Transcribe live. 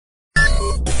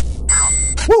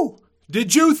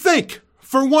Did you think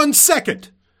for 1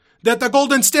 second that the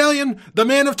Golden Stallion, the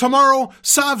Man of Tomorrow,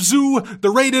 Savzu, the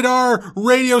Rated R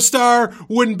radio star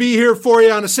wouldn't be here for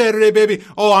you on a Saturday, baby?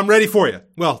 Oh, I'm ready for you.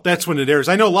 Well, that's when it airs.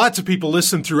 I know lots of people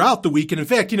listen throughout the week, and in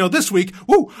fact, this week,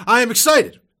 I am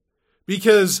excited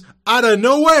because out of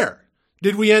nowhere,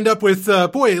 did we end up with,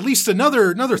 at least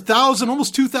another 1,000,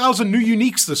 almost 2,000 new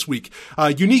uniques this week.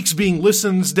 Uniques being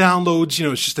listens, downloads,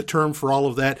 it's just a term for all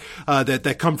of that,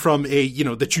 that come from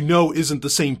that isn't the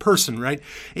same person, right?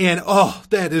 And,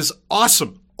 that is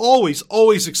awesome.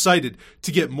 Always excited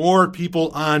to get more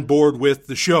people on board with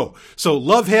the show. So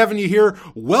love having you here.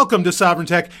 Welcome to Sovereign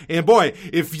Tech. And boy,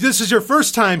 if this is your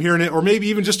first time hearing it, or maybe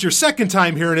even just your second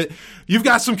time hearing it, you've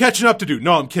got some catching up to do.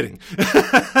 No, I'm kidding.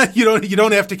 You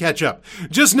don't have to catch up.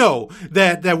 Just know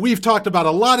that we've talked about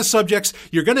a lot of subjects.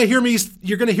 You're going to hear me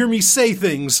say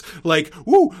things like,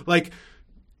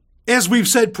 as we've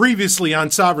said previously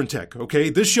on Sovereign Tech, okay,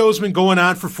 this show's been going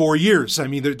on for 4 years. I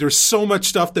mean, there's so much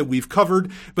stuff that we've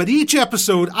covered, but each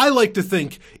episode, I like to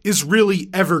think, is really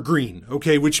evergreen,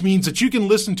 okay, which means that you can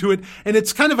listen to it, and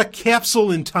it's kind of a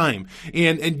capsule in time,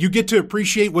 and you get to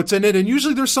appreciate what's in it, and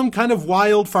usually there's some kind of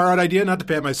wild, far-out idea, not to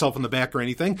pat myself on the back or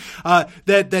anything,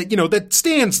 that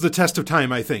stands the test of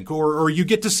time, I think, or you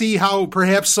get to see how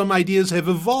perhaps some ideas have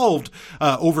evolved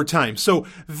over time. So,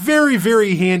 very,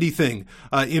 very handy thing,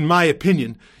 in my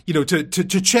opinion,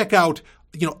 to check out,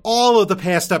 all of the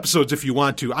past episodes if you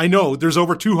want to. I know there's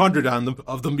over 200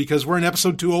 of them because we're in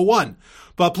episode 201,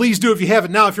 but please do if you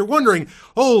haven't. Now, if you're wondering,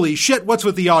 holy shit, what's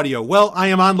with the audio? Well, I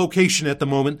am on location at the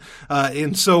moment,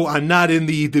 and so I'm not in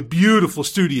the beautiful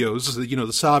studios,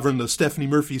 the Sovereign, the Stephanie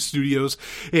Murphy studios,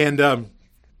 and,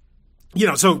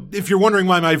 so if you're wondering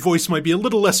why my voice might be a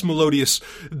little less melodious,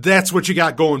 that's what you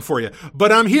got going for you.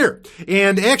 But I'm here.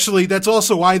 And actually, that's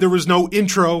also why there was no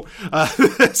intro.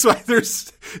 That's why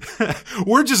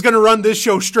we're just going to run this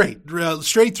show straight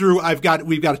through.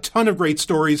 We've got a ton of great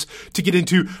stories to get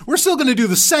into. We're still going to do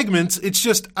the segments. It's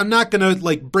just, I'm not going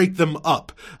to break them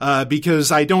up,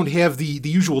 because I don't have the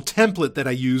usual template that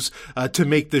I use, to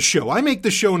make this show. I make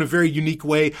this show in a very unique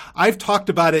way. I've talked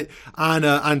about it on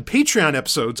Patreon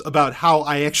episodes about how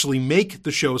I actually make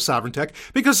the show Sovereign Tech,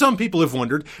 because some people have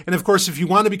wondered. And of course, if you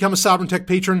want to become a Sovereign Tech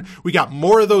patron, we got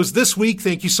more of those this week.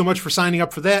 Thank you so much for signing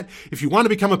up for that. If you want to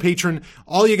become a patron,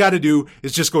 all you got to do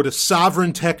is just go to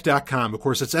sovereigntech.com. Of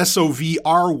course, it's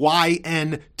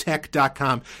SOVRYN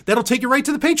tech.com. That'll take you right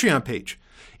to the Patreon page.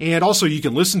 And also, you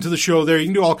can listen to the show there. You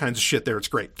can do all kinds of shit there. It's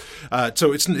great.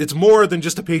 So it's more than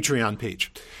just a Patreon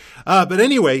page. But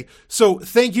anyway, so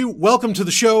thank you. Welcome to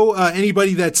the show.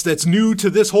 Anybody that's new to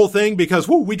this whole thing, because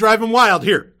we drive them wild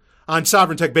here on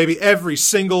Sovereign Tech, baby, every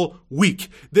single week.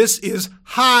 This is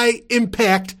high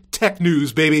impact tech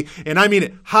news, baby. And I mean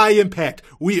it, high impact,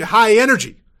 high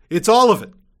energy. It's all of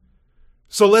it.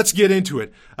 So let's get into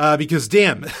it, because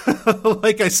damn,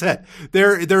 like I said,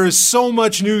 there is so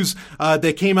much news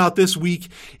that came out this week,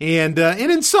 and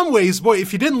in some ways, boy,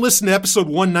 if you didn't listen to episode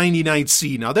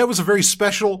 199C, now that was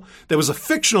a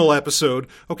fictional episode,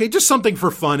 okay, just something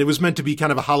for fun. It was meant to be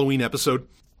kind of a Halloween episode.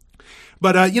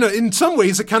 But, in some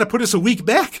ways, it kind of put us a week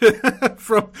back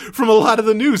from a lot of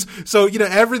the news. So,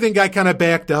 everything got kind of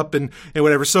backed up and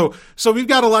whatever. So we've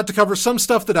got a lot to cover, some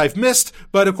stuff that I've missed.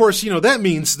 But, of course, that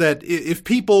means that if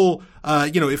people,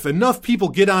 if enough people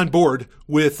get on board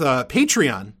with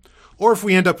Patreon, or if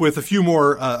we end up with a few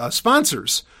more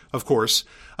sponsors, of course,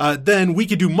 then we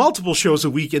could do multiple shows a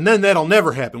week, and then that'll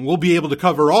never happen. We'll be able to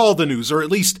cover all the news, or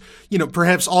at least,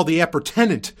 perhaps all the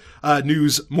appertenant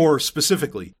news more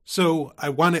specifically. So I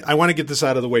want to get this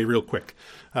out of the way real quick,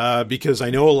 because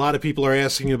I know a lot of people are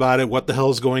asking about it, what the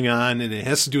hell is going on, and it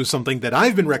has to do with something that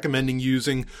I've been recommending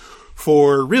using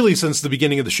for really since the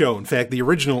beginning of the show. In fact, the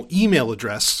original email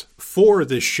address for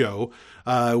this show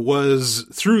was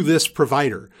through this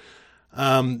provider.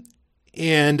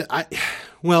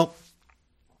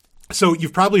 So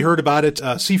you've probably heard about it.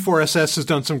 C4SS has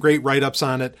done some great write-ups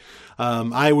on it.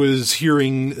 I was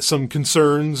hearing some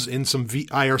concerns in some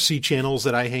IRC channels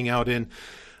that I hang out in.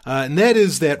 And that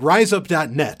is that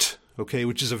RiseUp.net, okay,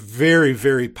 which is a very,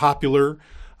 very popular,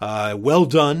 well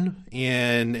done,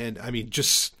 and I mean,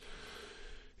 just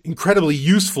incredibly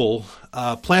useful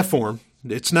platform.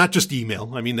 It's not just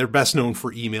email. I mean, they're best known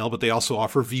for email, but they also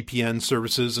offer VPN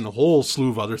services and a whole slew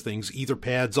of other things,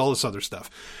 Etherpads, all this other stuff.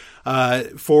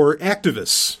 For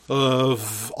activists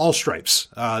of all stripes.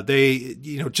 They,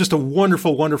 just a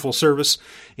wonderful, wonderful service.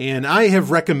 And I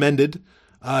have recommended,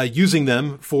 using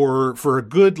them for a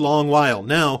good long while.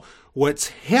 Now, what's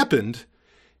happened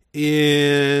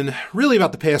in really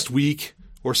about the past week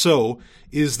or so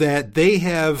is that they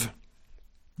have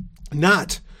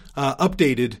not,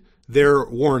 updated their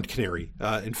Warrant Canary.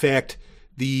 In fact,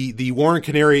 the Warrant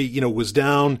Canary, was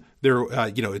down there.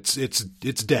 It's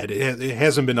dead. It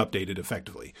hasn't been updated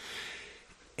effectively.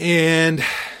 And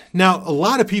now a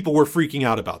lot of people were freaking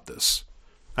out about this.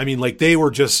 I mean, like they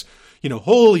were just,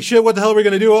 holy shit, what the hell are we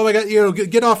going to do? Oh my God,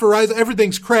 get off Verizon.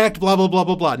 Everything's cracked, blah, blah, blah,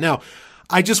 blah, blah. Now,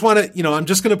 I just want to, I'm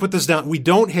just going to put this down. We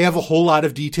don't have a whole lot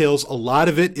of details. A lot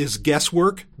of it is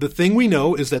guesswork. The thing we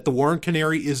know is that the Warrant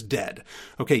Canary is dead.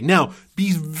 Okay, now,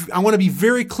 I want to be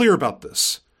very clear about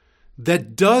this.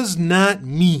 That does not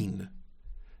mean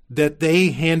that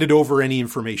they handed over any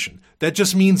information. That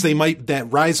just means that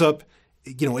Rise Up,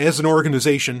 as an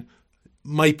organization,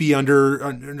 might be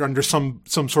under some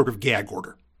sort of gag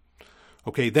order.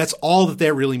 Okay, that's all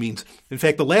that really means. In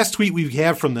fact, the last tweet we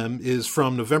have from them is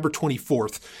from November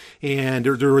 24th, and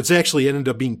there was actually ended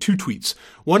up being 2 tweets.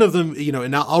 One of them,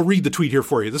 and I'll read the tweet here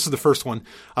for you. This is the first one.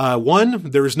 1,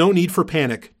 there is no need for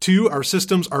panic. 2, our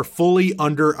systems are fully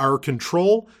under our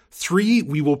control. 3,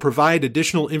 we will provide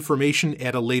additional information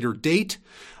at a later date.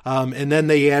 And then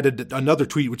they added another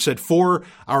tweet which said, 4,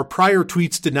 our prior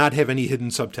tweets did not have any hidden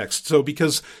subtext. So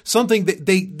because something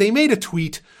they made a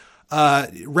tweet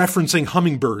referencing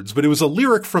hummingbirds, but it was a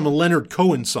lyric from a Leonard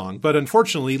Cohen song. But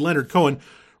unfortunately, Leonard Cohen,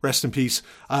 rest in peace,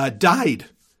 died,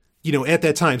 at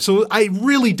that time. So I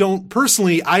don't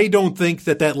think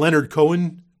that Leonard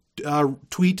Cohen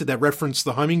tweet that referenced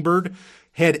the hummingbird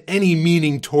had any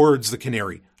meaning towards the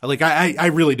canary. I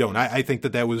really don't. I think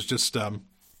that was just, I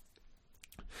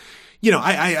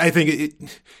think it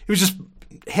was just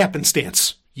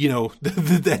happenstance.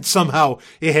 That somehow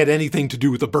it had anything to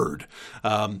do with a bird.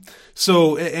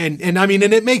 So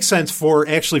it makes sense for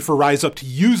Rise Up to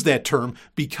use that term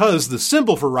because the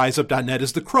symbol for riseup.net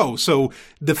is the crow. So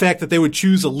the fact that they would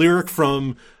choose a lyric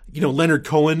from, Leonard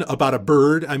Cohen about a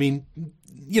bird, I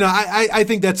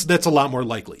think that's a lot more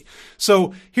likely.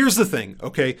 So here's the thing.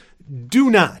 Okay. Do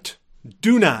not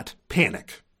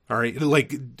panic. All right.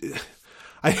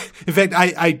 I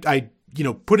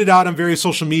put it out on various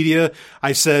social media. I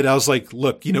was like,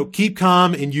 look, keep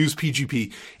calm and use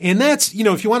PGP. And that's,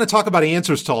 if you want to talk about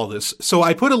answers to all this. So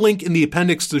I put a link in the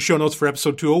appendix to the show notes for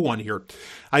episode 201 here.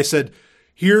 I said,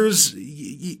 here's,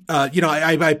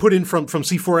 I put in from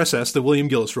C4SS that William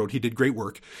Gillis wrote. He did great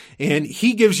work. And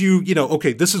he gives you,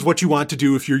 okay, this is what you want to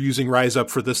do if you're using Rise Up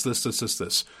for this.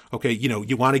 Okay,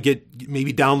 you want to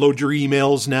maybe download your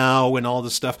emails now and all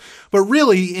this stuff. But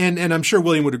really, and I'm sure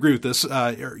William would agree with this,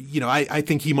 I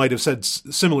think he might have said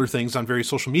similar things on various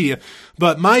social media.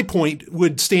 But my point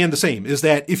would stand the same, is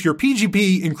that if you're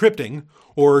PGP encrypting,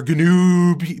 or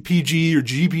GNU PG or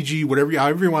GPG,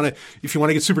 however you want to, if you want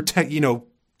to get super tech,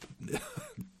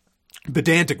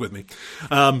 pedantic with me.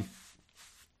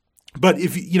 But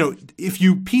if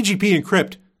you PGP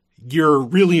encrypt your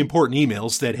really important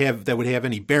emails that would have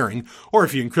any bearing, or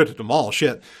if you encrypted them all,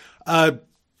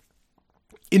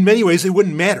 in many ways it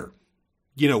wouldn't matter,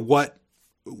 what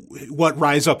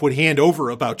Rise Up would hand over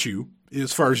about you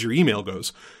as far as your email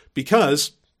goes,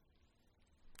 because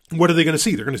what are they going to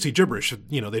see? They're going to see gibberish.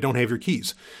 They don't have your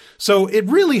keys. So it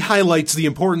really highlights the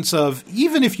importance of,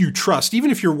 even if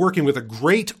you're working with a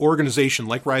great organization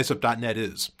like riseup.net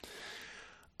is,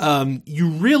 you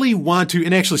really want to,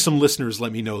 and actually some listeners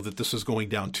let me know that this was going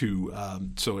down too.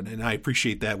 And I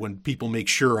appreciate that when people make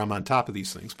sure I'm on top of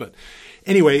these things. But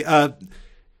anyway,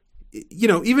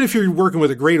 even if you're working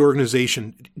with a great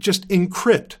organization, just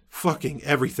encrypt fucking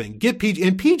everything. Get PG,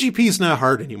 and PGP is not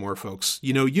hard anymore, folks.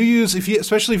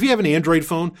 Especially if you have an Android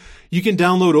phone, you can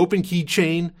download Open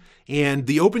Keychain, and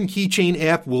the Open Keychain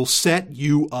app will set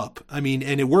you up. And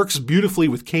it works beautifully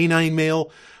with Canine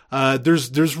Mail.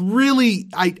 There's really,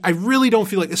 I really don't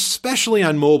feel like, especially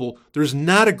on mobile, there's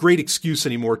not a great excuse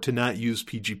anymore to not use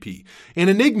PGP. And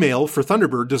Enigmail for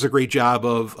Thunderbird does a great job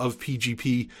of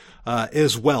PGP,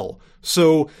 as well.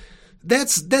 So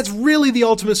that's really the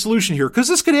ultimate solution here, because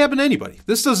this could happen to anybody.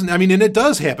 This doesn't, and it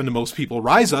does happen to most people.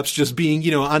 Rise Up's just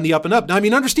being, on the up and up. Now,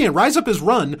 understand, Rise Up is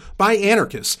run by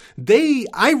anarchists.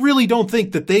 I really don't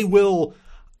think that they will,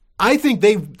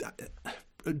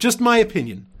 just my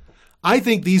opinion, I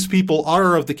think these people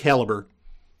are of the caliber,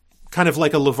 kind of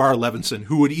like a LeVar Levinson,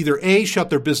 who would either A, shut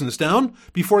their business down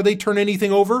before they turn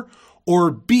anything over,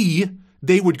 or B,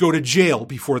 they would go to jail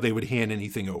before they would hand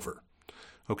anything over.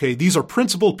 Okay, these are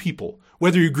principled people.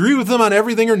 Whether you agree with them on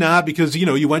everything or not, because,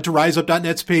 you went to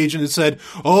riseup.net's page and it said,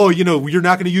 oh, you're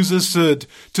not going to use this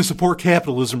to support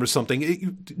capitalism or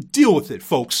something. Deal with it,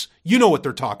 folks. You know what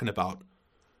they're talking about.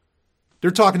 They're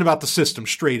talking about the system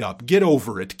straight up. Get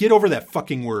over it. Get over that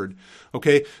fucking word.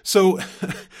 Okay. So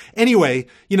anyway,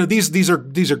 these are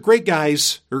great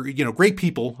guys, or, great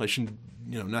people. I shouldn't,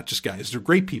 not just guys. They're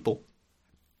great people.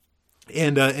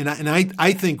 And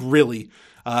I think really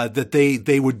that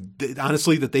they would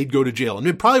honestly that they'd go to jail.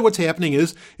 And probably what's happening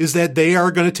is that they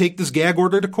are going to take this gag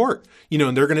order to court,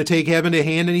 and they're going to having to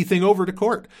hand anything over to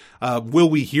court. Will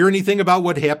we hear anything about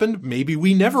what happened? Maybe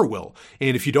we never will.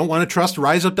 And if you don't want to trust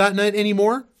RiseUp.net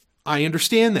anymore, I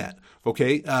understand that.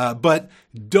 Okay. But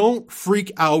don't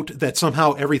freak out that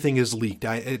somehow everything is leaked.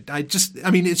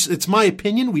 It's my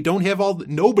opinion. We don't have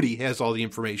nobody has all the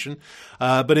information.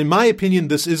 But in my opinion,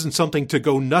 this isn't something to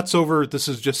go nuts over. This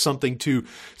is just something to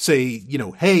say,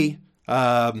 hey,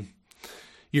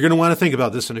 you're going to want to think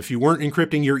about this. And if you weren't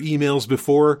encrypting your emails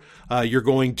before, you're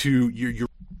going to,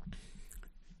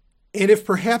 and if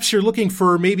perhaps you're looking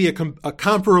for maybe a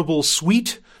comparable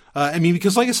suite,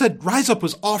 because like I said, RiseUp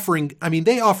was offering,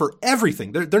 they offer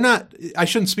everything. They're not, I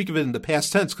shouldn't speak of it in the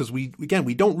past tense because we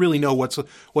don't really know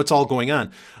what's all going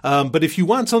on. But if you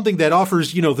want something that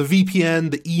offers, the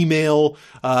VPN, the email,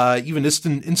 even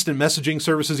instant messaging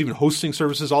services, even hosting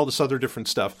services, all this other different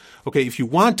stuff. Okay. If you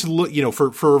want to look,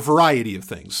 for a variety of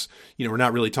things, we're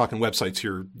not really talking websites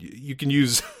here. You can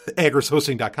use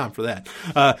agrishosting.com for that.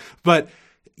 But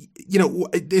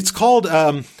it's called,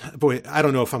 I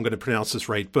don't know if I'm going to pronounce this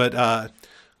right, but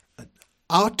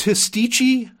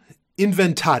Autistici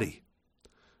Inventati.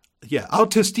 Yeah,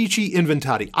 Autistici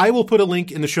Inventati. I will put a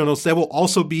link in the show notes. That will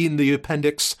also be in the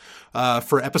appendix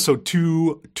for episode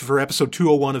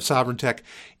 201 of Sovereign Tech.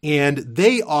 And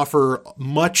they offer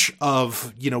much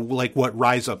of, like what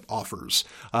RiseUp offers.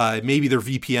 Maybe their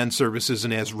VPN service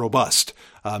isn't as robust.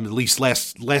 At least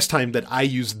last time that I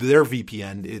used their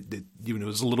VPN, it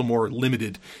was a little more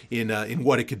limited in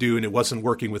what it could do, and it wasn't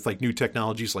working with like new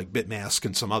technologies like Bitmask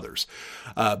and some others.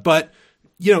 But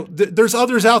there's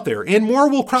others out there, and more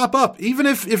will crop up. Even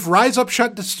if RiseUp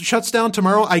shuts down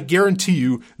tomorrow, I guarantee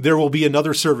you there will be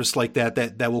another service like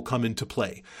that will come into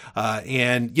play.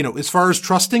 And as far as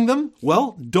trusting them,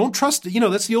 well, don't trust.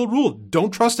 That's the old rule.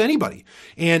 Don't trust anybody.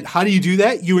 And how do you do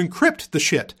that? You encrypt the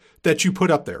shit that you put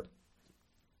up there.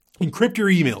 Encrypt your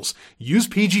emails. Use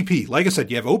PGP. Like I said,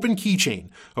 you have Open Keychain,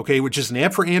 okay, which is an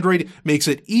app for Android. Makes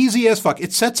it easy as fuck.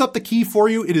 It sets up the key for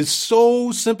you. It is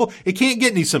so simple. It can't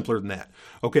get any simpler than that,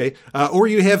 okay? Or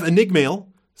you have Enigmail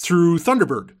through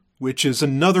Thunderbird, which is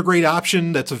another great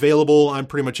option that's available on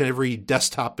pretty much every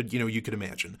desktop, you could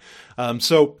imagine.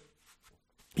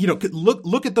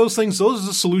 Look at those things. Those are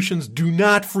the solutions. Do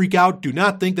not freak out. Do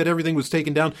not think that everything was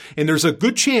taken down. And there's a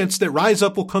good chance that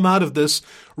RiseUp will come out of this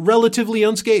relatively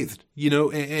unscathed,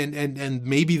 and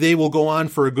maybe they will go on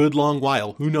for a good long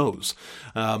while. Who knows?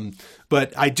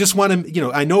 But I just want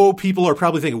to, I know people are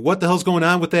probably thinking, what the hell's going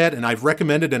on with that? And I've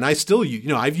recommended, and I still,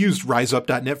 I've used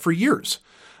RiseUp.net for years.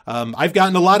 I've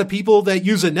gotten a lot of people that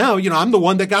use it now. I'm the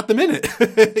one that got them in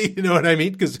it. You know what I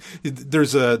mean? Because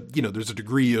there's a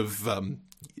degree of,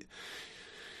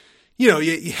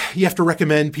 you have to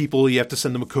recommend people, you have to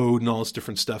send them a code and all this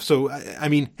different stuff. So,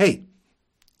 hey,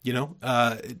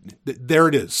 there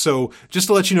it is. So just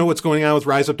to let you know what's going on with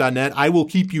RiseUp.net, I will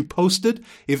keep you posted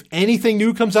if anything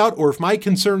new comes out or if my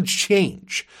concerns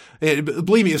change.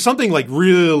 Believe me, if something like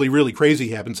really, really crazy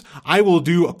happens, I will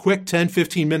do a quick 10,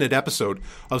 15-minute episode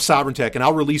of Sovereign Tech, and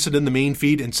I'll release it in the main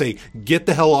feed and say, get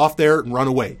the hell off there and run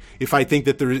away if I think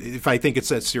it's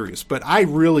that serious. But I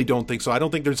really don't think so. I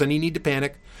don't think there's any need to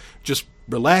panic. Just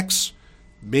relax.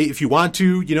 If you want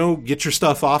to, get your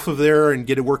stuff off of there and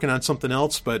get it working on something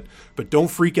else, but don't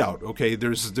freak out, okay?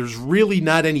 There's really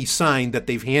not any sign that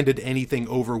they've handed anything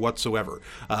over whatsoever.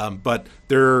 But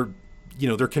their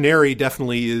canary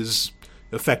definitely is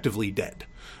effectively dead.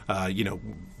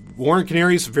 Warren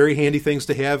canaries, very handy things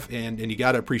to have, and you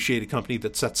got to appreciate a company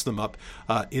that sets them up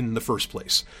in the first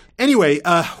place. Anyway,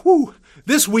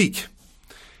 this week.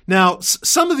 Now,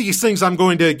 some of these things I'm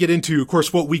going to get into, of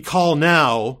course, what we call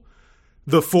now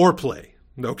the foreplay,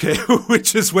 okay,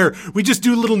 which is where we just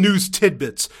do little news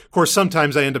tidbits. Of course,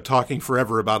 sometimes I end up talking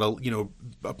forever about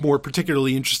a more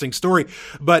particularly interesting story,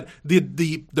 but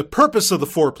the purpose of the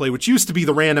foreplay, which used to be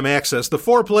the random access, the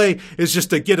foreplay is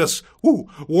just to get us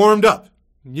warmed up.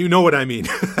 You know what I mean.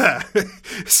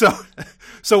 So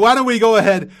why don't we go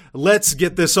ahead? Let's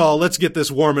get this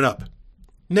warming up.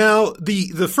 Now,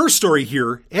 the first story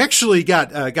here actually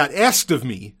got asked of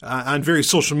me on various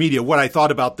social media what I thought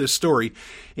about this story,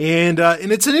 and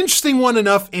it's an interesting one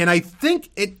enough. And I think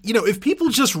if people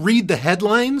just read the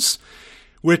headlines,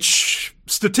 which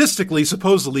statistically,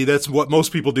 supposedly, that's what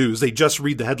most people do, is they just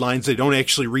read the headlines. They don't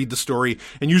actually read the story,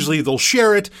 and usually they'll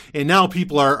share it. And now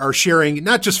people are sharing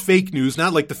not just fake news,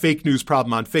 not like the fake news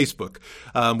problem on Facebook,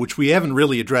 which we haven't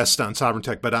really addressed on Sovereign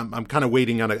Tech, but I'm kind of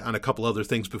waiting on a couple other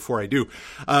things before I do.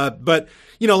 But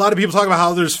a lot of people talk about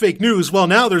how there's fake news. Well,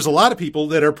 now there's a lot of people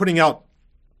that are putting out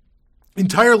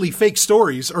entirely fake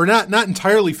stories, or not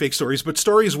entirely fake stories, but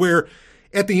stories where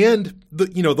at the end,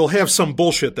 they'll have some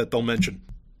bullshit that they'll mention.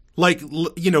 Like,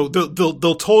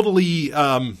 they'll totally,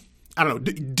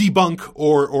 debunk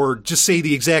or just say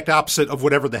the exact opposite of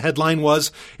whatever the headline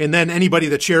was. And then anybody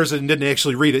that shares it and didn't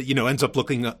actually read it, ends up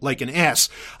looking like an ass.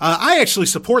 I actually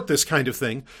support this kind of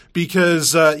thing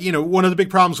because, one of the big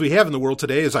problems we have in the world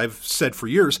today, as I've said for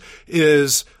years,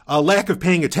 is a lack of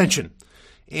paying attention.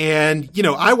 And,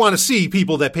 I want to see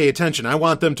people that pay attention. I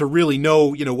want them to really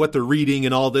know, what they're reading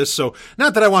and all this. So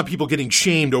not that I want people getting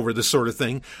shamed over this sort of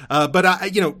thing. But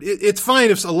it's fine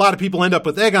if a lot of people end up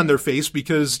with egg on their face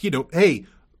because, hey,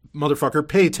 motherfucker,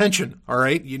 pay attention. All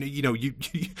right. You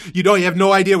have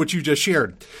no idea what you just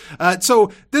shared.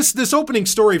 So this opening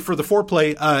story for the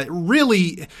foreplay,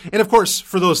 really, and of course,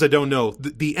 for those that don't know,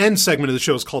 the end segment of the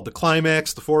show is called the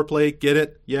climax, the foreplay. Get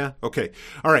it? Yeah. Okay.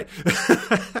 All right.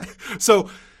 So,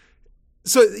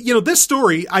 this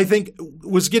story, I think,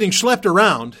 was getting schlepped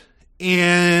around,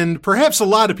 and perhaps a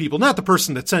lot of people, not the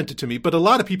person that sent it to me, but a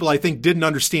lot of people, I think, didn't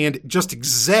understand just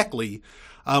exactly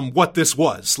what this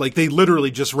was. Like, they literally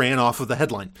just ran off of the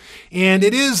headline. And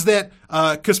it is that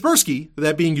Kaspersky,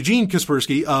 that being Eugene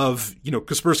Kaspersky of,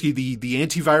 Kaspersky, the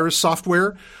antivirus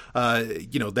software,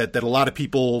 that a lot of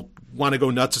people want to go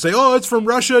nuts and say, oh, it's from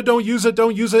Russia, don't use it.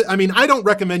 I mean, I don't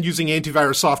recommend using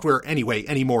antivirus software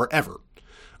anymore, ever.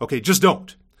 Okay, just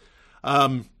don't.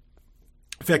 In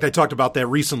fact, I talked about that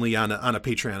recently on a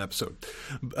Patreon episode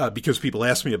because people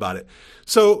asked me about it.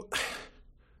 So,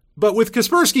 but with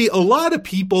Kaspersky, a lot of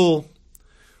people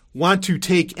want to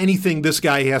take anything this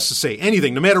guy has to say,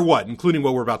 anything, no matter what, including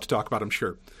what we're about to talk about, I'm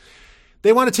sure.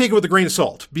 They want to take it with a grain of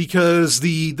salt because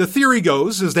the theory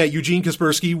goes is that Eugene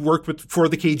Kaspersky worked for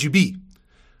the KGB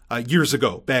years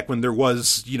ago, back when there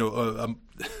was,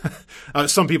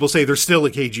 some people say there's still a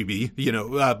KGB,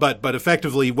 but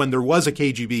effectively when there was a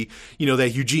KGB,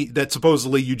 that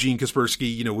supposedly Eugene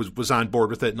Kaspersky, was on board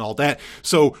with it and all that.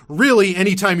 So really,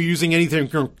 anytime you're using anything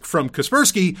from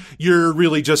Kaspersky, you're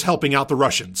really just helping out the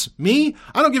Russians. Me,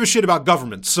 I don't give a shit about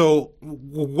government. So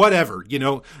whatever,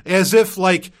 as if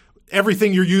like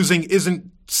everything you're using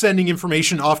isn't sending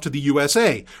information off to the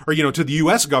USA or, to the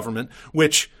US government,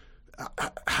 which,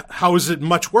 how is it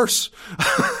much worse?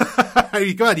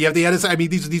 God, you have the NSA. I mean,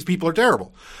 these people are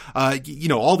terrible.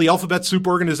 All the alphabet soup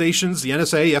organizations, the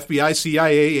NSA, FBI,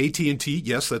 CIA, AT&T.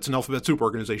 Yes, that's an alphabet soup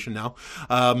organization now.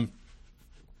 All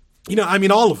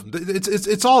of them.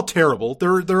 It's all terrible.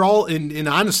 They're all, in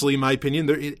honestly, in my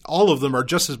opinion, all of them are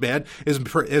just as bad as the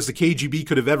KGB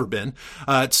could have ever been.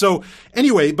 So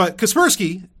anyway, but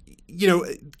Kaspersky,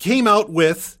 came out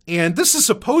with, and this is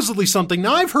supposedly something.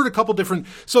 Now I've heard a couple different.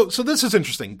 So this is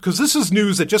interesting because this is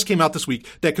news that just came out this week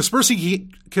that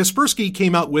Kaspersky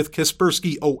came out with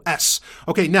Kaspersky OS.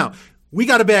 Okay, now we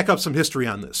got to back up some history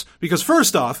on this because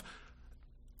first off,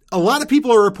 a lot of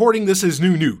people are reporting this as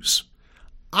new news.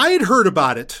 I had heard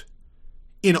about it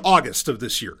in August of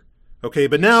this year. Okay,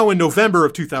 but now in November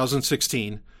of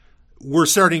 2016, we're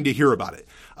starting to hear about it.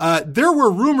 There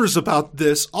were rumors about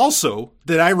this also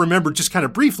that I remember just kind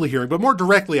of briefly hearing, but more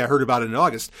directly I heard about it in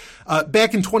August,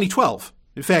 back in 2012.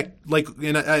 In fact,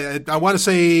 I want to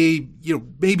say,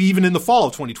 maybe even in the fall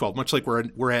of 2012, much like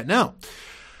we're at now.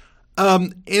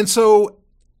 And so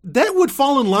that would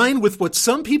fall in line with what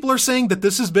some people are saying, that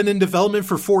this has been in development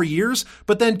for 4 years,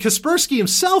 but then Kaspersky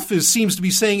himself seems to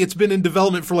be saying it's been in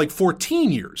development for like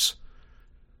 14 years.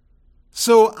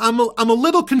 So I'm a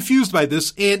little confused by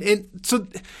this, and so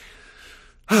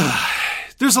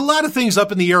there's a lot of things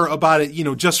up in the air about it,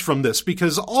 just from this,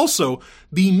 because also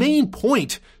the main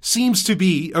point seems to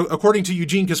be, according to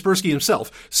Eugene Kaspersky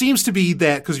himself, seems to be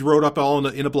that, because he wrote up all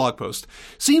in a blog post,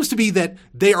 seems to be that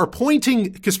they are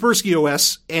pointing Kaspersky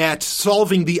OS at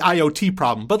solving the IoT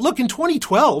problem. But look, in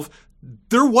 2012,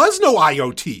 there was no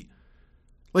IoT.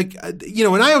 Like, an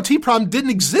IoT problem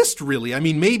didn't exist, really. I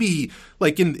mean, maybe,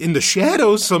 like, in the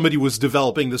shadows, somebody was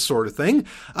developing this sort of thing.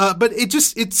 But it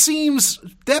seems,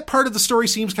 that part of the story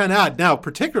seems kind of odd. Now,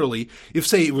 particularly if,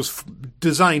 say, it was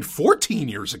designed 14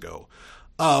 years ago.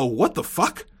 What the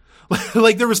fuck?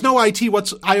 Like, there was no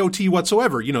IoT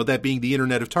whatsoever, that being the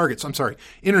Internet of Targets. I'm sorry,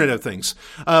 Internet of Things.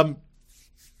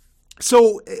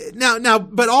 So now,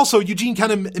 but also Eugene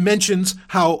kind of mentions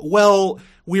how, well,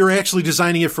 we were actually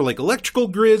designing it for like electrical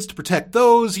grids to protect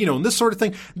those, and this sort of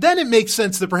thing. Then it makes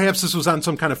sense that perhaps this was on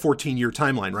some kind of 14-year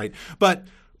timeline, right? But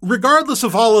regardless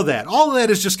of all of that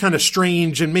is just kind of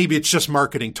strange, and maybe it's just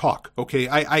marketing talk. Okay,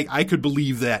 I could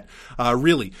believe that,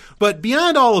 really. But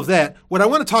beyond all of that, what I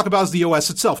want to talk about is the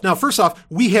OS itself. Now, first off,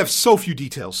 we have so few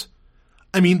details.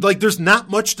 I mean, like, there's not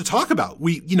much to talk about.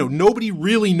 Nobody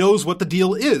really knows what the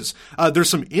deal is. There's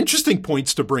some interesting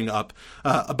points to bring up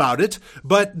about it,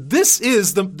 but this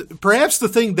is perhaps the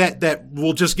thing that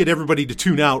will just get everybody to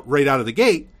tune out right out of the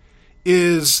gate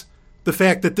is the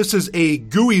fact that this is a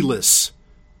GUI-less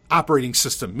operating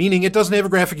system, meaning it doesn't have a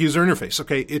graphic user interface.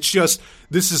 Okay, it's just,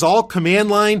 this is all command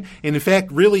line, and in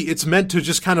fact, really, it's meant to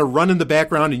just kind of run in the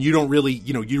background, and you don't really,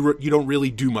 you don't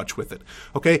really do much with it.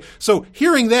 Okay, so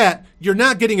hearing that, you're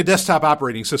not getting a desktop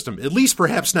operating system, at least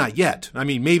perhaps not yet. I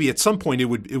mean, maybe at some point it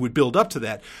would build up to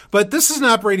that, but this is an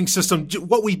operating system.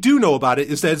 What we do know about it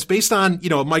is that it's based on,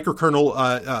 a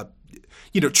microkernel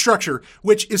structure,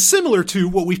 which is similar to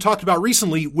what we've talked about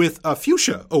recently with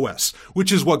Fuchsia OS,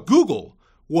 which is what Google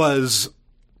was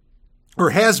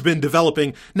or has been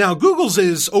developing. Now, Google's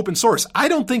is open source. I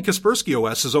don't think Kaspersky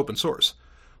OS is open source.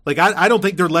 Like, I don't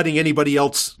think they're letting anybody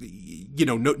else,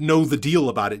 know the deal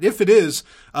about it. If it is,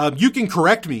 you can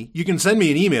correct me. You can send me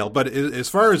an email. But as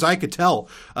far as I could tell,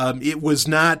 it was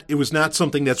not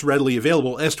something that's readily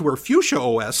available. As to where Fuchsia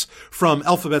OS from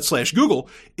Alphabet/Google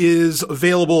is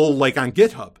available, like on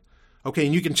GitHub. Okay,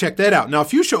 and you can check that out. Now,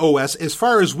 Fuchsia OS, as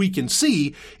far as we can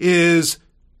see, is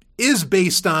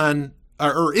based on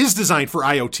or is designed for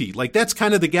IoT. Like, that's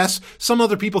kind of the guess. Some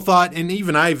other people thought, and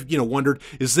even I've, wondered,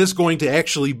 is this going to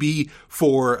actually be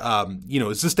for,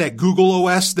 is this that Google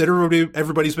OS that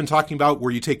everybody's been talking about,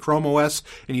 where you take Chrome OS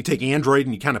and you take Android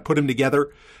and you kind of put them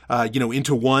together,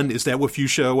 into one? Is that what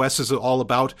Fuchsia OS is all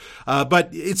about? But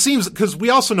it seems, because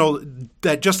we also know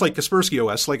that just like Kaspersky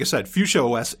OS, like I said, Fuchsia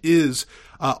OS is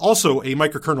also a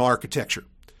microkernel architecture.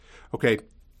 Okay.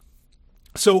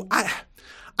 So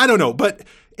I don't know, but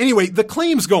anyway, the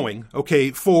claim's going,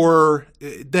 okay, for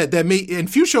that may, in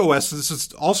Fuchsia OS, this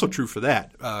is also true for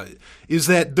that, is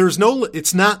that there's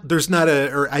not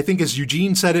or I think as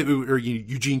Eugene said it, or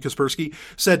Eugene Kaspersky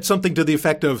said something to the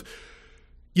effect of,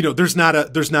 there's not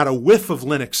a whiff of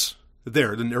Linux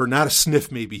there, or not a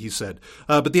sniff, maybe he said.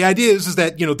 But the idea is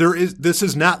that, this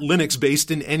is not Linux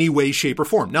based in any way, shape, or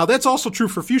form. Now, that's also true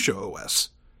for Fuchsia OS.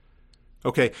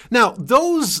 Okay. Now,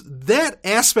 that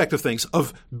aspect of things,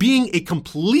 of being a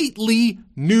completely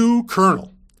new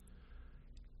kernel,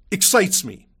 excites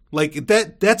me. Like,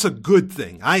 that's a good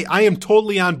thing. I am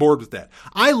totally on board with that.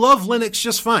 I love Linux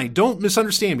just fine. Don't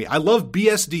misunderstand me. I love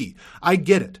BSD. I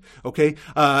get it. Okay.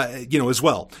 As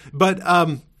well.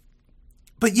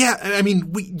 But yeah, I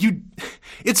mean,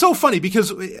 it's so funny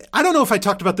because I don't know if I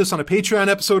talked about this on a Patreon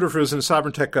episode or if it was in a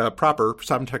Sovereign Tech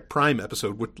Sovereign Tech Prime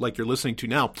episode, like you're listening to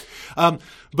now.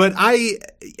 But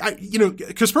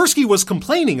Kaspersky was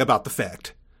complaining about the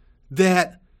fact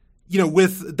that,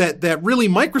 with that really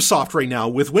Microsoft right now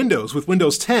with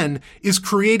Windows 10 is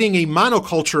creating a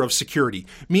monoculture of security,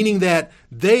 meaning that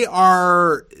they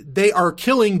are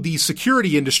killing the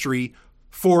security industry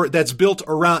that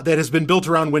has been built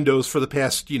around Windows for the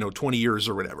past, 20 years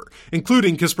or whatever,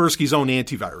 including Kaspersky's own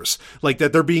antivirus, like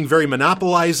that they're being very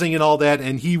monopolizing and all that.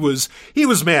 And he was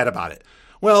mad about it.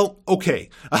 Well, okay.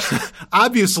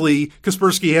 Obviously,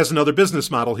 Kaspersky has another business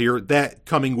model here, that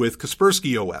coming with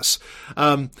Kaspersky OS.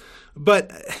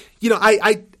 But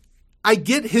I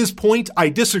get his point. I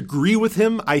disagree with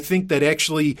him. I think that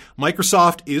actually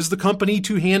Microsoft is the company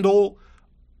to handle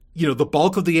the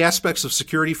bulk of the aspects of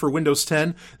security for Windows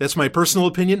 10. That's my personal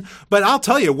opinion. But I'll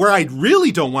tell you, where I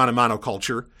really don't want a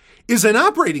monoculture is in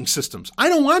operating systems. I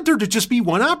don't want there to just be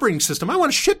one operating system. I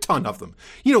want a shit ton of them.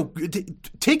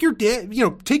 Take your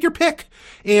pick.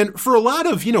 And for a lot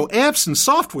of, apps and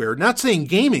software, not saying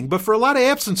gaming, but for a lot of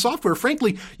apps and software,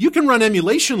 frankly, you can run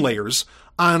emulation layers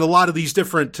on a lot of these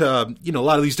different,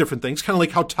 things, kind of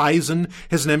like how Tizen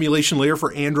has an emulation layer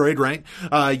for Android, right?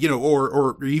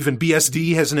 Or even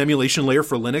BSD has an emulation layer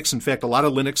for Linux. In fact, a lot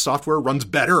of Linux software runs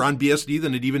better on BSD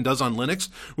than it even does on Linux,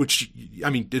 which, I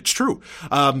mean, it's true.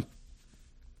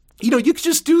 You could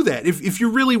just do that if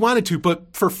you really wanted to,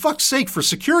 but for fuck's sake, for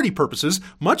security purposes,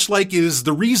 much like is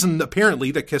the reason apparently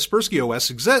that Kaspersky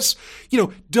OS exists,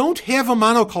 don't have a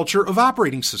monoculture of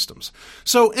operating systems.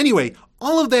 So anyway,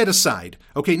 all of that aside,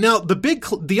 okay, now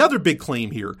the other big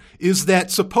claim here is that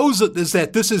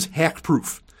this is hack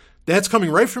proof. That's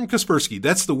coming right from Kaspersky.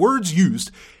 That's the words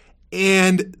used.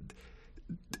 And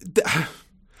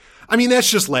I mean,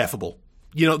 that's just laughable.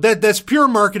 That's pure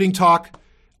marketing talk.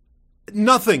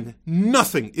 Nothing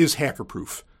is hacker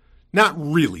proof. Not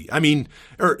really. I mean,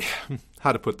 or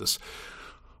how to put this?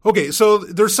 Okay, so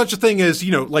there's such a thing as,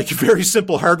 like very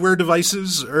simple hardware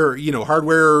devices or,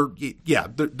 hardware. Yeah,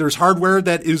 there's hardware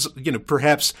that is,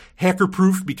 perhaps hacker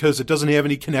proof because it doesn't have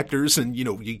any connectors and,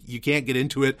 you can't get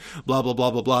into it, blah, blah,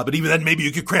 blah, blah, blah. But even then, maybe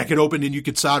you could crack it open and you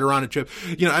could solder on a chip.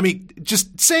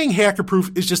 Just saying hacker proof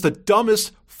is just the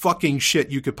dumbest fucking shit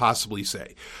you could possibly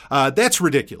say. That's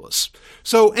ridiculous.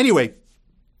 So anyway,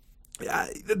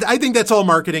 I think that's all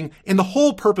marketing. And the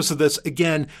whole purpose of this,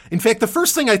 again, in fact, the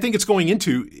first thing I think it's going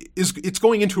into is it's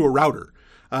going into a router.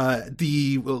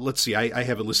 Let's see, I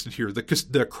have it listed here. The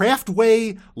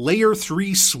Craftway Layer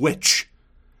 3 switch.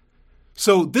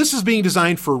 So this is being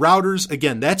designed for routers.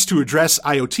 Again, that's to address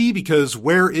IoT because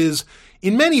where is,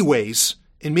 in many ways,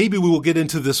 and maybe we will get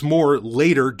into this more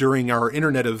later during our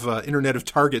Internet of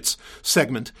Targets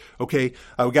segment. Okay,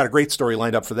 we got a great story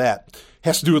lined up for that.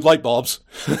 Has to do with light bulbs.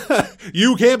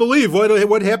 You can't believe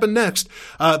what happened next.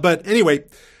 But anyway,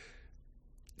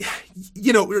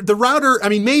 the router,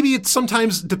 maybe it's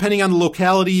sometimes depending on the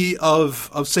locality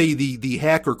of say the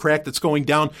hack or crack that's going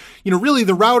down, really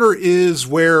the router is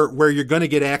where you're going to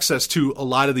get access to a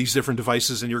lot of these different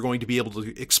devices and you're going to be able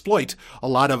to exploit a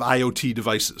lot of IoT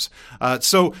devices.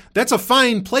 So that's a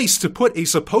fine place to put a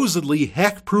supposedly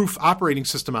hack-proof operating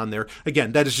system on there.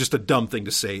 Again, that is just a dumb thing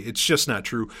to say. It's just not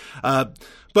true.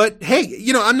 But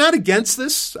hey, I'm not against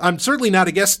this. I'm certainly not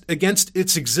against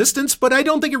its existence, but I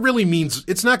don't think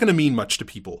it's not going to mean much to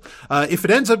people. If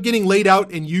it ends up getting laid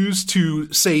out and used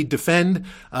to, say, defend,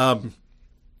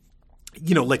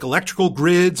 like electrical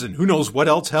grids and who knows what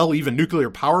else, hell, even nuclear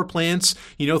power plants,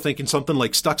 thinking something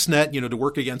like Stuxnet, to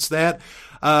work against that.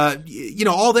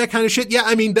 All that kind of shit.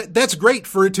 Yeah, that's great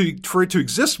for it to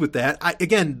exist with that.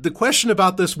 Again, the question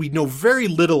about this, we know very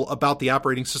little about the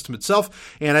operating system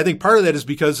itself, and I think part of that is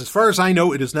because, as far as I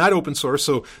know, it is not open source,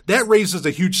 so that raises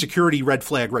a huge security red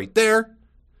flag right there.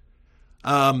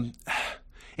 And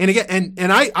again,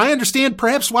 and I understand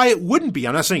perhaps why it wouldn't be.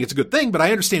 I'm not saying it's a good thing, but I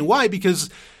understand why,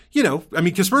 because,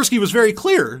 Kaspersky was very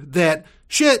clear that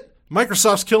shit,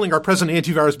 Microsoft's killing our present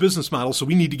antivirus business model, so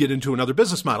we need to get into another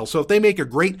business model. So if they make a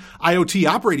great IoT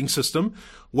operating system,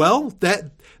 well,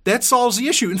 that solves the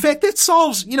issue. In fact, that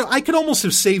solves, I could almost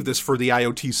have saved this for the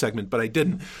IoT segment, but I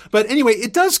didn't. But anyway,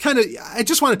 it does I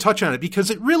just want to touch on it because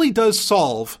it really does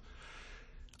solve,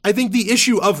 I think, the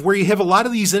issue of where you have a lot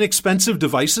of these inexpensive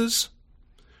devices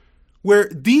where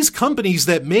these companies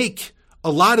that make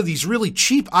a lot of these really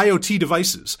cheap IoT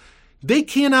devices, they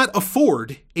cannot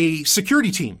afford a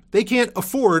security team. They can't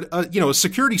afford a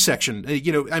security section. They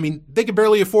can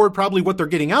barely afford probably what they're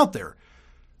getting out there.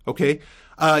 Okay.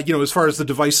 As far as the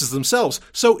devices themselves.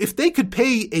 So if they could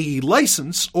pay a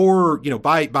license or,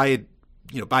 buy it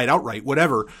outright,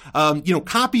 whatever,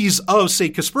 copies of,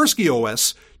 say, Kaspersky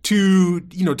OS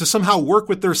to somehow work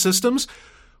with their systems,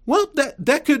 well,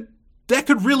 that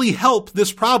could really help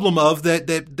this problem of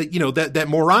that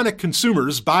moronic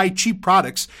consumers buy cheap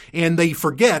products and they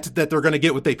forget that they're going to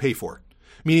get what they pay for.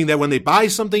 Meaning that when they buy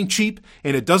something cheap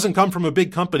and it doesn't come from a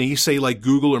big company, say like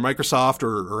Google or Microsoft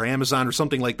or Amazon or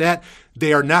something like that,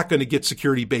 they are not going to get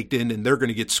security baked in and they're going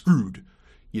to get screwed.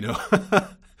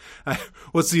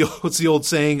 What's the old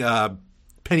saying?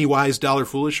 Penny wise, dollar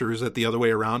foolish, or is that the other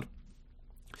way around?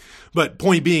 But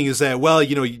point being is that, well,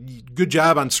 good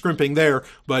job on scrimping there,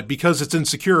 but because it's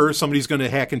insecure, somebody's going to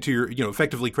hack into your,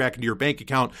 effectively crack into your bank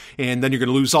account, and then you're going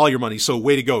to lose all your money. So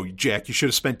way to go, Jack. You should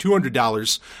have spent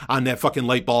 $200 on that fucking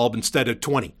light bulb instead of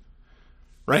 $20.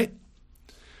 Right?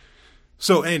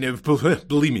 So, and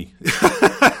believe me,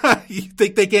 you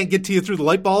think they can't get to you through the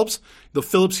light bulbs, the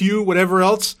Philips Hue, whatever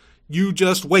else? You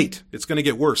just wait. It's going to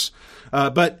get worse.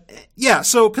 But yeah,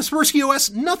 so Kaspersky OS,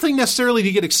 nothing necessarily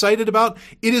to get excited about.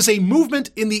 It is a movement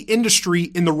in the industry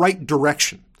in the right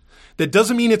direction. That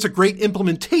doesn't mean it's a great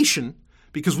implementation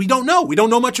because we don't know. We don't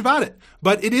know much about it.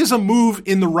 But it is a move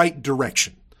in the right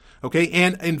direction. Okay?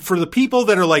 And for the people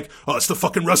that are like, oh, it's the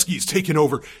fucking Ruskies taking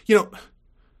over.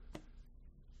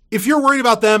 If you're worried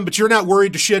about them, but you're not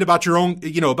worried to shit about your own,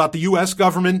 about the U.S.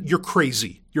 government, you're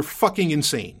crazy. You're fucking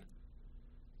insane.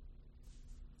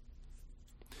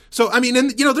 So,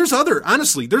 there's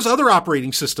other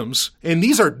operating systems, and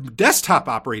these are desktop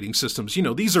operating systems.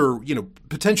 These are,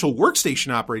 potential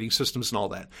workstation operating systems and all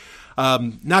that.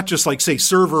 Not just like, say,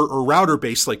 server or router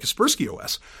based like Kaspersky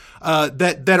OS,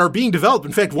 that are being developed.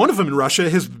 In fact, one of them in Russia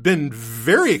has been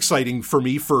very exciting for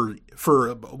me for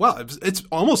it's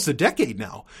almost a decade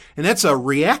now. And that's a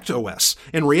React OS.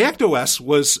 And React OS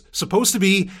was supposed to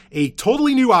be a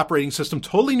totally new operating system,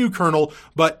 totally new kernel,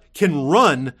 but can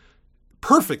run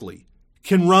perfectly,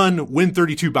 can run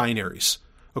Win32 binaries.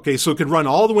 Okay, so it could run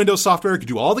all the Windows software, it could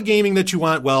do all the gaming that you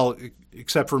want, well,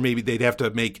 except for maybe they'd have to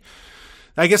make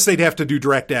I guess they'd have to do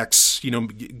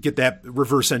DirectX, get that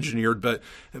reverse engineered. But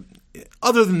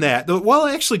other than that, well,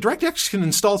 actually, DirectX can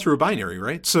install through a binary,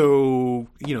 right? So,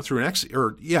 through an X,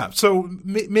 so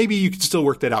maybe you could still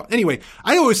work that out. Anyway,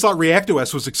 I always thought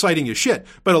ReactOS was exciting as shit.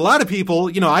 But a lot of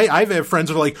people, I've had friends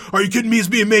that are like, are you kidding me? It's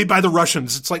being made by the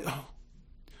Russians. It's like, oh,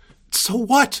 so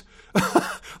what?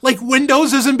 Like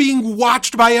Windows isn't being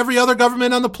watched by every other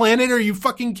government on the planet? Are you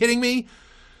fucking kidding me?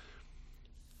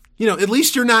 At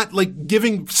least you're not like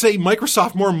giving, say,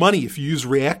 Microsoft more money if you use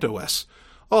ReactOS.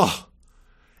 Oh,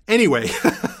 anyway.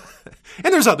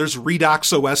 And there's others.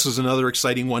 Redux OS is another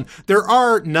exciting one. There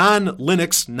are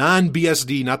non-Linux,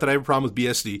 non-BSD, not that I have a problem with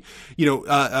BSD,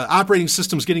 operating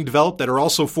systems getting developed that are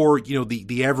also for,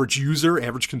 the average user,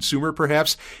 average consumer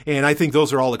perhaps. And I think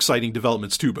those are all exciting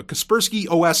developments too. But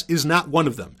Kaspersky OS is not one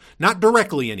of them. Not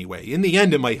directly anyway. In the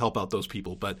end, it might help out those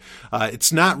people, but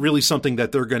it's not really something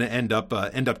that they're going to end up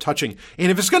touching.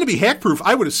 And if it's going to be hack-proof,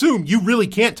 I would assume you really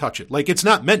can't touch it. Like it's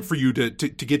not meant for you to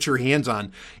get your hands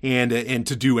on and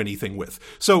to do anything with.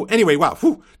 So anyway, wow,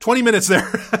 20 minutes there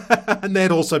on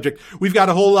that whole subject. We've got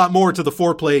a whole lot more to the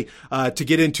foreplay to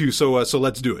get into, so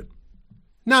let's do it.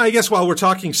 Now, I guess while we're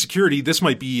talking security, this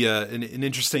might be an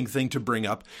interesting thing to bring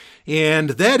up, and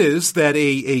that is that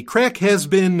a crack has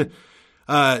been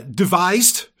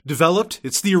developed.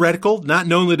 It's theoretical, not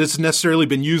known that it's necessarily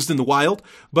been used in the wild,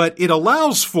 but it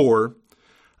allows for,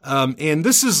 and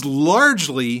this is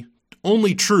largely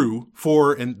only true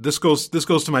for, and this goes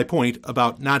to my point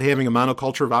about not having a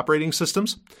monoculture of operating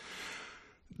systems.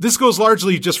 This goes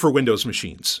largely just for Windows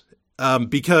machines,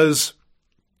 because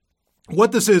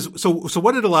what this is, so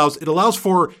what it allows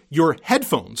for your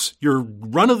headphones, your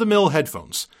run-of-the-mill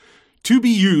headphones, to be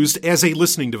used as a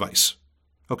listening device.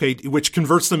 Okay, which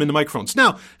converts them into microphones.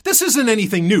 Now, this isn't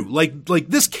anything new. Like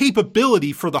this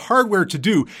capability for the hardware to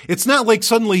do, it's not like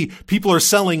suddenly people are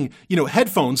selling,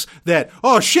 headphones that,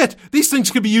 oh shit, these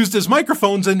things could be used as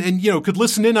microphones and could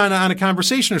listen in on a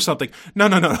conversation or something. No.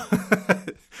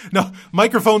 No,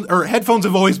 microphones or headphones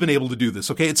have always been able to do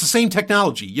this. Okay, it's the same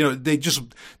technology.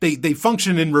 They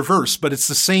function in reverse, but it's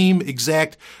the same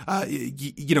exact,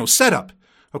 setup.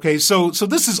 Okay, so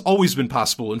this has always been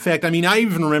possible. In fact, I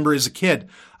even remember as a kid,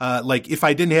 if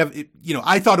I didn't have,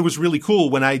 I thought it was really cool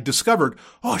when I discovered,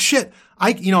 oh shit,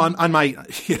 on my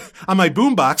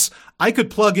boombox, I could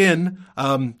plug in,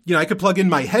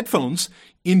 my headphones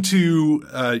into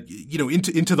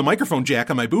the microphone jack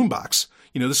on my boombox.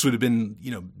 This would have been,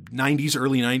 90s,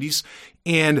 early 90s.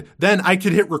 And then I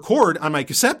could hit record on my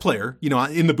cassette player,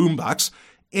 in the boombox.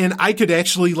 And I could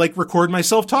actually record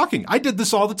myself talking. I did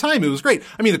this all the time. It was great.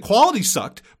 The quality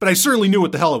sucked, but I certainly knew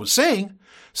what the hell I was saying.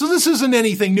 So this isn't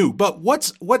anything new. But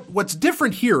what's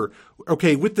different here,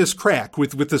 okay, with this crack,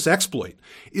 with this exploit,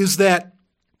 is that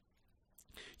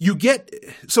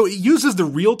so it uses the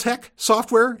Realtek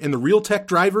software and the Realtek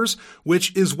drivers,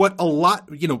 which is what a lot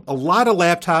of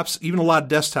laptops, even a lot of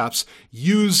desktops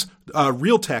use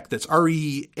Realtek. That's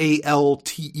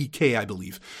REALTEK, I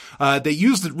believe. They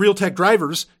use the Realtek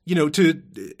drivers,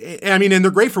 and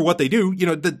they're great for what they do,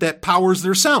 that powers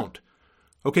their sound.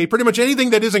 Okay. Pretty much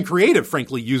anything that isn't creative,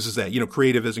 frankly, uses that,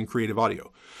 creative as in creative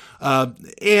audio.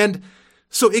 And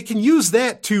so it can use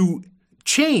that to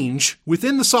change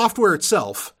within the software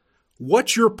itself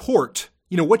what your port,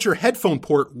 what your headphone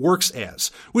port works as,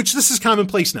 which this is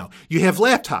commonplace now. You have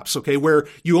laptops, okay, where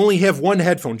you only have one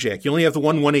headphone jack. You only have the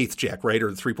 1/8 jack, right? Or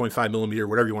the 3.5 millimeter,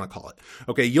 whatever you want to call it.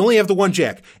 Okay. You only have the one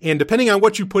jack. And depending on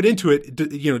what you put into it,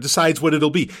 decides what it'll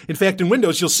be. In fact, in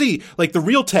Windows, you'll see the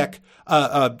Realtek,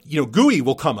 GUI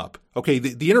will come up. Okay.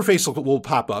 The interface will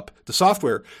pop up, the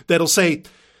software that'll say,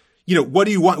 what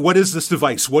do you want? What is this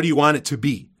device? What do you want it to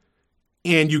be?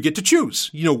 And you get to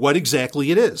choose, what exactly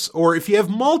it is. Or if you have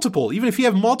multiple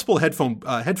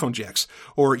headphone jacks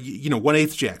or,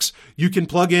 1/8 jacks, you can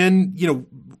plug in,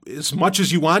 as much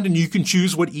as you want and you can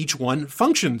choose what each one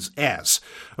functions as.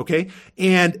 Okay.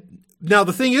 And now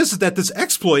the thing is that this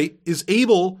exploit is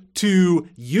able to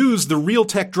use the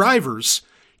Realtek drivers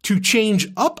to change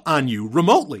up on you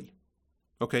remotely.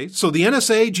 Okay. So the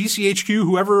NSA, GCHQ,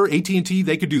 whoever, AT&T,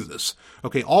 they could do this.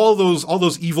 Okay. All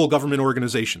those evil government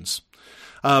organizations.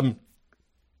 They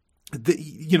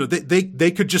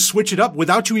could just switch it up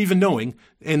without you even knowing,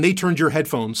 and they turned your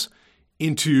headphones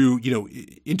into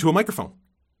a microphone,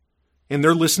 and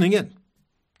they're listening in.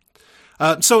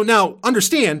 So now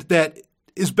understand that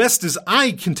as best as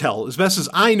I can tell, as best as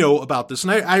I know about this,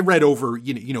 and I read over,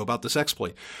 about this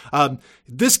exploit,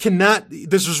 this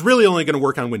is really only going to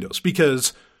work on Windows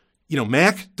because,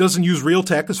 Mac doesn't use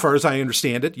Realtek as far as I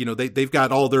understand it. They've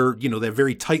got all their, that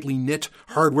very tightly knit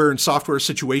hardware and software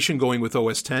situation going with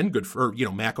OS 10. Good for,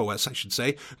 Mac OS, I should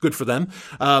say. Good for them.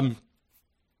 And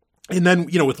then,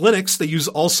 with Linux, they use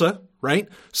ALSA, right?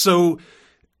 So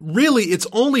really, it's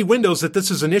only Windows that this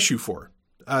is an issue for.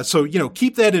 So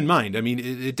keep that in mind. I mean,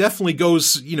 it definitely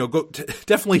goes,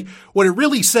 definitely what it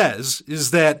really says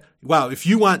is that, wow, if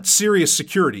you want serious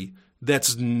security,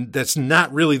 that's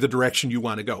not really the direction you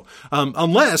want to go.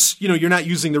 Unless, you're not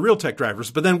using the Realtek drivers.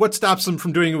 But then what stops them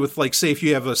from doing it with, like, say, if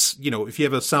you have a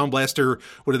Sound Blaster,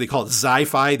 what do they call it?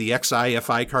 Xi-Fi, the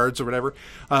Xi-Fi cards or whatever.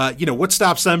 What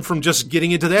stops them from just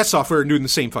getting into that software and doing the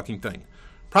same fucking thing?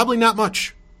 Probably not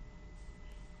much.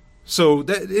 So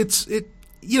that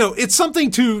it's something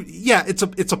to,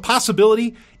 it's a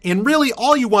possibility. And really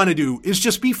all you want to do is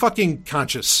just be fucking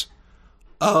conscious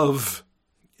of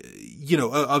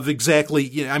exactly,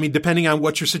 depending on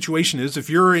what your situation is, if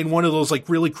you're in one of those like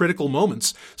really critical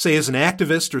moments, say as an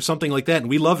activist or something like that, and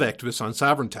we love activists on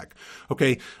Sovereign Tech,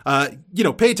 okay,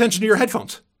 pay attention to your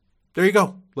headphones. There you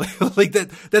go. Like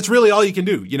that's really all you can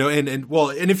do,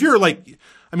 and if you're like,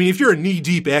 if you're a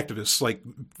knee-deep activist, like,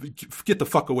 get the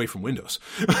fuck away from Windows.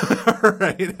 All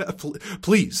right?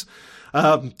 Please.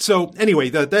 So anyway,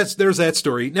 there's that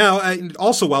story. Now,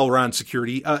 also while we're on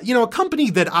security, a company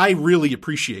that I really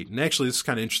appreciate, and actually this is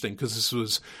kind of interesting because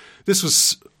this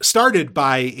was started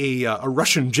by a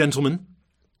Russian gentleman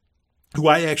who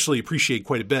I actually appreciate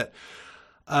quite a bit,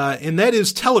 and that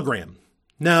is Telegram.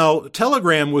 Now,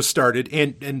 Telegram was started,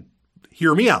 and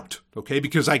hear me out, okay?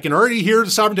 Because I can already hear the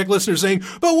Sovereign Tech listeners saying,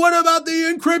 but what about the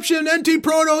encryption?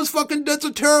 NT-Proto is that's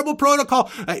a terrible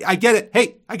protocol. I get it.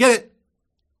 Hey, I get it.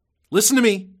 Listen to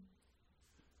me.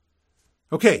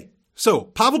 Okay, so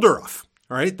Pavel Durov,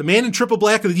 all right, the man in triple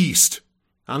black of the East.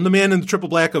 I'm the man in the triple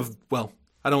black of, well,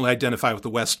 I don't identify with the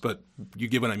West, but you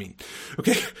get what I mean.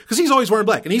 Okay? Because he's always wearing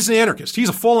black, and he's an anarchist. He's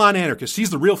a full-on anarchist.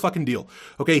 He's the real fucking deal.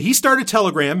 Okay? He started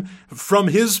Telegram from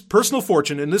his personal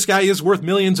fortune, and this guy is worth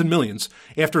millions and millions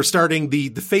after starting the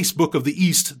Facebook of the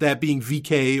East, that being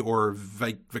VK or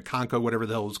Vikanka, whatever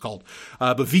the hell it's called,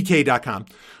 but VK.com.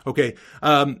 Okay?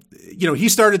 He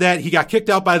started that. He got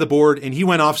kicked out by the board, and he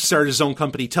went off to start his own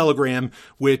company, Telegram,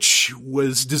 which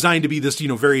was designed to be this,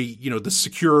 very, the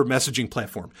secure messaging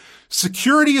platform.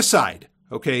 Security aside,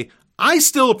 okay, I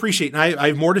still appreciate, and I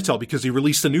have more to tell because he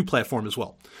released a new platform as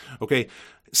well. Okay,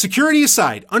 security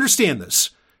aside, understand this.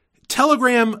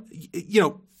 Telegram,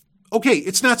 okay,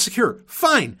 it's not secure.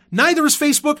 Fine. Neither is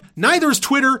Facebook, neither is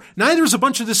Twitter, neither is a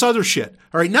bunch of this other shit.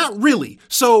 All right, not really.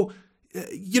 So,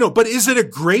 but is it a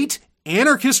great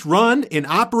anarchist run and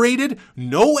operated,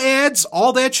 no ads,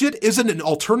 all that shit? Is it an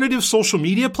alternative social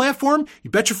media platform?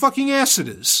 You bet your fucking ass it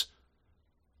is.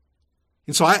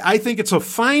 And so I think it's a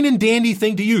fine and dandy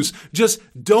thing to use. Just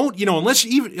don't, unless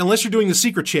you're doing the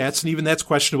secret chats, and even that's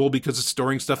questionable because it's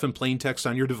storing stuff in plain text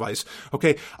on your device.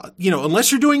 Okay.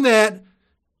 Unless you're doing that,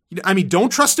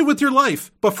 don't trust it with your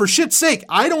life, but for shit's sake,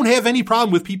 I don't have any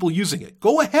problem with people using it.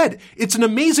 Go ahead. It's an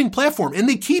amazing platform, and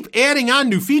they keep adding on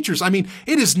new features. It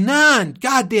is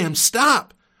non-goddamn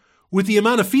stop with the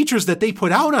amount of features that they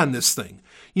put out on this thing.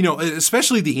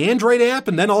 Especially the Android app,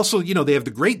 and then also, they have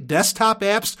the great desktop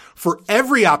apps for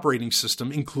every operating system,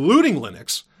 including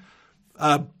Linux.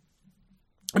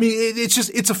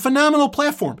 It's a phenomenal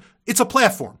platform. It's a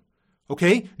platform.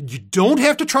 Okay? You don't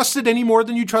have to trust it any more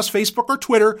than you trust Facebook or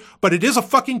Twitter, but it is a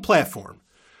fucking platform.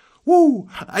 Woo!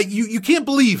 You can't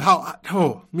believe how,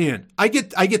 oh man, I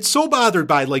get so bothered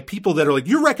by like people that are like,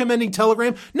 you're recommending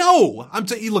Telegram? No!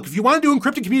 Look, if you want to do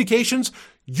encrypted communications,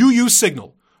 you use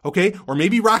Signal. Okay? Or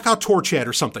maybe rock out TorChat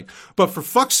or something. But for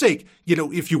fuck's sake,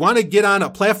 if you want to get on a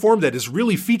platform that is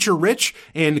really feature rich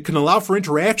and can allow for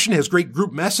interaction, has great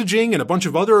group messaging and a bunch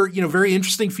of other, very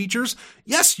interesting features,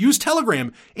 yes, use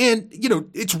Telegram. And,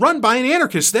 it's run by an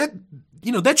anarchist.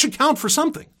 That should count for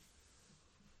something.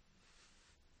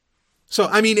 So,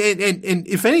 and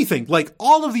if anything, like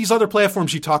all of these other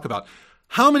platforms you talk about,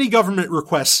 how many government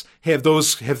requests have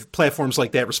platforms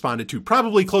like that responded to?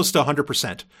 Probably close to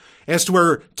 100%. As to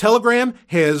where Telegram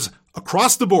has,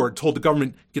 across the board, told the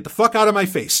government, get the fuck out of my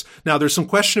face. Now, there's some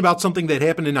question about something that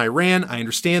happened in Iran. I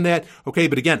understand that. Okay,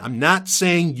 but again, I'm not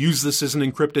saying use this as an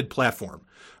encrypted platform.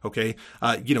 Okay,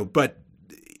 but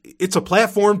it's a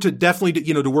platform to definitely,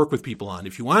 to work with people on.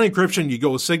 If you want encryption, you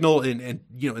go with Signal and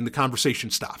the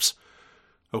conversation stops.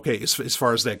 Okay, as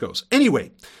far as that goes.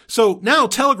 Anyway, so now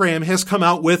Telegram has come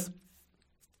out with,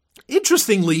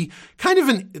 interestingly, kind of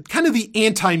the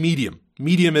anti-Medium.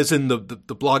 Medium as in the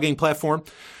blogging platform.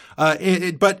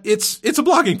 But it's a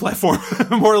blogging platform,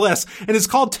 more or less, and it's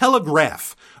called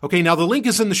Telegraph. Okay, now the link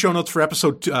is in the show notes for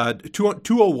episode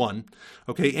 201.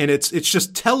 Okay, and it's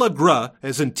just Telegra,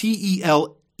 as in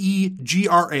TELEGRA.ph.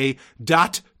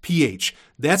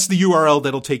 That's the URL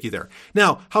that'll take you there.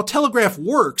 Now, how Telegraph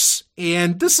works,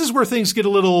 and this is where things get a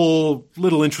little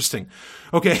interesting.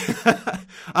 Okay,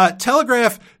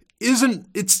 Telegraph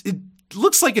it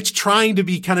looks like it's trying to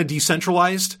be kind of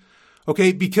decentralized.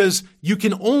 Okay, because you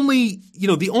can only,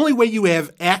 the only way you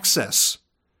have access,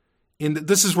 and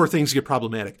this is where things get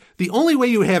problematic. The only way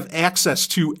you have access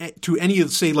to any of,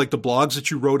 say, like the blogs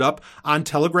that you wrote up on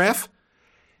Telegraph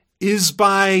is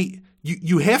by,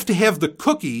 you have to have the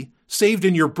cookie saved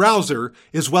in your browser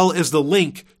as well as the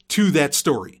link to that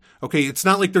story. Okay, it's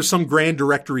not like there's some grand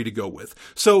directory to go with.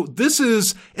 So this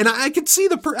is, and I could see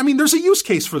there's a use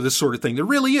case for this sort of thing. There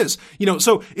really is.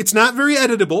 So it's not very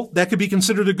editable. That could be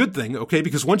considered a good thing, okay?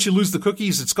 Because once you lose the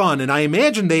cookies, it's gone. And I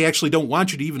imagine they actually don't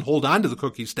want you to even hold on to the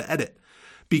cookies to edit.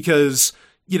 Because,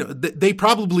 they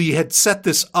probably had set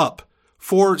this up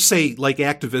for, say, like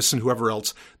activists and whoever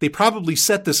else. They probably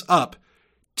set this up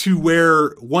to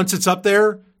where once it's up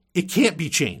there, it can't be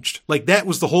changed. Like that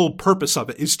was the whole purpose of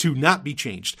it, is to not be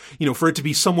changed, for it to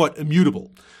be somewhat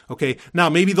immutable. Okay. Now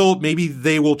maybe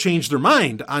they will change their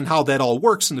mind on how that all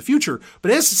works in the future.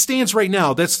 But as it stands right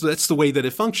now, that's the way that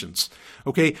it functions.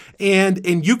 Okay.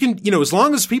 And you can, as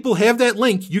long as people have that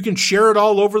link, you can share it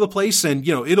all over the place and,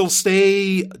 it'll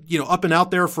stay, up and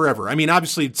out there forever. I mean,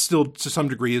 obviously it's still to some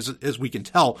degree, as we can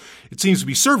tell, it seems to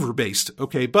be server based.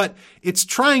 Okay. But it's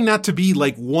trying not to be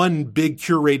like one big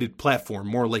curated platform,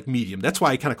 more like Medium. That's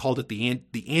why I kind of called it the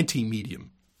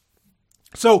anti-Medium.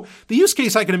 So the use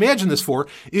case I can imagine this for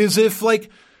is if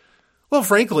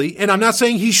frankly, and I'm not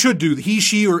saying he,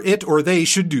 she, or it, or they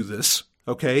should do this.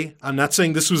 Okay. I'm not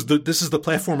saying this is the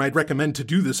platform I'd recommend to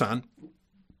do this on.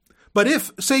 But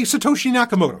if, say, Satoshi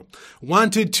Nakamoto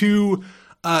wanted to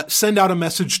send out a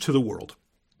message to the world.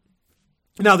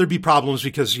 Now there'd be problems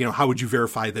because, how would you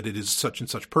verify that it is such and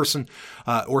such person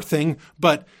or thing?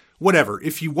 But whatever.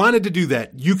 If you wanted to do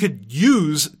that, you could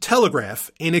use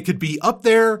Telegraph and it could be up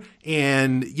there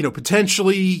and,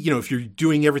 potentially, if you're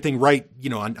doing everything right,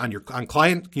 on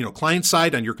client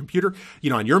side, on your computer,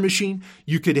 on your machine,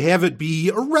 you could have it be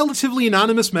a relatively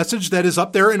anonymous message that is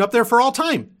up there and up there for all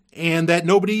time and that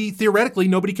theoretically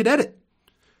nobody could edit.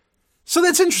 So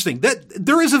that's interesting. That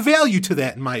there is a value to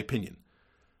that in my opinion.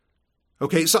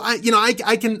 Okay, so I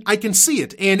can see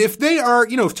it. And if they are,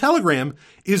 if Telegram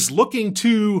is looking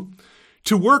to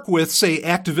work with, say,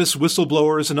 activists,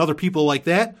 whistleblowers, and other people like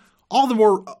that, all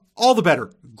the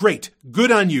better. Great.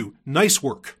 Good on you. Nice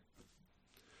work.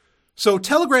 So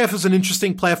Telegraph is an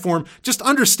interesting platform. Just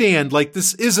understand,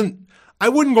 this isn't, I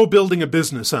wouldn't go building a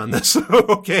business on this,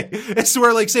 okay? It's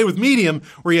where, say, with Medium,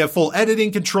 where you have full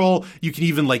editing control, you can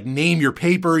even, name your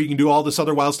paper, you can do all this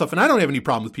other wild stuff, and I don't have any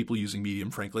problem with people using Medium,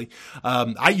 frankly.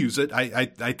 I use it.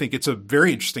 I think it's a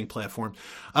very interesting platform.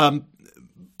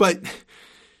 But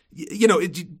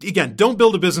again, don't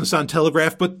build a business on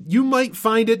Telegraph, but you might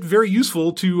find it very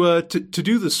useful to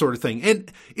do this sort of thing. And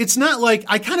it's not like,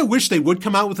 I kind of wish they would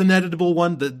come out with an editable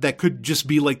one that could just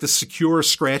be like the secure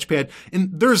scratch pad. And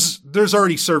there's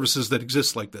already services that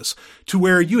exist like this to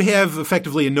where you have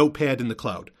effectively a notepad in the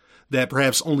cloud that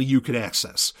perhaps only you could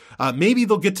access. Maybe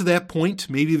they'll get to that point.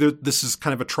 Maybe this is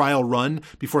kind of a trial run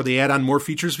before they add on more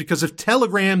features, because if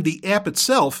Telegram, the app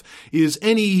itself, is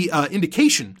any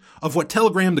indication of what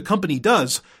Telegram, the company,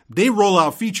 does, they roll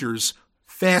out features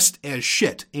fast as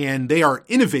shit, and they are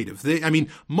innovative.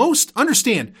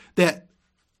 Understand that,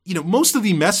 most of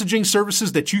the messaging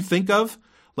services that you think of,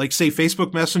 like, say,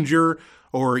 Facebook Messenger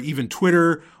or even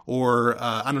Twitter or,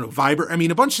 Viber,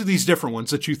 a bunch of these different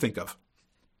ones that you think of,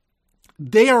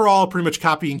 they are all pretty much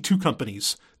copying two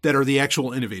companies that are the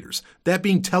actual innovators, that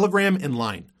being Telegram and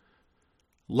Line.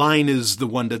 Line is the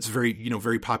one that's very,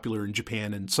 very popular in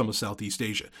Japan and some of Southeast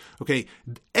Asia. Okay.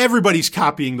 Everybody's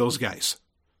copying those guys.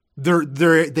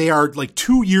 They are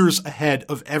 2 years ahead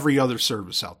of every other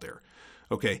service out there.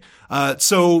 Okay.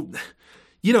 So,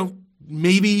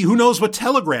 maybe who knows what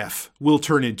Telegraph will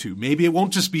turn into. Maybe it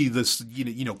won't just be this,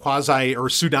 quasi or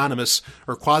pseudonymous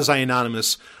or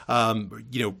quasi-anonymous,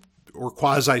 or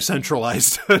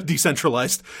quasi-centralized,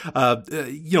 decentralized,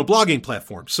 blogging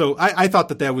platform. So I thought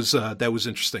that was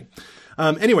interesting.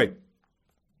 Anyway,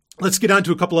 let's get on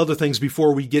to a couple other things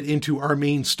before we get into our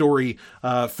main story,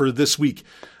 for this week.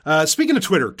 Speaking of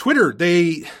Twitter,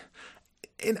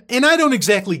 and I don't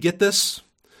exactly get this,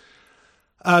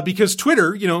 because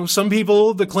Twitter, some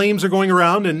people, the claims are going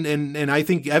around and I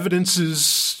think evidence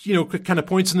is, kind of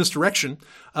points in this direction,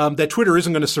 that Twitter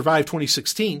isn't going to survive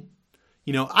 2016.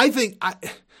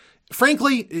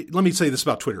 Frankly, let me say this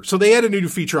about Twitter. So they added a new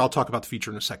feature. I'll talk about the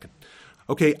feature in a second.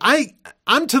 Okay,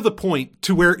 I'm to the point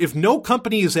to where if no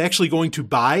company is actually going to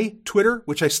buy Twitter,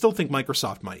 which I still think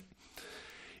Microsoft might,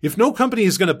 if no company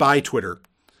is going to buy Twitter,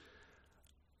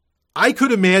 I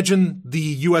could imagine the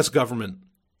U.S. government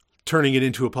turning it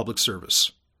into a public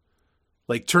service,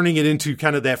 like turning it into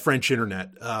kind of that French internet.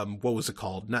 What was it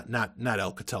called? Not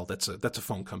Alcatel. That's a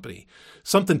phone company.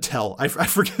 Something Tel. I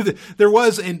forget. There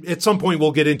was, and at some point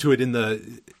we'll get into it in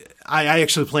the. I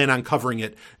actually plan on covering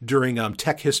it during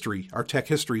tech history, our tech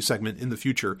history segment in the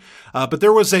future. But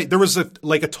there was a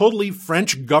totally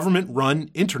French government run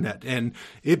internet, and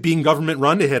it being government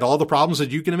run, it had all the problems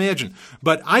that you can imagine.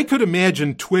 But I could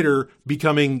imagine Twitter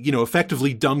becoming,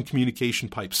 effectively dumb communication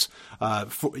pipes.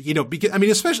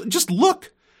 Especially just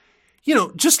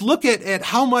look at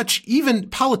how much even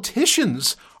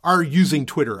politicians are using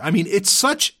Twitter. I mean, it's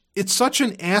such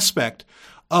an aspect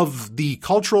of the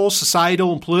cultural,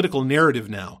 societal, and political narrative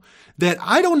now that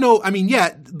I don't know. I mean,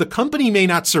 the company may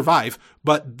not survive,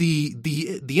 but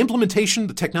the implementation,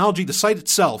 the technology, the site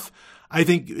itself, I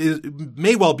think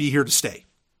may well be here to stay.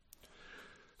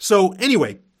 So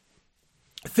anyway,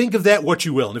 think of that what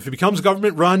you will. And if it becomes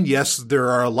government run, yes, there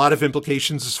are a lot of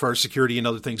implications as far as security and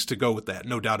other things to go with that.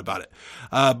 No doubt about it.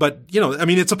 But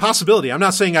it's a possibility. I'm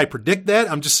not saying I predict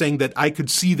that. I'm just saying that I could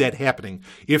see that happening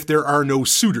if there are no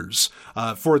suitors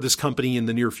for this company in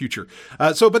the near future.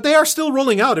 But they are still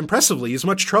rolling out impressively as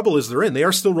much trouble as they're in. They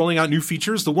are still rolling out new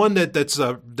features. The one that's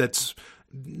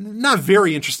not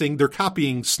very interesting, they're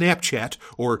copying Snapchat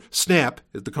or Snap.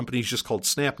 The company's just called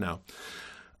Snap now.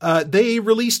 They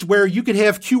released where you could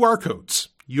have QR codes.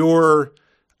 Your,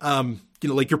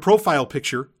 your profile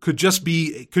picture could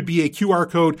be a QR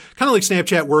code, kind of like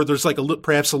Snapchat, where there's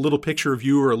perhaps a little picture of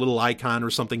you or a little icon or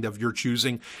something of your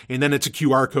choosing, and then it's a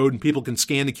QR code, and people can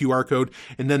scan the QR code,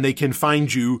 and then they can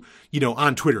find you,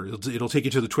 on Twitter. It'll take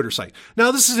you to the Twitter site. Now,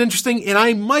 this is interesting, and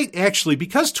I might actually,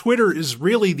 because Twitter is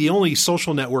really the only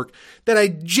social network that I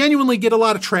genuinely get a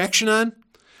lot of traction on.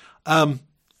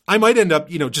 I might end up,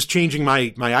 just changing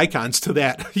my icons to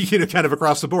that, kind of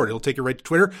across the board. It'll take you right to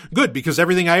Twitter. Good, because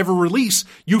everything I ever release,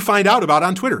 you find out about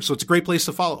on Twitter. So it's a great place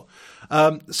to follow.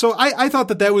 So I thought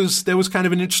that was kind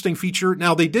of an interesting feature.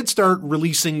 Now, they did start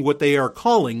releasing what they are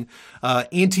calling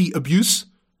anti-abuse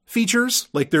features.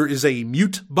 Like there is a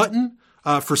mute button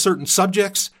for certain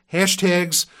subjects,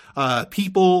 hashtags,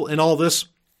 people, and all this.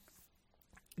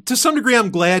 To some degree,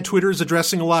 I'm glad Twitter is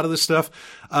addressing a lot of this stuff.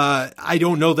 I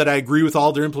don't know that I agree with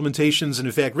all their implementations. And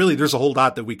in fact, really, there's a whole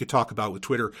lot that we could talk about with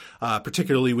Twitter,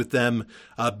 particularly with them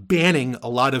banning a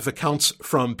lot of accounts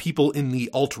from people in the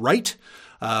alt-right,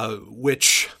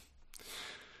 which...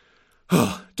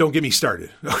 don't get me started.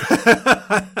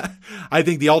 I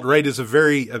think the alt-right is a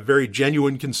very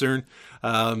genuine concern.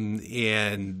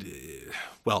 Anyway,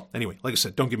 like I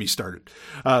said, don't get me started.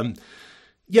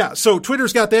 So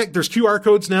Twitter's got that. There's QR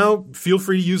codes now. Feel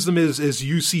free to use them as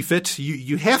you see fit.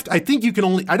 You have to, I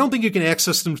don't think you can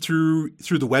access them through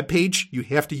the web page. You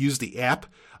have to use the app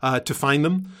to find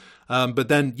them. But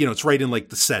then, it's right in like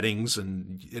the settings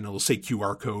and it'll say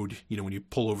QR code, when you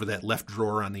pull over that left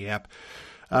drawer on the app.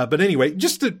 But anyway,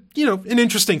 just an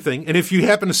interesting thing. And if you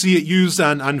happen to see it used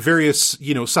on various,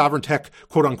 sovereign tech,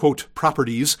 quote unquote,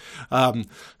 properties,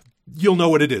 you'll know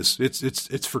what it is.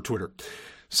 It's for Twitter.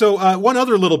 So one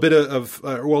other little bit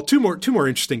two more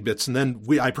interesting bits, and then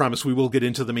I promise we will get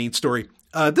into the main story.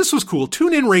 This was cool.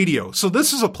 TuneIn Radio. So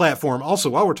this is a platform, also,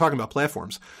 while we're talking about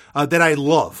platforms, that I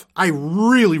love. I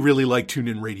really, really like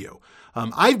TuneIn Radio.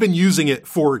 I've been using it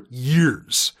for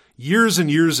years and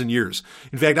years and years.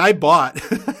 In fact, I bought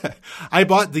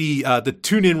the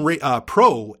TuneIn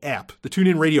Pro app, the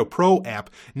TuneIn Radio Pro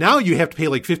app. Now you have to pay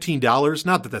like $15.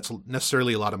 Not that that's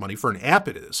necessarily a lot of money for an app.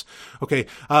 It is. Okay.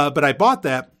 But I bought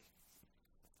that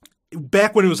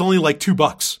back when it was only like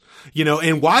 $2.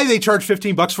 And why they charge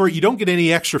 $15 for it, you don't get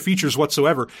any extra features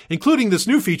whatsoever, including this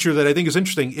new feature that I think is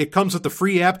interesting. It comes with the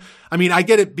free app. I mean, I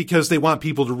get it because they want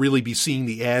people to really be seeing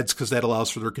the ads because that allows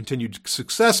for their continued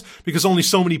success because only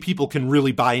so many people can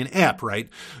really buy an app, right?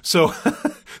 So,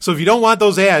 so if you don't want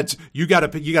those ads, you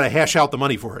gotta hash out the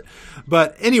money for it.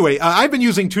 But anyway, I've been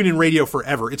using TuneIn Radio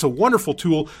forever. It's a wonderful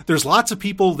tool. There's lots of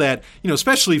people that,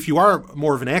 especially if you are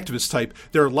more of an activist type,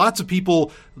 there are lots of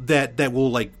people that will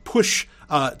like push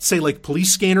say like police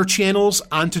scanner channels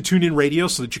onto TuneIn Radio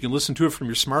so that you can listen to it from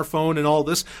your smartphone and all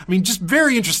this. I mean, just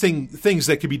very interesting things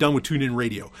that could be done with TuneIn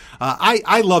Radio.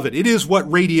 I love it. It is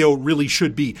what radio really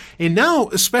should be. And now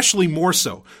especially more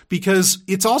so because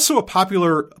it's also a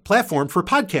popular platform for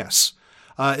podcasts.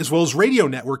 as well as radio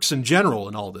networks in general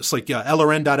and all this, like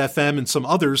LRN.FM and some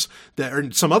others that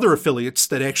are some other affiliates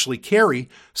that actually carry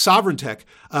Sovereign Tech.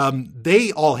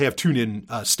 They all have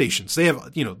TuneIn stations. They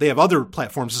have other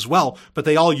platforms as well, but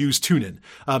they all use TuneIn.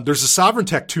 There's a Sovereign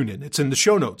Tech TuneIn. It's in the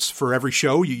show notes for every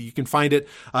show. You can find it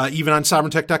even on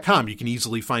sovereigntech.com. You can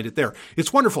easily find it there.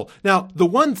 It's wonderful. Now, the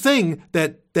one thing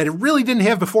that it really didn't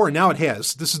have before, and now it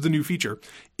has, this is the new feature,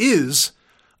 is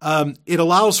it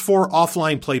allows for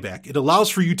offline playback. It allows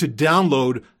for you to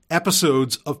download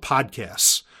episodes of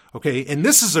podcasts. Okay, and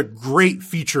this is a great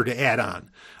feature to add on.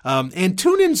 And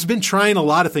TuneIn's been trying a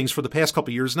lot of things for the past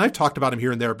couple of years, and I've talked about them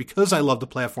here and there because I love the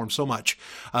platform so much.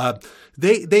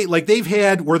 They've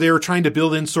had where they were trying to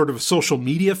build in sort of a social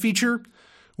media feature,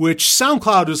 which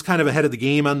SoundCloud was kind of ahead of the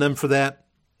game on them for that.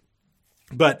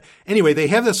 But anyway, they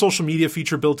have that social media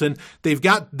feature built in. They've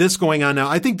got this going on now.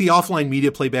 I think the offline media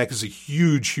playback is a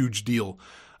huge, huge deal,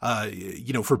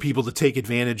 for people to take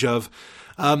advantage of.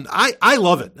 I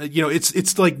love it.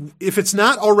 It's like, if it's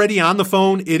not already on the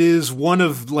phone, it is one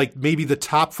of like maybe the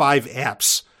top 5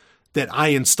 apps that I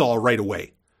install right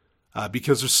away.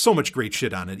 Because there's so much great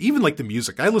shit on it. Even like the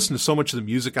music. I listen to so much of the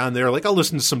music on there. Like I'll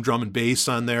listen to some drum and bass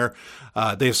on there.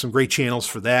 They have some great channels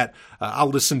for that. They have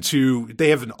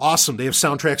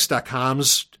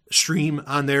soundtracks.com's stream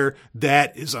on there.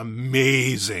 That is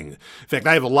amazing. In fact,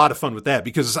 I have a lot of fun with that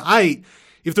because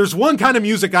if there's one kind of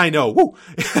music I know,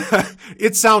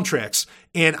 it's soundtracks.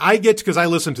 And because I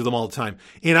listen to them all the time.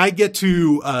 And I get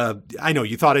to, I know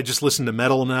you thought I just listened to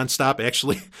metal nonstop.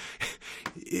 Actually,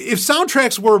 if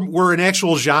soundtracks were an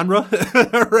actual genre,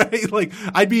 right? Like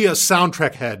I'd be a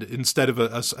soundtrack head instead of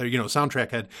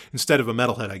soundtrack head instead of a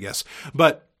metal head, I guess.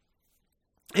 But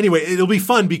anyway, it'll be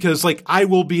fun because like I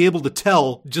will be able to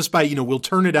tell just by, we'll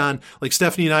turn it on. Like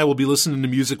Stephanie and I will be listening to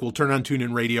music. We'll turn on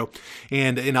TuneIn Radio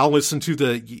and I'll listen to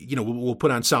we'll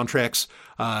put on soundtracks,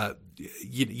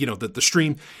 the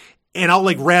stream, and I'll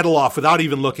like rattle off without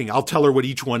even looking. I'll tell her what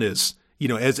each one is,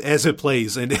 as it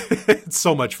plays, and it's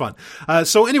so much fun.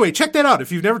 So anyway, check that out.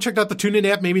 If you've never checked out the TuneIn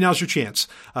app, maybe now's your chance,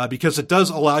 because it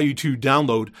does allow you to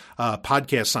download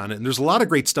podcasts on it. And there's a lot of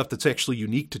great stuff that's actually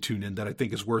unique to TuneIn that I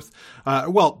think is worth,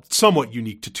 somewhat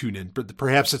unique to TuneIn, but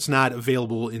perhaps it's not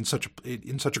available in such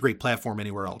a great platform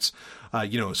anywhere else.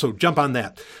 So jump on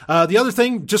that. The other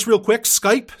thing, just real quick,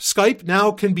 Skype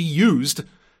now can be used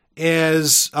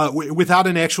as without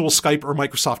an actual Skype or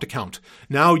Microsoft account.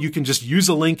 Now you can just use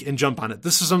a link and jump on it.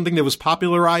 This is something that was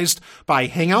popularized by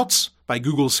Hangouts, by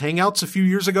Google's Hangouts a few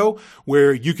years ago,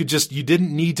 where you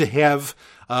didn't need to have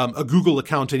a Google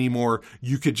account anymore.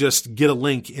 You could just get a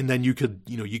link and then you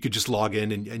could just log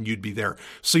in and you'd be there.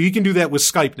 So you can do that with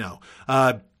Skype now.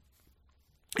 An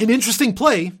interesting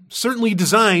play, certainly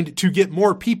designed to get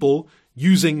more people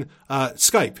using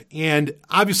Skype. And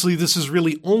obviously this is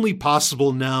really only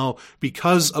possible now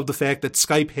because of the fact that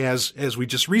Skype has, as we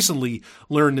just recently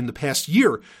learned in the past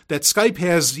year, that Skype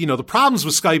has, the problems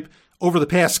with Skype over the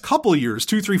past couple of years,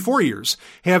 2, 3, 4 years,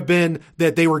 have been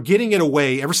that they were getting it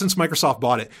away, ever since Microsoft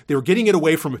bought it, they were getting it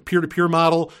away from a peer-to-peer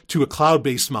model to a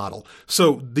cloud-based model.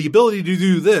 So the ability to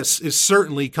do this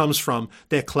certainly comes from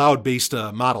that cloud-based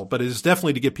model, but it is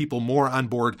definitely to get people more on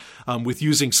board with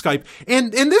using Skype.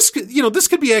 And this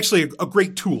could be actually a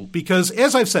great tool because,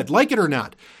 as I've said, like it or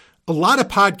not, a lot of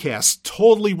podcasts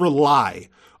totally rely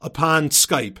upon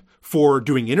Skype for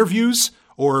doing interviews,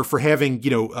 or for having,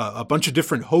 a bunch of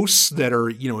different hosts that are,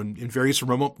 in various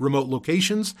remote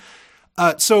locations.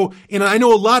 And I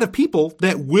know a lot of people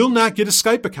that will not get a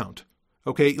Skype account.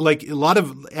 Okay. Like a lot of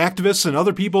activists and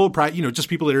other people, just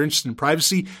people that are interested in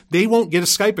privacy, they won't get a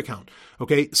Skype account.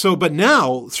 Okay. So, but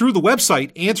now through the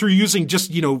website and through using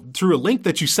just, through a link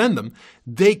that you send them,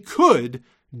 they could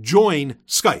join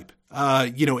Skype,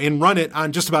 and run it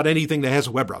on just about anything that has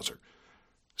a web browser.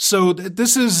 So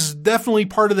this is definitely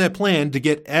part of that plan to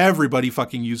get everybody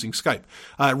fucking using Skype.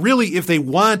 Really, if they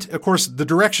want, of course, the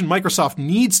direction Microsoft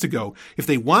needs to go, if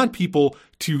they want people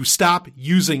to stop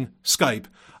using Skype,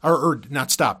 or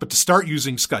not stop, but to start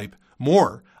using Skype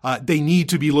more, they need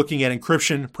to be looking at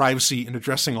encryption, privacy, and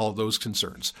addressing all of those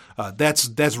concerns.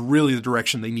 That's really the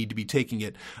direction they need to be taking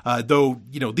it. Though,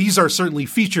 these are certainly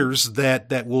features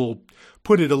that will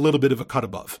put it a little bit of a cut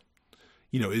above.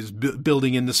 Is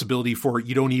building in this ability for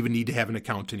you don't even need to have an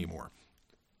account anymore.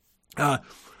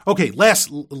 Okay,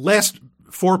 last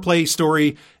foreplay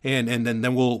story, and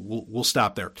then we'll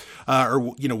stop there,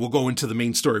 we'll go into the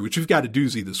main story, which we've got a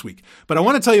doozy this week. But I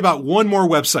want to tell you about one more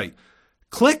website.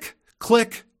 Click.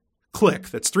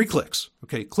 That's 3 clicks.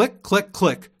 Okay, click.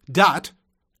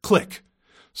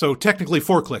 So technically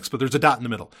 4 clicks, but there's a dot in the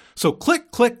middle. So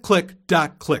click, click, click,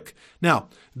 dot, click. Now,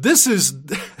 this is,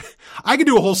 I could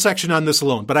do a whole section on this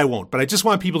alone, but I won't. But I just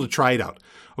want people to try it out.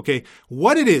 Okay.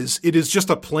 What it is just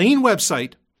a plain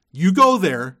website. You go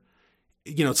there,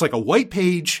 it's like a white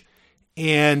page,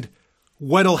 and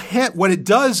what it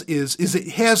does is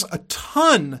it has a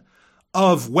ton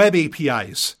of web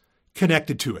APIs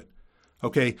connected to it.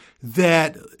 Okay.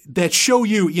 That show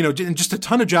you, and just a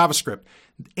ton of JavaScript.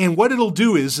 And what it'll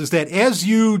do is that as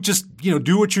you just,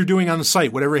 do what you're doing on the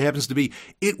site, whatever it happens to be,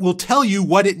 it will tell you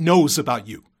what it knows about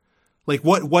you. Like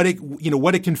what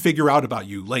it can figure out about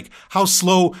you, like how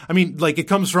slow. I mean, like it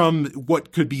comes from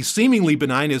what could be seemingly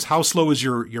benign is how slow is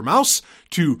your mouse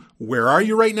to where are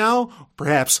you right now?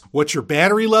 Perhaps what's your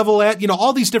battery level at?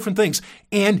 All these different things.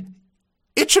 And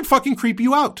it should fucking creep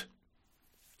you out.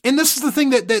 And this is the thing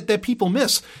that people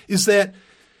miss is that,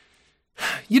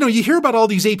 you hear about all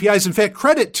these APIs. In fact,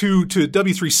 credit to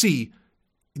W3C,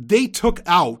 they took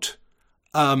out,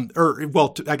 I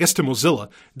guess to Mozilla,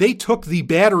 they took the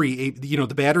battery, the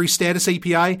battery status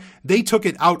API, they took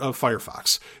it out of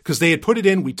Firefox because they had put it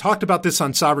in. We talked about this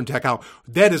on Sovereign Tech, how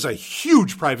that is a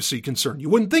huge privacy concern. You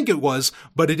wouldn't think it was,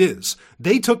 but it is.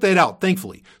 They took that out,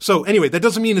 thankfully. So anyway, that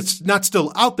doesn't mean it's not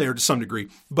still out there to some degree,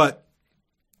 but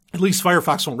at least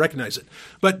Firefox won't recognize it.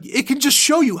 But it can just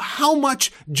show you how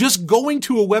much just going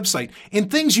to a website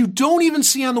and things you don't even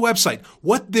see on the website,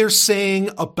 what they're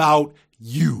saying about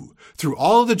you. Through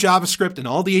all of the JavaScript and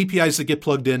all the APIs that get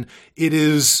plugged in, it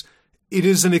is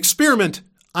an experiment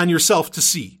on yourself to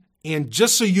see. And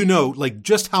just so you know, like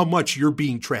just how much you're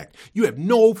being tracked. You have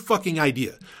no fucking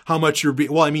idea how much you're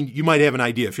being, well, I mean, you might have an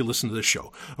idea if you listen to this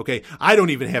show. Okay. I don't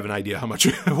even have an idea how much,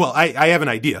 well, I have an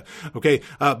idea. Okay.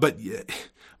 But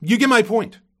you get my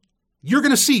point. You're going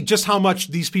to see just how much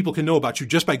these people can know about you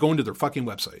just by going to their fucking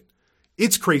website.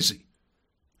 It's crazy.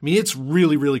 I mean, it's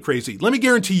really, really crazy. Let me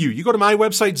guarantee you go to my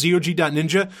website,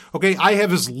 zog.ninja. Okay. I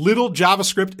have as little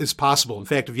JavaScript as possible. In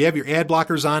fact, if you have your ad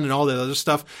blockers on and all that other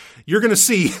stuff, you're going to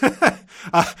see,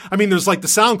 I mean, there's like the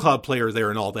SoundCloud player there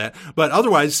and all that, but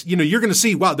otherwise, you're going to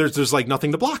see, wow, there's like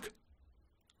nothing to block.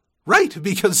 Right.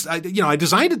 Because I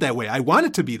designed it that way. I want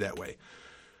it to be that way.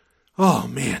 Oh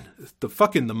man,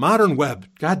 the modern web.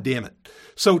 God damn it.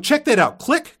 So check that out.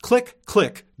 Click, click,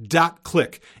 click, dot,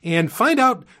 click, and find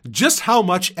out just how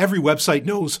much every website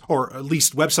knows, or at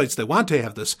least websites that want to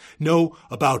have this, know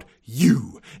about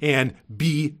you, and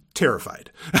be terrified.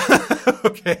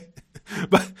 Okay.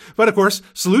 But of course,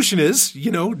 solution is,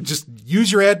 just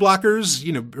use your ad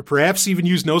blockers, perhaps even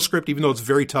use NoScript, even though it's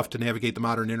very tough to navigate the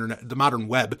modern internet, the modern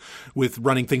web with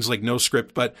running things like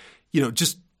NoScript, but,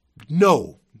 just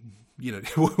know.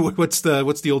 What's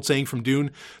the old saying from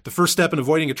Dune? The first step in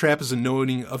avoiding a trap is in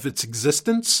knowing of its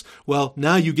existence. Well,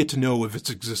 now you get to know of its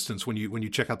existence when you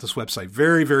check out this website.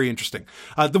 Very, very interesting.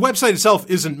 The website itself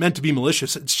isn't meant to be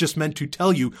malicious. It's just meant to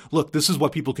tell you, look, this is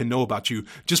what people can know about you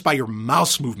just by your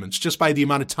mouse movements, just by the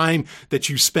amount of time that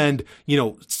you spend,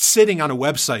 sitting on a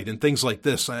website and things like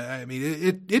this. I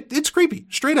mean, it's creepy.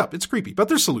 Straight up, it's creepy. But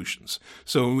there's solutions.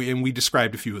 And we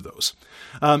described a few of those.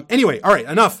 Anyway, all right,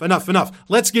 enough.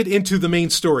 Let's get into the main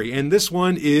story, and this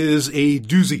one is a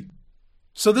doozy.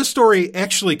 So this story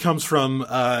actually comes from,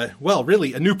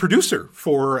 really a new producer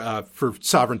for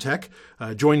Sovereign Tech.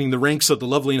 Joining the ranks of the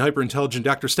lovely and hyper-intelligent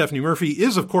Dr. Stephanie Murphy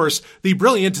is, of course, the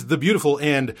brilliant, the beautiful,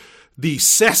 and the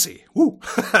sassy,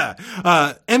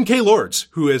 MK Lords,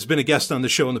 who has been a guest on the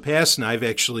show in the past. And I've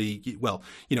actually,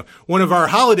 one of our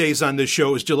holidays on this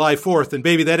show is July 4th. And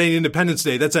baby, that ain't Independence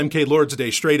Day. That's MK Lords Day,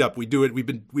 straight up. We do it. We've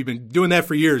been doing that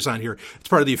for years on here. It's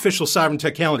part of the official Sovereign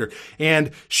Tech calendar.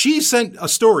 And she sent a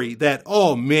story that,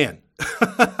 oh man,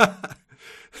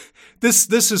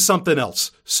 This is something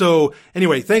else. So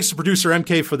anyway, thanks to producer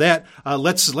MK for that.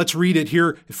 Let's read it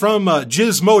here from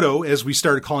Gizmodo, as we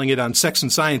started calling it on Sex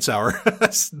and Science Hour.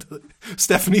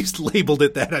 Stephanie's labeled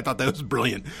it that. I thought that was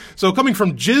brilliant. So coming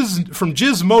from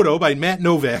Gizmodo by Matt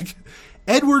Novak,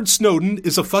 Edward Snowden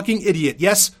is a fucking idiot.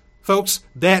 Yes, folks,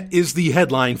 that is the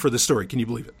headline for the story. Can you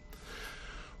believe it?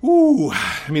 Ooh,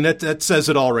 I mean, that says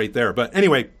it all right there. But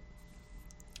anyway,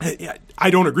 I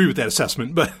don't agree with that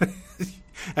assessment, but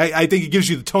I think it gives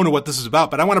you the tone of what this is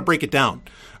about, but I want to break it down,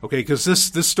 okay, because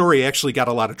this story actually got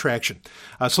a lot of traction.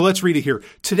 So let's read it here.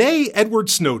 Today,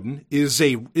 Edward Snowden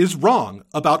is wrong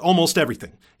about almost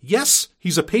everything. Yes,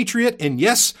 he's a patriot, and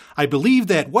yes, I believe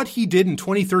that what he did in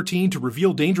 2013 to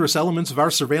reveal dangerous elements of our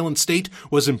surveillance state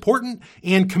was important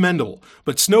and commendable.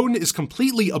 But Snowden is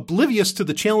completely oblivious to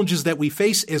the challenges that we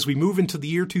face as we move into the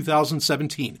year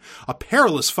 2017. A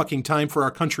perilous fucking time for our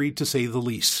country, to say the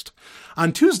least.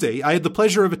 On Tuesday, I had the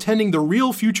pleasure of attending the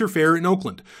Real Future Fair in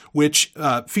Oakland, which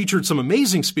featured some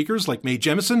amazing speakers like Mae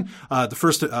Jemison, the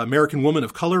first American woman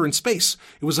of color in space.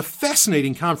 It was a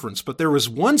fascinating conference, but there was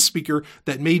one speaker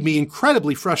that made me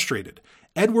incredibly frustrated.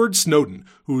 Edward Snowden,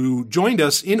 who joined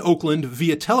us in Oakland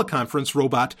via teleconference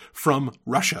robot from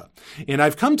Russia. And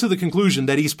I've come to the conclusion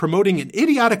that he's promoting an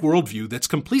idiotic worldview that's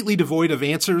completely devoid of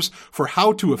answers for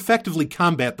how to effectively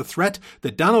combat the threat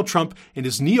that Donald Trump and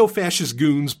his neo-fascist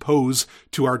goons pose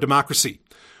to our democracy.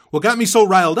 What got me so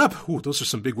riled up, those are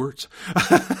some big words.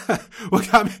 What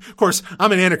got me, of course,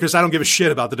 I'm an anarchist. I don't give a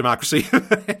shit about the democracy.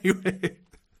 Anyway.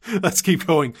 Let's keep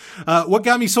going. What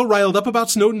got me so riled up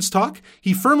about Snowden's talk?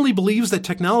 He firmly believes that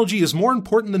technology is more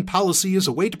important than policy as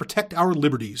a way to protect our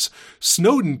liberties.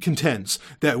 Snowden contends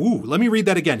that, let me read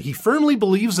that again. He firmly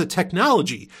believes that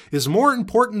technology is more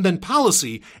important than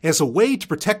policy as a way to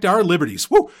protect our liberties.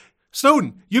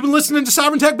 Snowden, you been listening to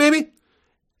Sovereign Tech, baby?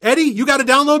 Eddie, you got a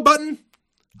download button?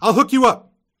 I'll hook you up.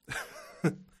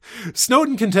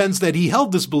 Snowden contends that he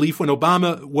held this belief when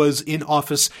Obama was in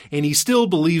office, and he still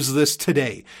believes this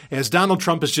today, as Donald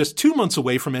Trump is just 2 months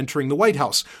away from entering the White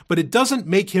House. But it doesn't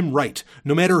make him right,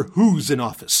 no matter who's in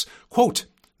office. Quote,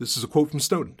 this is a quote from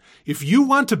Snowden, "If you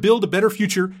want to build a better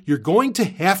future, you're going to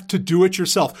have to do it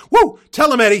yourself."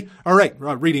 Tell him, Eddie. All right,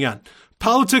 reading on.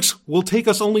 "Politics will take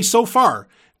us only so far."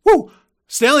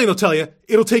 Stallion will tell you,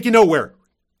 it'll take you nowhere.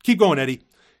 Keep going, Eddie.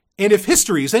 "And if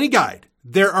history is any guide,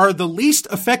 they are the least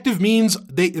effective means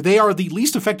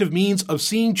of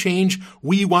seeing change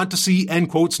we want to see," end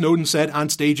quote, Snowden said on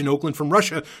stage in Oakland from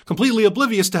Russia, completely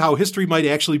oblivious to how history might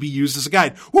actually be used as a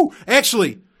guide.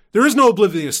 Actually, there is no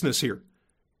obliviousness here.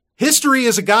 History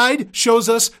as a guide shows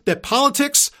us that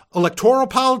politics, electoral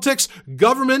politics,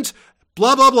 government,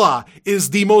 blah, blah, blah, is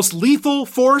the most lethal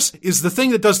force, is the thing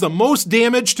that does the most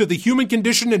damage to the human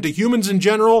condition and to humans in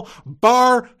general,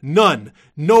 bar none.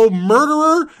 No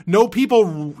murderer, no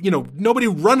people, nobody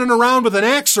running around with an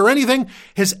axe or anything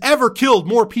has ever killed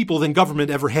more people than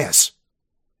government ever has.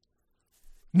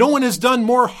 No one has done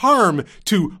more harm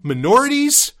to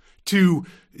minorities, to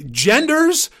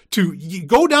genders, to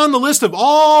go down the list of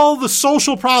all the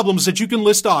social problems that you can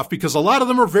list off, because a lot of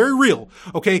them are very real.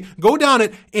 Okay, go down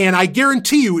it, and I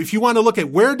guarantee you, if you want to look at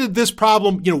where did this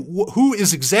problem, who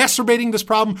is exacerbating this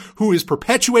problem, who is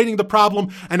perpetuating the problem,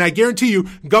 and I guarantee you,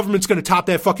 government's going to top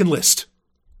that fucking list.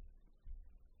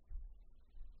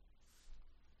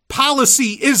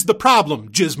 Policy is the problem,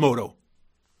 Gizmodo.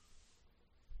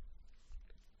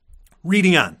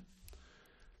 Reading on.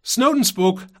 Snowden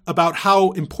spoke about how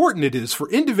important it is for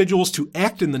individuals to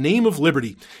act in the name of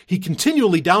liberty. He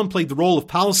continually downplayed the role of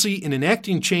policy in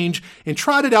enacting change and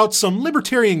trotted out some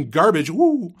libertarian garbage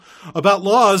about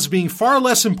laws being far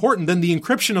less important than the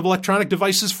encryption of electronic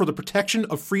devices for the protection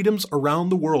of freedoms around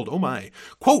the world. Oh my.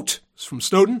 Quote from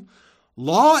Snowden,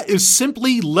 "Law is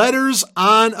simply letters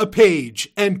on a page,"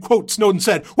 end quote, Snowden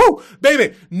said.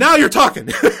 Baby, now you're talking.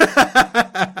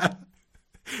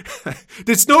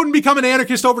 Did Snowden become an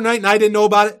anarchist overnight and I didn't know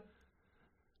about it?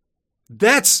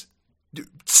 That's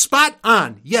spot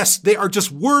on. Yes, they are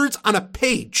just words on a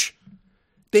page.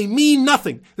 They mean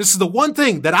nothing. This is the one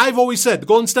thing that I've always said, the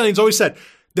Golden Stallions always said,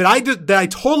 that I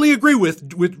totally agree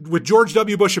with George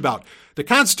W. Bush about. The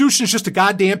Constitution is just a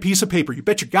goddamn piece of paper. You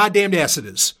bet your goddamn ass it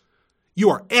is. You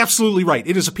are absolutely right.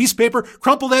 It is a piece of paper.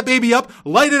 Crumple that baby up,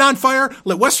 light it on fire,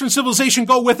 let Western civilization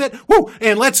go with it,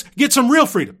 and let's get some real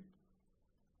freedom.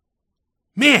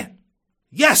 Man,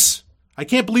 yes, I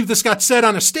can't believe this got said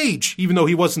on a stage, even though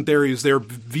he wasn't there. He was there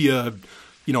via,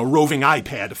 roving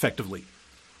iPad, effectively.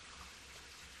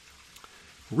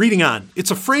 Reading on,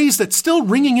 it's a phrase that's still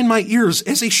ringing in my ears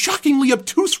as a shockingly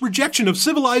obtuse rejection of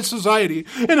civilized society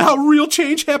and how real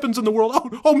change happens in the world.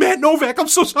 Oh, Matt Novak, I'm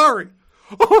so sorry.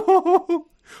 Oh,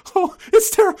 it's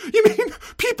terrible. You mean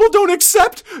people don't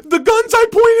accept the guns I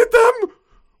point at them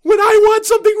when I want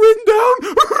something written down?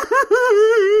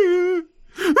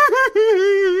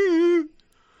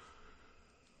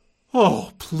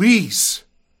 Oh, please.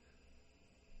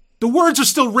 The words are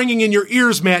still ringing in your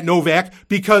ears, Matt Novak,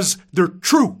 because they're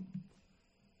true.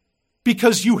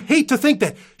 Because you hate to think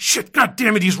that, shit,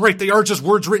 goddammit, he's right, they are just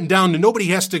words written down and nobody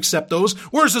has to accept those.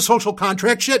 Where's the social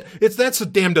contract shit? That's a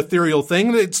damned ethereal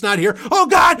thing. It's not here. Oh,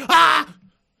 God!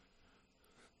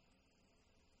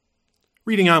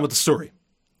 Reading on with the story.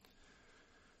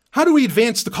 How do we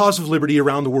advance the cause of liberty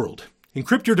around the world?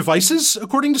 Encrypt your devices,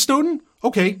 according to Snowden?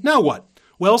 Okay, now what?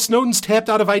 Well, Snowden's tapped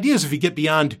out of ideas if you get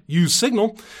beyond use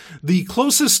Signal. The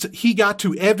closest he got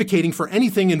to advocating for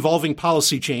anything involving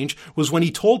policy change was when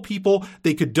he told people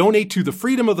they could donate to the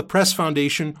Freedom of the Press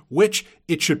Foundation, which,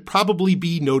 it should probably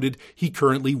be noted, he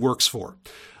currently works for.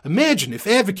 Imagine if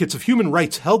advocates of human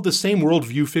rights held the same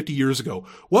worldview 50 years ago.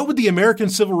 What would the American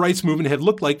civil rights movement have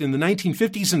looked like in the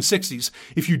 1950s and 60s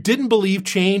if you didn't believe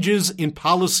changes in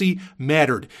policy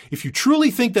mattered? If you truly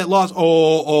think that laws, no.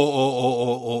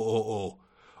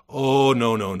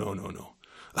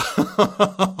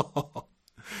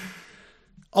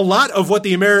 A lot of what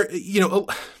the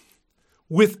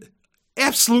with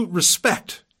absolute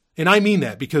respect, and I mean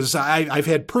that because I've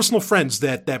had personal friends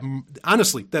that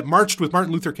honestly marched with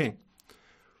Martin Luther King.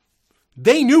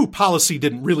 They knew policy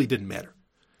didn't matter.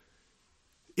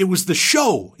 It was the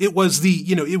show. It was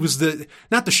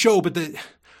not the show, but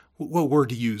what word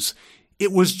to use?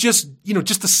 It was just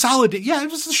the solidarity. Yeah,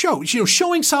 it was the show,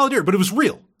 showing solidarity, but it was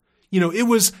real. It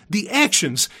was the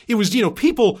actions. It was,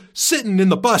 people sitting in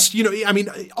the bus,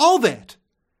 all that.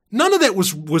 None of that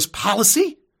was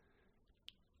policy.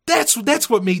 That's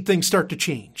what made things start to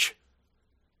change.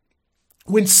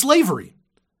 When slavery,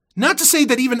 not to say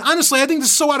that even, honestly, I think this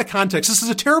is so out of context. This is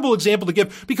a terrible example to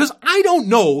give because I don't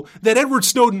know that Edward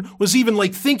Snowden was even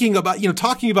thinking about,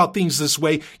 talking about things this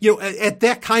way, at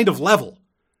that kind of level,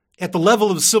 at the level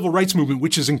of the civil rights movement,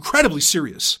 which is incredibly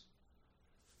serious.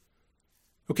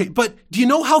 Okay, but do you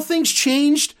know how things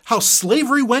changed? How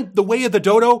slavery went the way of the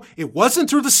dodo? It wasn't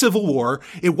through the Civil War.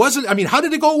 It wasn't, how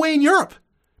did it go away in Europe?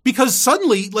 Because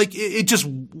suddenly, it just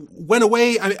went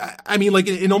away.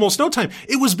 In almost no time.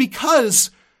 It was because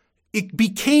it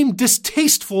became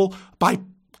distasteful by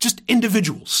just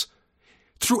individuals.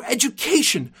 Through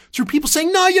education, through people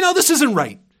saying, no, this isn't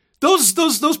right.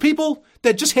 Those people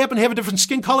that just happen to have a different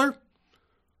skin color,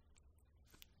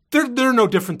 they're no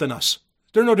different than us.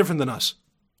 They're no different than us.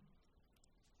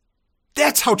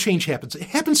 That's how change happens. It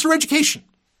happens through education.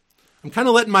 I'm kind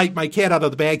of letting my cat out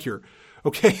of the bag here.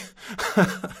 Okay.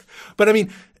 But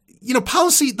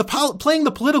policy, playing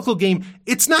the political game,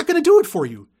 it's not going to do it for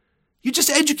you. You just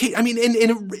educate.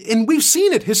 And we've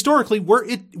seen it historically where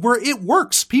it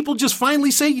works. People just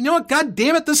finally say, you know what? God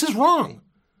damn it. This is wrong.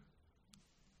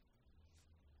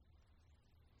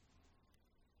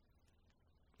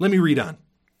 Let me read on.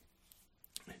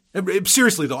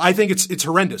 Seriously though, I think it's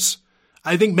horrendous.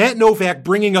 I think Matt Novak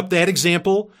bringing up that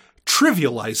example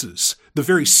trivializes the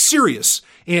very serious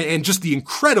and just the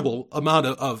incredible amount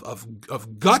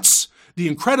of guts, the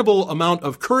incredible amount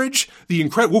of courage, the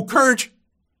incredible,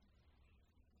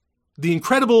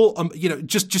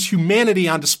 just humanity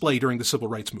on display during the civil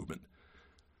rights movement.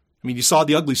 You saw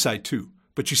the ugly side too,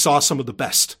 but you saw some of the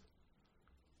best.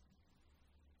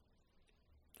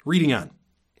 Reading on.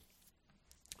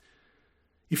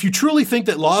 If you truly think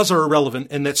that laws are irrelevant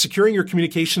and that securing your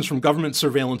communications from government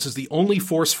surveillance is the only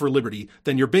force for liberty,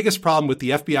 then your biggest problem with the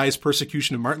FBI's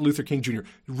persecution of Martin Luther King Jr.,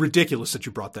 ridiculous that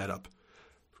you brought that up,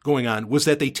 going on, was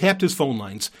that they tapped his phone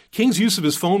lines. King's use of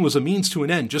his phone was a means to an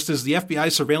end, just as the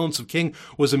FBI surveillance of King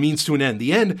was a means to an end.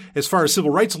 The end, as far as civil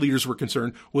rights leaders were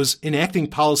concerned, was enacting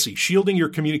policy. Shielding your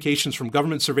communications from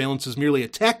government surveillance is merely a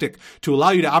tactic to allow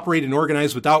you to operate and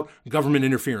organize without government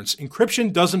interference.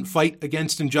 Encryption doesn't fight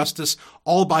against injustice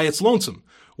all by its lonesome.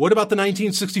 What about the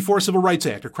 1964 Civil Rights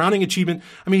Act, a crowning achievement?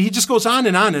 He just goes on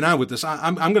and on and on with this.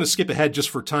 I'm going to skip ahead just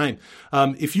for time.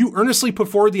 If you earnestly put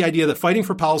forward the idea that fighting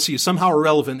for policy is somehow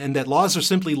irrelevant and that laws are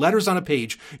simply letters on a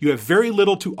page, you have very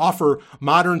little to offer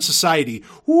modern society.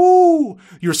 Woo!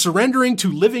 You're surrendering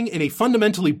to living in a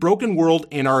fundamentally broken world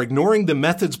and are ignoring the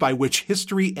methods by which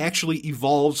history actually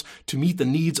evolves to meet the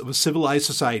needs of a civilized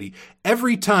society.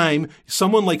 Every time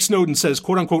someone like Snowden says,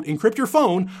 quote unquote, encrypt your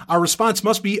phone, our response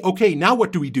must be, okay, now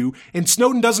what do we do? And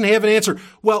Snowden doesn't have an answer.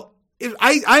 Well,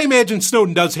 I imagine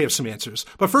Snowden does have some answers.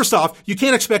 But first off, you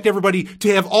can't expect everybody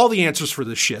to have all the answers for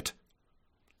this shit.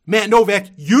 Matt Novak,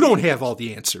 you don't have all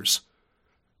the answers.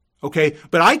 Okay?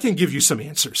 But I can give you some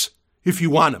answers if you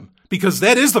want them. Because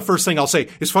that is the first thing I'll say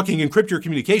is fucking encrypt your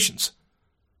communications.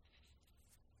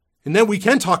 And then we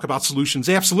can talk about solutions,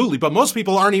 absolutely. But most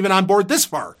people aren't even on board this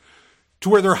far. To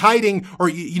where they're hiding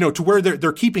or, to where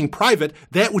they're keeping private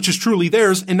that which is truly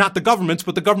theirs and not the government's,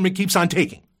 but the government keeps on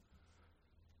taking.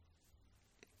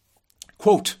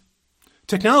 Quote,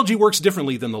 technology works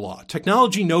differently than the law.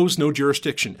 Technology knows no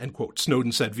jurisdiction, end quote,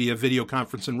 Snowden said via video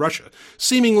conference in Russia,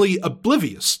 seemingly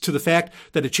oblivious to the fact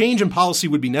that a change in policy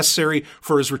would be necessary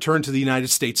for his return to the United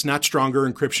States, not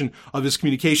stronger encryption of his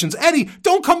communications. Eddie,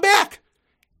 don't come back.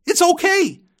 It's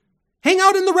okay. Hang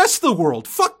out in the rest of the world.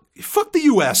 Fuck the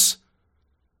U.S.,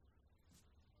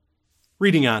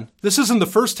 Reading on, this isn't the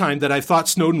first time that I've thought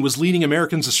Snowden was leading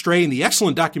Americans astray. In the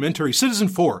excellent documentary Citizen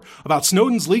 4 about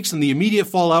Snowden's leaks and the immediate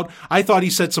fallout, I thought he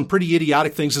said some pretty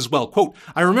idiotic things as well. Quote,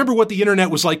 I remember what the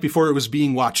internet was like before it was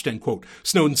being watched, end quote.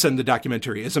 Snowden said in the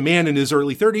documentary. As a man in his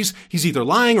early 30s, he's either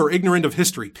lying or ignorant of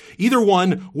history. Either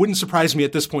one wouldn't surprise me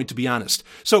at this point, to be honest.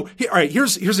 So, all right,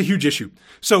 here's a huge issue.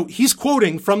 So he's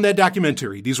quoting from that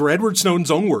documentary. These were Edward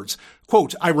Snowden's own words.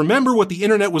 Quote, I remember what the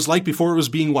internet was like before it was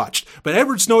being watched. But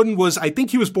Edward Snowden I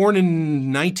think he was born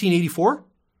in 1984.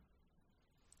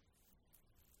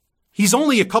 He's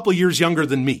only a couple years younger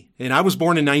than me, and I was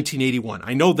born in 1981.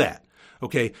 I know that.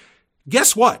 Okay.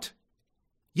 Guess what?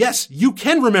 Yes, you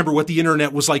can remember what the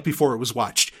internet was like before it was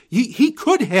watched. He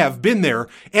could have been there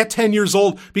at 10 years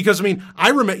old because, I mean, I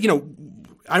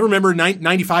remember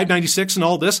 95, 96 and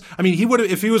all this. I mean, he would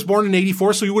have, if he was born in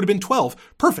 84, so he would have been 12.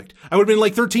 Perfect. I would have been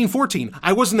like 13, 14.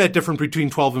 I wasn't that different between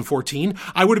 12 and 14.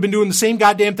 I would have been doing the same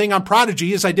goddamn thing on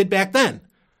Prodigy as I did back then.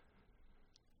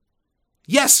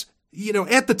 Yes,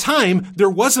 at the time, there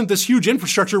wasn't this huge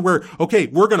infrastructure where, okay,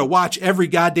 we're going to watch every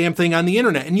goddamn thing on the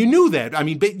internet. And you knew that. I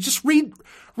mean, just read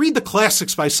the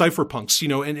classics by cypherpunks,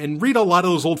 and read a lot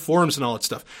of those old forums and all that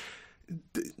stuff.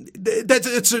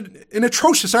 It's an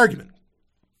atrocious argument.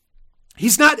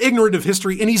 He's not ignorant of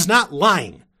history, and he's not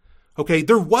lying. Okay,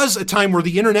 there was a time where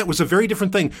the internet was a very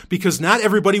different thing because not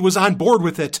everybody was on board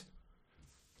with it.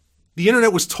 The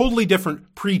internet was totally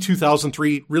different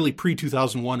pre-2003, really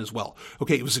pre-2001 as well.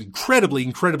 Okay, it was incredibly,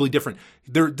 incredibly different.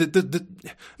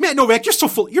 Matt Novak,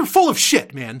 you're full of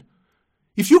shit, man.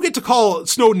 If you get to call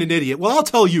Snowden an idiot, well, I'll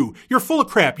tell you, you're full of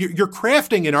crap. You're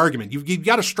crafting an argument. You've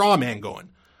got a straw man going.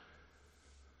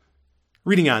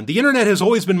 Reading on, the internet has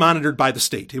always been monitored by the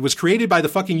state. It was created by the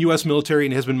fucking U.S. military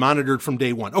and has been monitored from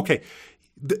day one. Okay,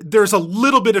 there's a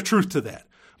little bit of truth to that.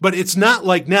 But it's not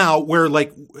like now where,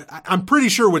 like, I'm pretty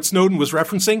sure what Snowden was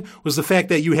referencing was the fact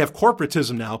that you have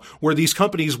corporatism now where these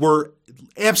companies were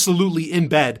absolutely in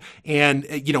bed and,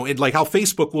 and like how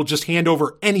Facebook will just hand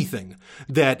over anything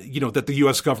that, that the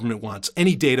U.S. government wants,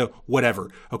 any data, whatever.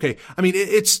 Okay. I mean,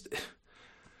 it's...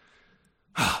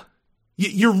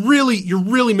 You're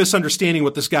really misunderstanding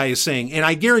what this guy is saying. And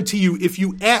I guarantee you, if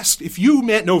you,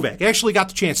 Matt Novak, actually got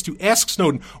the chance to ask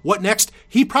Snowden what next,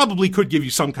 he probably could give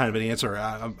you some kind of an answer.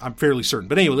 I'm fairly certain.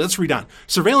 But anyway, let's read on.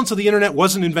 Surveillance of the internet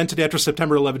wasn't invented after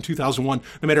September 11, 2001,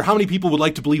 no matter how many people would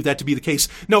like to believe that to be the case.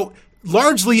 No,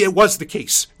 largely it was the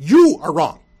case. You are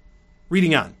wrong.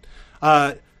 Reading on.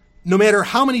 No matter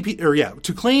how many people,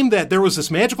 to claim that there was this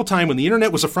magical time when the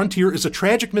internet was a frontier is a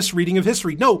tragic misreading of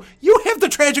history. No, you have the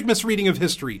tragic misreading of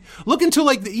history. Look into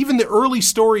even the early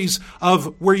stories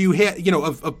of where you had,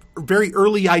 of very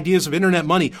early ideas of internet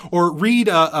money, or read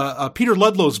Peter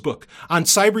Ludlow's book on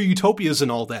cyber utopias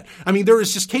and all that. I mean, there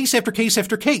is just case after case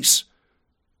after case.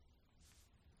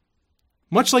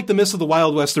 Much like the myths of the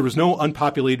Wild West, there was no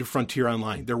unpopulated frontier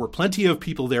online. There were plenty of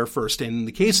people there first. And in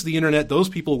the case of the internet, those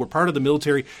people were part of the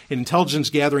military and intelligence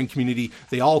gathering community.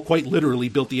 They all quite literally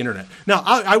built the internet. Now,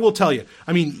 I will tell you,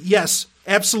 I mean, yes,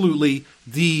 absolutely,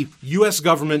 the U.S.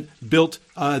 government built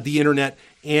the internet,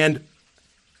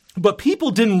 but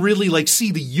people didn't really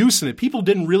see the use in it. People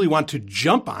didn't really want to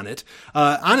jump on it,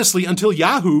 honestly, until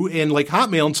Yahoo and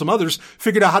Hotmail and some others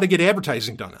figured out how to get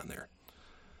advertising done on there.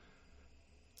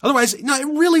 Otherwise, no, it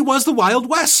really was the Wild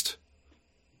West.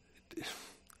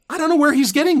 I don't know where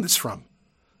he's getting this from.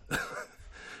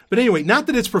 But anyway, not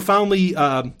that it's profoundly,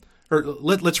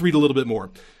 let's read a little bit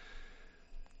more.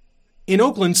 In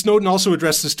Oakland, Snowden also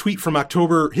addressed his tweet from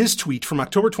October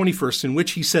 21st, in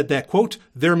which he said that, quote,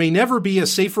 there may never be a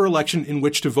safer election in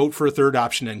which to vote for a third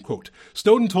option, end quote.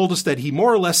 Snowden told us that he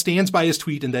more or less stands by his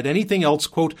tweet and that anything else,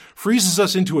 quote, freezes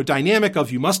us into a dynamic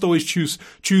of you must always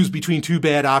choose between two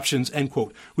bad options, end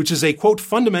quote, which is a, quote,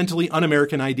 fundamentally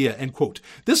un-American idea, end quote.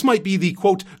 This might be the,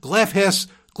 quote, glass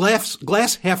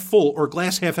half full or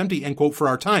glass half empty, end quote, for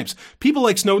our times. People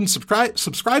like Snowden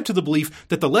subscribe to the belief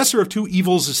that the lesser of two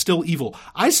evils is still evil.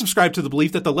 I subscribe to the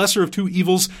belief that the lesser of two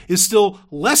evils is still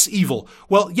less evil.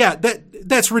 Well, yeah,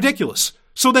 that's ridiculous.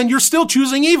 So then you're still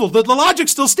choosing evil. The logic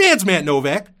still stands, Matt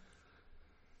Novak.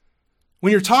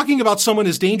 When you're talking about someone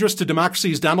as dangerous to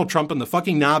democracy as Donald Trump and the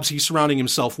fucking knobs he's surrounding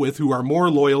himself with who are more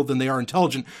loyal than they are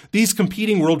intelligent, these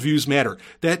competing worldviews matter.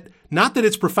 Not that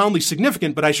it's profoundly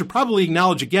significant, but I should probably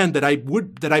acknowledge again that I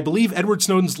believe Edward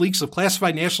Snowden's leaks of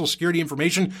classified national security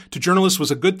information to journalists was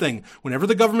a good thing. Whenever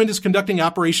the government is conducting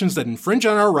operations that infringe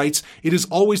on our rights, it is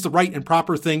always the right and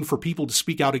proper thing for people to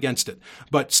speak out against it.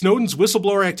 But Snowden's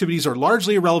whistleblower activities are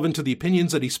largely irrelevant to the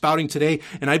opinions that he's spouting today,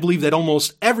 and I believe that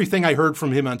almost everything I heard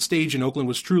from him on stage in Oakland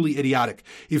was truly idiotic.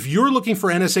 If you're looking for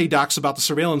NSA docs about the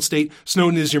surveillance state,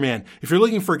 Snowden is your man. If you're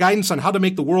looking for guidance on how to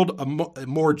make the world a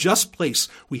more just place,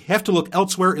 we have to look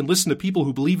elsewhere and listen to people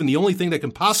who believe in the only thing that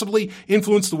can possibly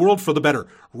influence the world for the better.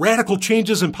 Radical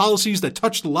changes and policies that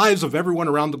touch the lives of everyone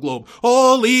around the globe.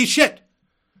 Holy shit!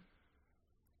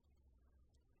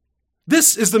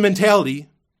 This is the mentality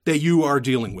that you are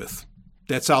dealing with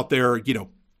that's out there,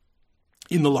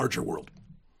 in the larger world.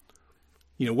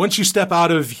 Once you step out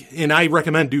of, and I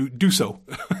recommend do so,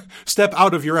 step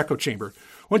out of your echo chamber.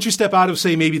 Once you step out of,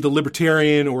 say, maybe the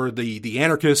libertarian or the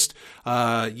anarchist,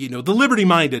 the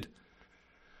liberty-minded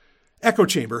echo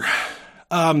chamber,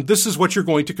 this is what you're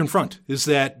going to confront, is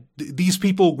that these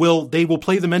people will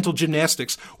play the mental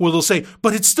gymnastics where they'll say,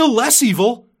 but it's still less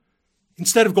evil,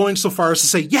 instead of going so far as to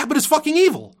say, yeah, but it's fucking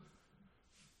evil.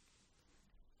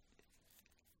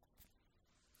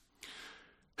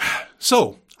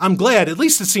 So I'm glad, at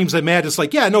least it seems that Matt is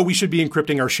like, yeah, no, we should be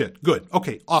encrypting our shit. Good.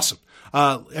 Okay, awesome.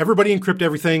 Everybody encrypt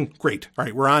everything. Great. All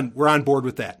right, we're on board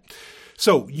with that.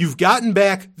 So you've gotten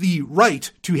back the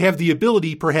right to have the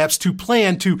ability perhaps to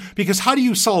plan to, because how do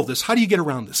you solve this? How do you get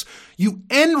around this? You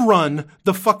end run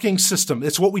the fucking system.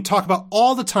 It's what we talk about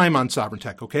all the time on Sovereign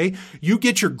Tech, okay? You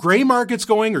get your gray markets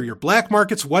going or your black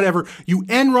markets, whatever. You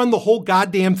end run the whole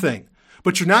goddamn thing.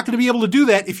 But you're not going to be able to do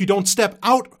that if you don't step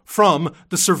out from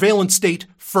the surveillance state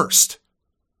first.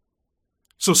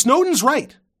 So Snowden's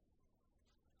right.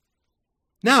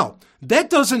 Now, that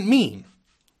doesn't mean,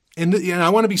 and I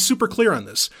want to be super clear on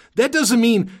this, that doesn't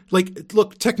mean,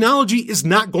 look, technology is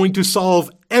not going to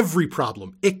solve every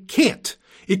problem. It can't.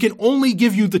 It can only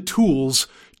give you the tools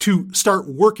to start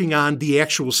working on the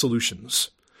actual solutions.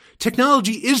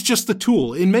 Technology is just the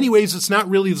tool. In many ways, it's not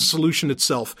really the solution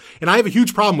itself. And I have a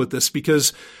huge problem with this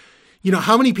because,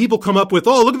 how many people come up with,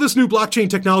 oh, look at this new blockchain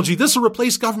technology. This will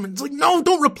replace government. It's like, no,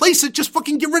 don't replace it. Just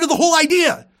fucking get rid of the whole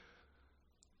idea.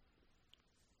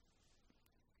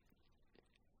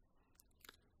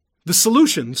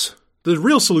 The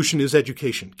real solution is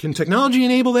education. Can technology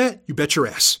enable that? You bet your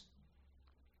ass.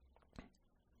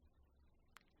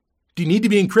 Do you need to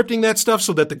be encrypting that stuff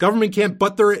so that the government can't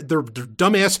butt their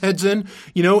dumbass heads in,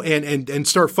 and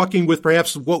start fucking with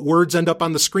perhaps what words end up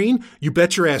on the screen? You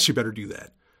bet your ass you better do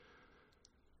that.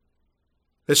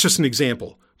 That's just an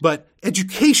example. But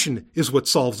education is what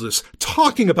solves this.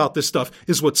 Talking about this stuff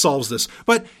is what solves this.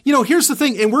 But, here's the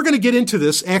thing, and we're going to get into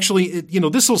this. Actually,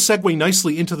 this will segue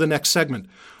nicely into the next segment.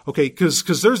 Okay, because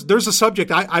there's a subject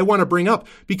I want to bring up.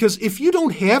 Because if you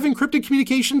don't have encrypted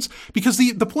communications, because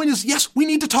the point is, yes, we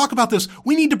need to talk about this.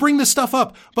 We need to bring this stuff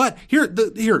up. But here,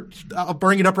 I'll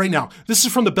bring it up right now. This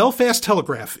is from the Belfast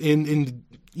Telegraph in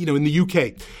the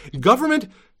UK. Government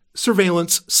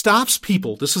surveillance stops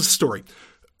people. This is the story.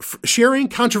 Sharing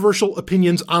controversial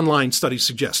opinions online, studies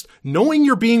suggest. Knowing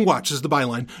you're being watched is the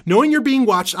byline. Knowing you're being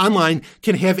watched online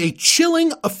can have a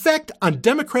chilling effect on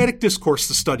democratic discourse,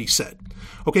 the study said.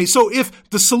 Okay, so if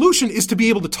the solution is to be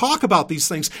able to talk about these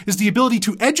things, is the ability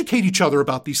to educate each other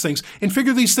about these things and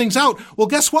figure these things out, well,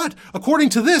 guess what? According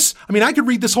to this, I could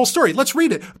read this whole story. Let's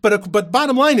read it. But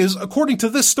bottom line is, according to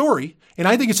this story, and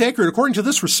I think it's accurate, according to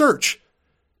this research,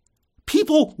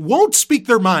 people won't speak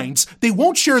their minds. They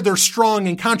won't share their strong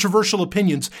and controversial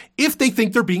opinions if they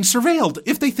think they're being surveilled,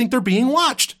 if they think they're being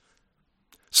watched.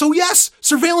 So yes,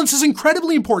 surveillance is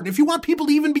incredibly important. If you want people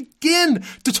to even begin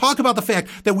to talk about the fact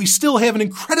that we still have an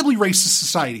incredibly racist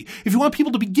society, if you want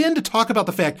people to begin to talk about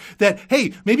the fact that,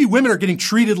 hey, maybe women are getting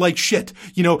treated like shit,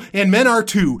 and men are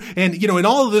too, and, and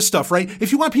all of this stuff, right?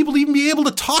 If you want people to even be able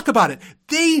to talk about it,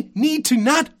 they need to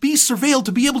not be surveilled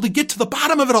to be able to get to the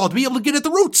bottom of it all, to be able to get at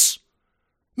the roots.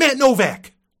 Matt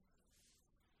Novak.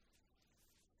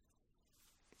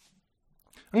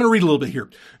 I'm going to read a little bit here.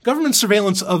 Government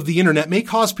surveillance of the internet may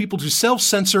cause people to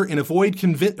self-censor and avoid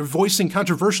voicing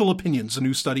controversial opinions, a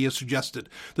new study has suggested.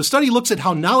 The study looks at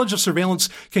how knowledge of surveillance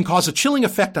can cause a chilling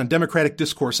effect on democratic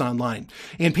discourse online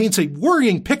and paints a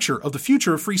worrying picture of the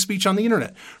future of free speech on the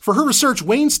internet. For her research,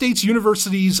 Wayne State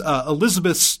University's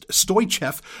Elizabeth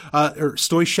Stoichev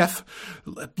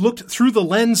looked through the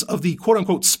lens of the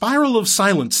quote-unquote spiral of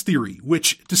silence theory,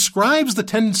 which describes the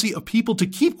tendency of people to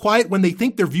keep quiet when they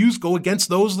think their views go against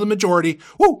those of the majority.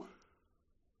 Woo!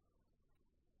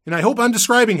 And I hope I'm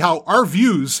describing how our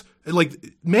views,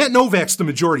 like Matt Novak's the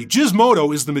majority,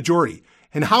 Gizmodo is the majority,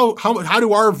 And how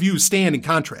do our views stand in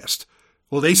contrast?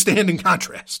 Well, they stand in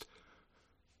contrast.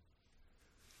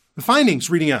 The findings,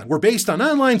 reading on, were based on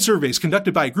online surveys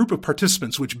conducted by a group of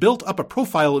participants which built up a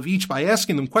profile of each by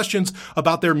asking them questions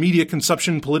about their media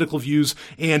consumption, political views,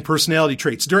 and personality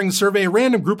traits. During the survey, a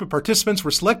random group of participants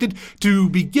were selected to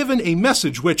be given a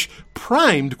message which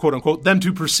primed, quote-unquote, them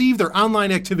to perceive their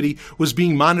online activity was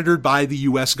being monitored by the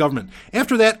U.S. government.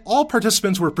 After that, all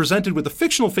participants were presented with a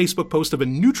fictional Facebook post of a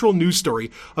neutral news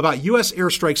story about U.S.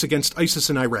 airstrikes against ISIS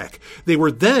in Iraq. They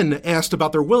were then asked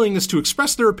about their willingness to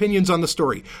express their opinions on the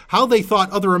story, how they thought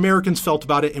other Americans felt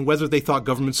about it, and whether they thought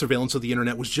government surveillance of the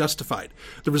internet was justified.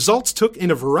 The results took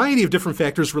in a variety of different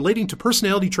factors relating to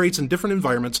personality traits in different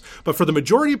environments, but for the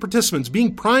majority of participants,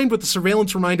 being primed with the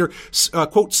surveillance reminder,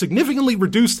 quote, significantly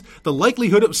reduced the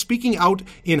likelihood of speaking out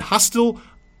in hostile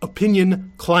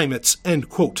opinion climates, end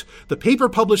quote. The paper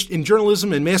published in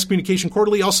Journalism and Mass Communication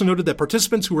Quarterly also noted that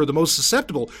participants who were the most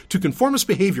susceptible to conformist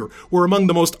behavior were among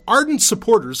the most ardent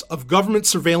supporters of government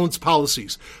surveillance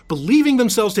policies. Believing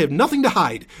themselves to have nothing to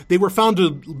hide, they were found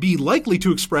to be likely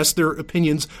to express their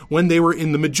opinions when they were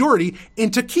in the majority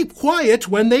and to keep quiet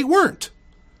when they weren't.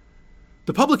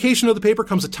 The publication of the paper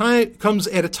comes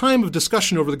at a time of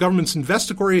discussion over the government's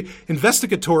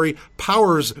investigatory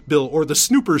powers bill, or the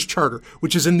Snoopers Charter,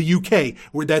 which is in the UK,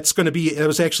 where that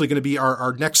was actually going to be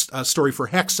our next story for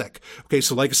HackSec. Okay,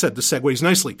 so like I said, this segues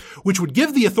nicely, which would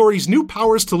give the authorities new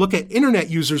powers to look at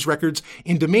internet users' records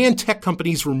and demand tech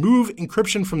companies remove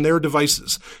encryption from their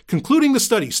devices. Concluding the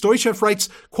study, Stoichev writes,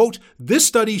 quote, this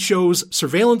study shows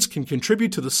surveillance can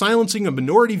contribute to the silencing of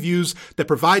minority views that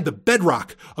provide the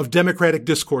bedrock of democratic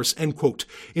discourse, end quote.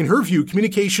 In her view,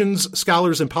 communications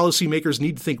scholars and policymakers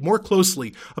need to think more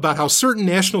closely about how certain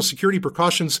national security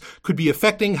precautions could be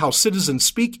affecting how citizens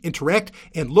speak, interact,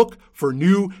 and look for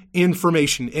new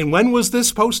information. And when was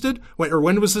this posted?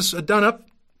 When was this done up?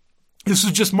 This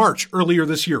was just March earlier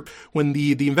this year when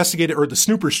the investigated, or the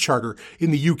Snoopers Charter in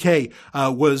the UK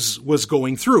was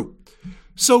going through.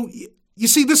 So you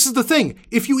see, this is the thing.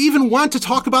 If you even want to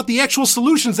talk about the actual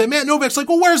solutions, that Matt Novak's like,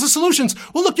 well, where's the solutions?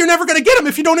 Well, look, you're never going to get them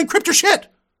if you don't encrypt your shit.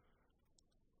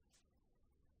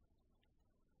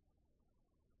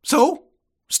 So,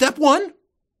 step 1,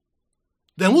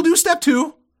 then we'll do step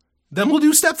 2, then we'll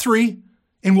do step 3,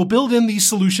 and we'll build in these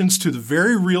solutions to the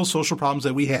very real social problems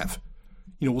that we have.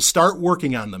 We'll start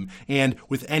working on them. And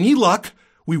with any luck,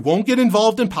 we won't get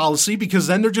involved in policy, because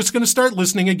then they're just going to start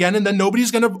listening again, and then nobody's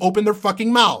going to open their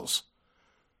fucking mouths.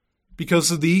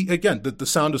 Because of the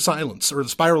sound of silence, or the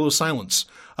spiral of silence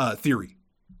theory.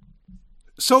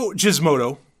 So,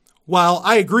 Gizmodo, while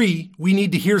I agree we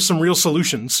need to hear some real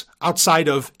solutions outside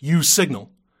of use Signal,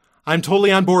 I'm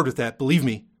totally on board with that, believe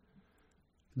me.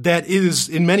 That is,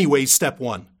 in many ways, step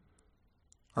 1.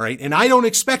 All right, and I don't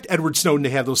expect Edward Snowden to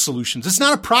have those solutions. It's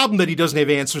not a problem that he doesn't have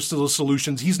answers to those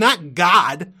solutions. He's not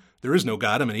God. There is no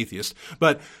God. I'm an atheist.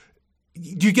 But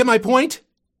do you get my point?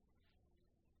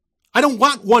 I don't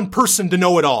want one person to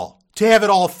know it all, to have it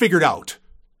all figured out.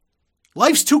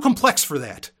 Life's too complex for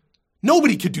that.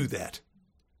 Nobody could do that.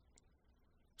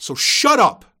 So shut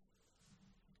up.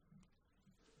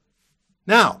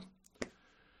 Now,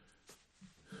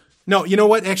 no, you know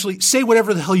what? Actually, say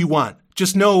whatever the hell you want.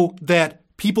 Just know that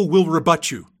people will rebut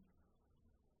you.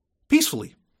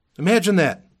 Peacefully. Imagine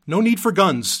that. No need for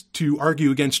guns to argue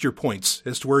against your points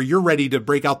as to where you're ready to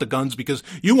break out the guns because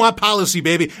you want policy,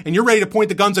 baby, and you're ready to point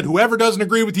the guns at whoever doesn't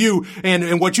agree with you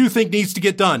and what you think needs to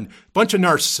get done. Bunch of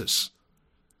narcissists.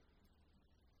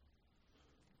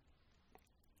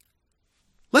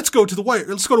 Let's go to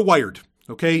Wired,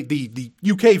 okay? The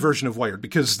UK version of Wired,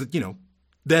 because,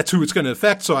 that's who it's going to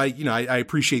affect. So I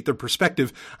appreciate their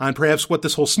perspective on perhaps what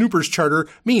this whole Snoopers Charter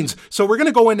means. So we're going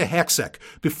to go into HackSec.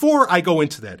 Before I go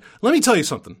into that, let me tell you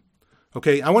something.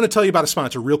 Okay. I want to tell you about a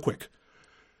sponsor real quick.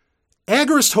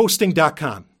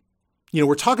 AgristHosting.com.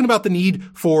 We're talking about the need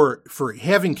for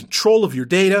having control of your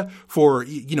data, for,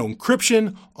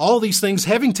 encryption, all these things,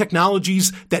 having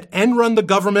technologies that end run the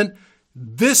government.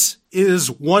 This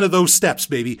is one of those steps,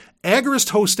 baby.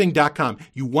 AgristHosting.com.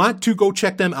 You want to go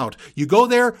check them out. You go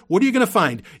there, what are you going to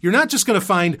find? You're not just going to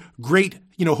find great,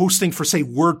 hosting for, say,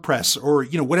 WordPress or,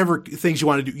 whatever things you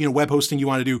want to do, web hosting you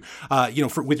want to do,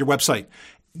 with your website.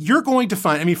 You're going to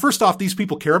find, first off, these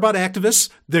people care about activists.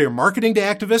 They're marketing to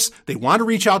activists. They want to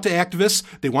reach out to activists.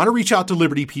 They want to reach out to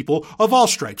liberty people of all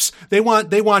stripes. They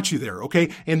want you there, okay?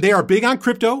 And they are big on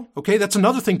crypto, okay? That's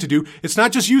another thing to do. It's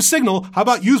not just use Signal. How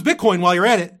about use Bitcoin while you're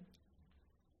at it?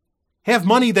 Have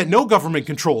money that no government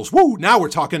controls. Woo, now we're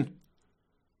talking.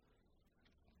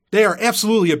 They are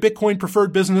absolutely a Bitcoin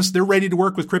preferred business. They're ready to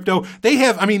work with crypto. They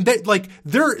have,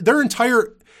 their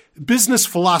entire business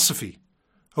philosophy,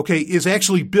 okay, is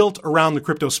actually built around the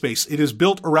crypto space. It is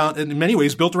built around, in many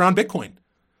ways, built around Bitcoin.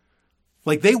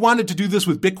 Like, they wanted to do this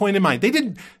with Bitcoin in mind.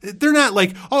 They're not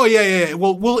like, oh, yeah,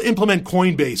 well, we'll implement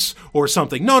Coinbase or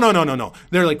something. No.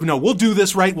 They're like, no, we'll do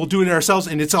this right. We'll do it ourselves.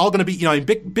 And it's all going to be,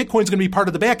 Bitcoin's going to be part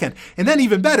of the back end. And then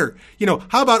even better,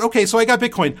 how about, okay, so I got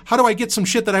Bitcoin. How do I get some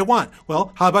shit that I want?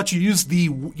 Well, how about you use the,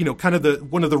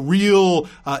 one of the real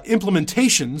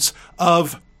implementations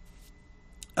of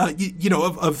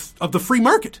the free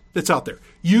market that's out there.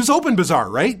 Use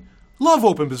OpenBazaar, right? Love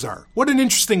OpenBazaar. What an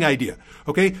interesting idea.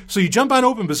 Okay, so you jump on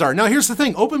OpenBazaar. Now, here's the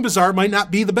thing. OpenBazaar might not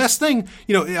be the best thing.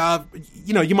 You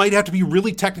might have to be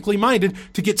really technically minded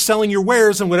to get selling your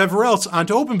wares and whatever else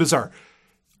onto OpenBazaar.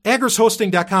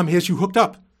 AgrisHosting.com has you hooked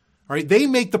up. All right, they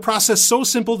make the process so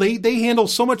simple. They handle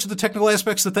so much of the technical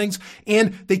aspects of things,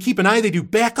 and they keep an eye. They do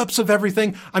backups of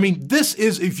everything. I mean, this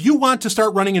is, if you want to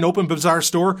start running an OpenBazaar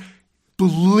store,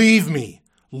 believe me,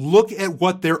 look at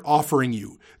what they're offering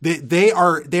you. They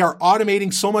are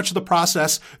automating so much of the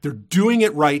process. They're doing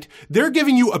it right. They're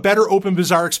giving you a better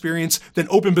OpenBazaar experience than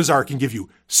OpenBazaar can give you.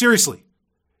 Seriously.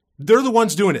 They're the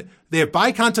ones doing it. They have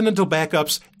bicontinental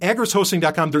backups.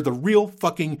 AgrisHosting.com, they're the real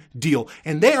fucking deal.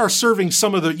 And they are serving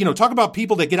some of the, talk about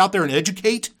people that get out there and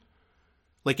educate.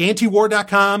 Like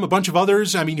antiwar.com, a bunch of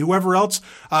others. I mean, whoever else.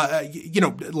 A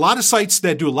lot of sites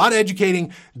that do a lot of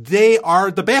educating. They are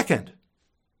the back end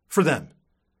for them.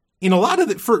 In a lot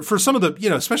of for some of the,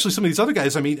 especially some of these other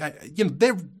guys, I mean,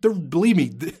 they're believe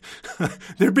me,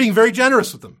 they're being very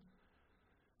generous with them.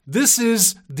 This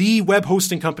is the web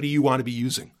hosting company you want to be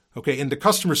using. Okay. And the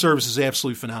customer service is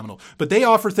absolutely phenomenal, but they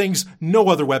offer things no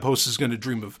other web host is going to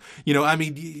dream of.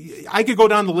 I could go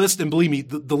down the list, and believe me,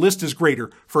 the list is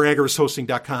greater for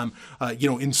agrishosting.com,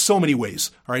 in so many ways.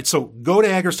 All right. So go to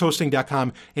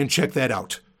agrishosting.com and check that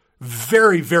out.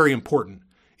 Very, very important.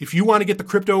 If you want to get the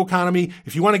crypto economy,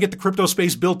 if you want to get the crypto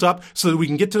space built up so that we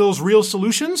can get to those real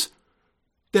solutions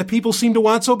that people seem to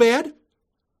want so bad,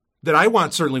 that I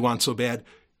certainly want so bad,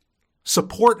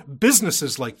 support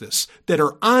businesses like this that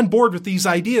are on board with these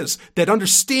ideas, that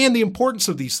understand the importance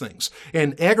of these things.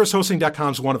 And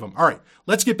agrishosting.com is one of them. All right,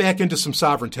 let's get back into some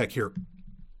sovereign tech here.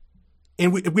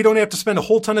 And we don't have to spend a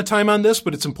whole ton of time on this,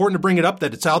 but it's important to bring it up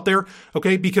that it's out there,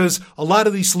 okay? Because a lot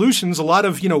of these solutions, a lot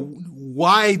of,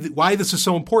 why this is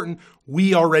so important,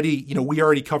 we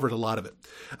already covered a lot of it.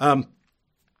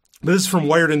 This is from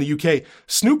Wired in the UK.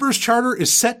 Snoopers Charter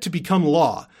is set to become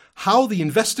law. How the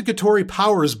Investigatory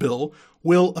Powers Bill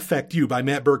will affect you, by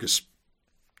Matt Burgess.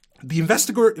 The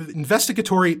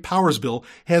Investigatory Powers Bill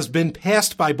has been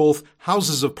passed by both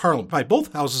houses of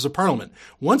Parliament.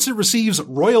 Once it receives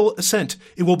royal assent,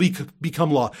 it will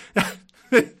become law.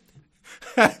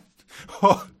 I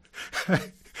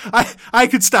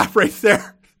could stop right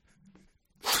there.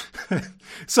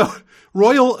 So,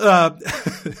 royal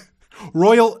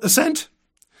assent?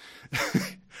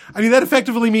 I mean, that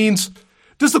effectively means,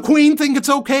 does the Queen think it's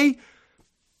okay?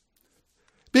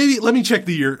 Baby, let me check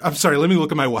the year. I'm sorry, let me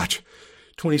look at my watch.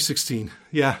 2016.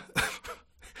 Yeah.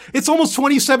 It's almost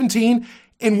 2017,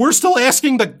 and we're still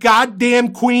asking the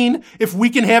goddamn Queen if we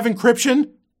can have encryption?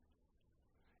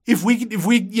 If we,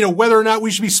 whether or not we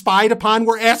should be spied upon,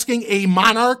 we're asking a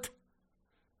monarch?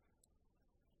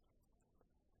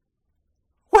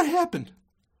 What happened?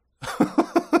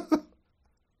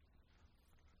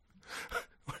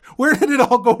 Where did it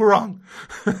all go wrong?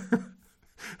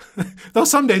 Though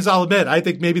some days, I'll admit, I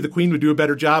think maybe the Queen would do a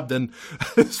better job than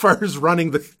as far as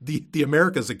running the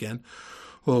Americas again.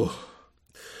 Oh.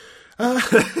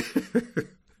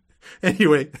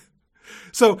 Anyway,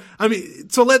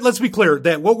 let's be clear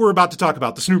that what we're about to talk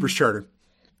about, the Snoopers Charter,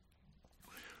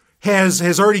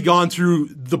 has already gone through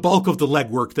the bulk of the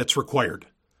legwork that's required.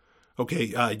 Okay,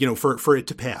 for it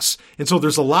to pass. And so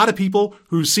there's a lot of people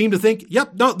who seem to think,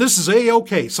 yep, no, this is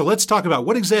A-OK. So let's talk about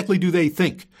what exactly do they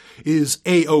think is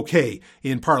A-OK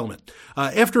in Parliament.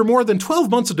 After more than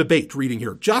 12 months of debate, reading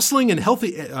here, jostling and a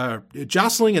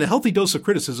healthy dose of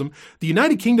criticism, the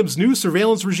United Kingdom's new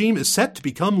surveillance regime is set to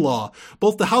become law.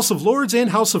 Both the House of Lords and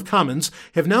House of Commons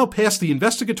have now passed the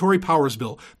Investigatory Powers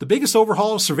Bill, the biggest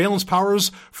overhaul of surveillance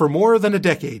powers for more than a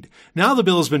decade. Now the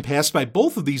bill has been passed by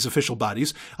both of these official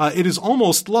bodies. It is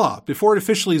almost law. Before it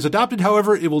officially is adopted,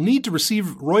 however, it will need to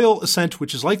receive royal assent,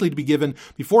 which is likely to be given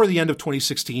before the end of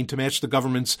 2016 to match the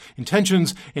government's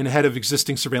intentions and ahead of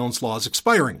existing surveillance laws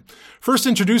expiring. First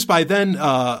introduced by then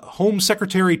Home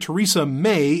Secretary Theresa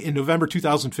May in November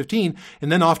 2015,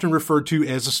 and then often referred to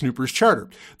as the Snoopers Charter.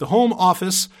 The Home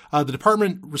Office, the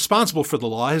department responsible for the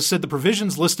law, has said the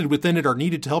provisions listed within it are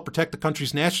needed to help protect the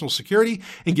country's national security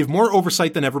and give more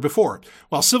oversight than ever before.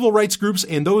 While civil rights groups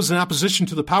and those in opposition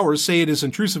to the powers powers say it is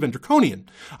intrusive and draconian.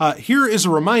 Here is a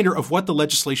reminder of what the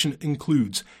legislation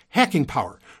includes. Hacking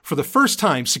power. For the first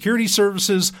time, security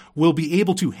services will be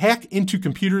able to hack into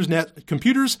computers,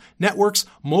 networks,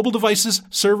 mobile devices,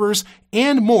 servers,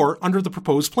 and more under the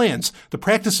proposed plans. The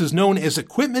practice is known as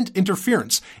equipment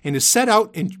interference and is set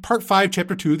out in Part 5,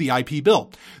 Chapter 2 of the IP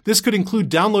bill. This could include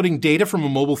downloading data from a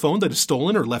mobile phone that is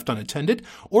stolen or left unattended,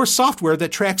 or software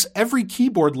that tracks every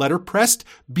keyboard letter pressed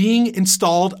being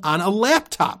installed on a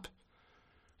laptop.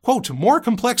 Quote, more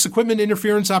complex equipment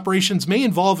interference operations may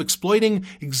involve exploiting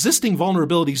existing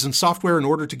vulnerabilities in software in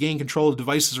order to gain control of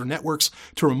devices or networks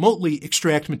to remotely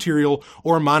extract material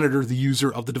or monitor the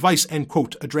user of the device, end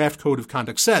quote, a draft code of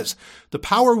conduct says. The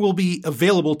power will be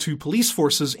available to police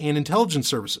forces and intelligence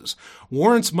services.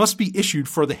 Warrants must be issued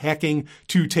for the hacking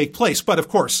to take place. But of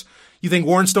course, you think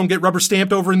warrants don't get rubber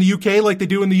stamped over in the UK like they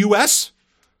do in the US?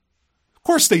 Of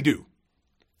course they do.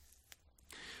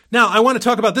 Now, I want to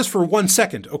talk about this for 1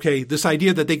 second, okay? This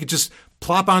idea that they could just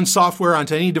plop on software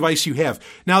onto any device you have.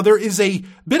 Now, there is a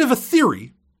bit of a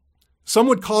theory. Some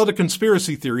would call it a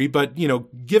conspiracy theory, but,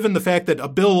 given the fact that a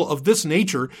bill of this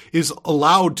nature is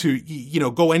allowed to,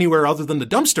 go anywhere other than the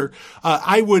dumpster,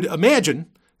 I would imagine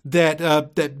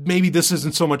that maybe this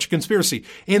isn't so much a conspiracy.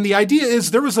 And the idea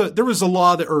is there was a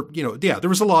law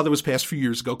that was passed a few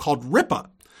years ago called RIPA.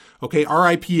 Okay,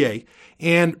 RIPA.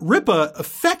 And RIPA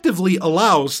effectively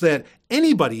allows that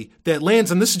anybody that lands,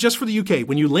 and this is just for the UK,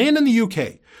 when you land in the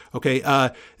UK, okay,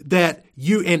 that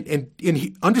you, and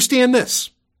understand this,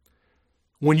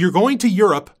 when you're going to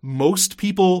Europe, most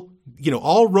people,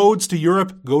 all roads to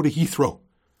Europe go to Heathrow.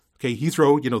 Okay,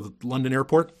 Heathrow, the London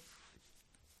airport.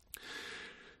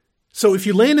 So if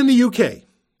you land in the UK,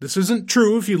 this isn't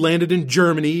true if you landed in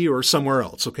Germany or somewhere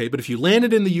else, okay, but if you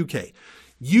landed in the UK,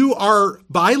 you are,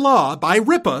 by law, by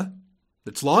RIPA,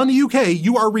 that's law in the UK,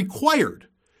 you are required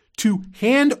to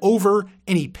hand over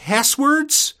any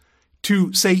passwords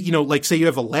to say you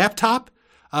have a laptop,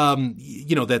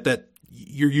 that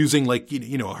you're using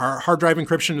hard drive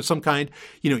encryption of some kind.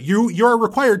 You are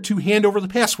required to hand over the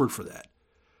password for that.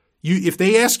 If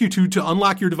they ask you to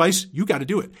unlock your device, you got to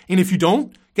do it. And if you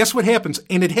don't, guess what happens?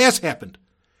 And it has happened.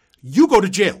 You go to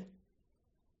jail.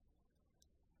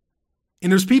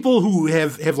 And there's people who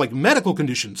have like medical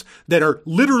conditions that are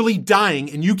literally dying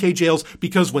in UK jails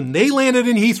because when they landed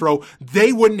in Heathrow,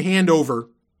 they wouldn't hand over.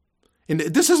 And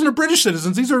this isn't a British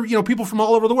citizens. These are, people from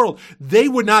all over the world. They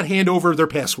would not hand over their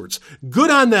passwords. Good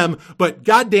on them, but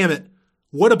God damn it,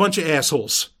 what a bunch of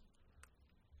assholes.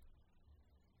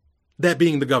 That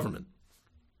being the government.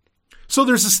 So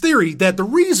there's this theory that the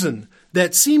reason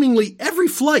that seemingly every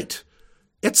flight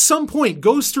at some point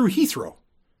goes through Heathrow,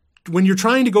 when you're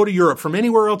trying to go to Europe from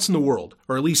anywhere else in the world,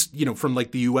 or at least, from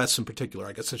like the US in particular,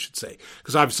 I guess I should say,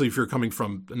 because obviously if you're coming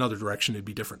from another direction, it'd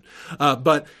be different.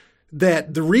 But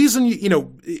that the reason,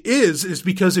 is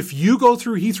because if you go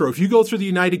through Heathrow, if you go through the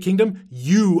United Kingdom,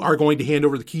 you are going to hand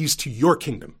over the keys to your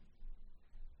kingdom.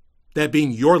 That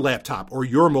being your laptop or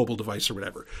your mobile device or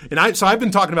whatever. And so I've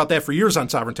been talking about that for years on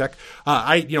Sovereign Tech.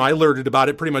 I alerted about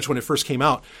it pretty much when it first came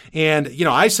out. And,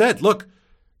 I said, look,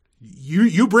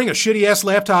 you bring a shitty ass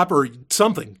laptop or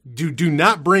something. Do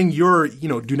not bring your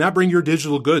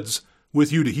digital goods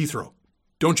with you to Heathrow.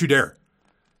 Don't you dare.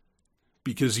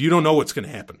 Because you don't know what's going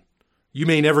to happen. You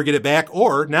may never get it back,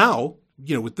 or now,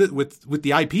 with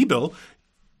the IP bill,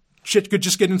 shit could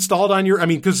just get installed on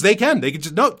because they can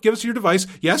just, no, give us your device.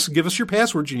 Yes, give us your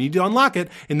passwords. You need to unlock it.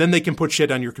 And then they can put shit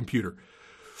on your computer.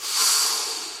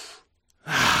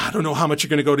 I don't know how much you're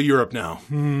going to go to Europe now.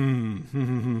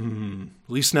 At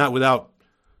least not without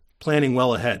planning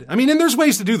well ahead. And there's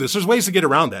ways to do this. There's ways to get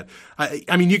around that.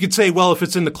 You could say, well, if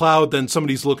it's in the cloud, then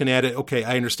somebody's looking at it. Okay,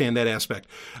 I understand that aspect.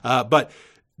 But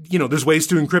there's ways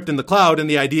to encrypt in the cloud, and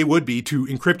the idea would be to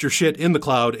encrypt your shit in the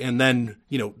cloud and then,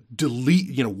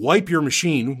 delete, wipe your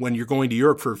machine when you're going to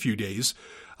Europe for a few days.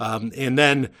 And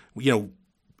then,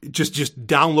 just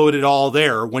download it all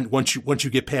there once you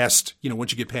get past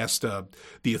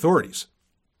the authorities.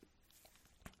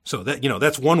 So that,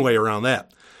 that's one way around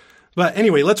that. But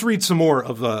anyway, let's read some more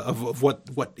of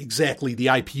what exactly the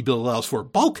IP bill allows for.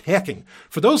 Bulk hacking.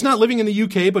 For those not living in the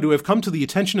UK but who have come to the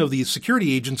attention of the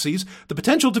security agencies, the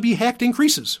potential to be hacked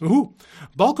increases. Ooh.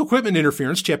 Bulk equipment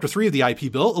interference, Chapter 3 of the IP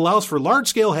bill, allows for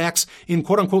large-scale hacks in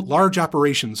quote-unquote large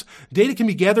operations. Data can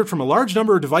be gathered from a large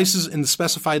number of devices in the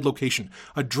specified location.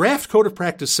 A draft code of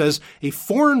practice says a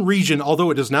foreign region, although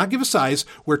it does not give a size,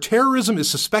 where terrorism is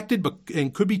suspected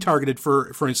and could be targeted,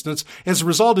 for instance. As a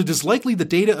result, it is likely the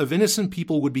data of innocent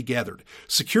people would be gathered.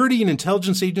 Security and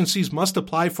intelligence agencies must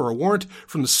apply for a warrant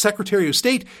from the Secretary of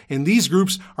State, and these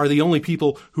groups are the only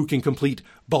people who can complete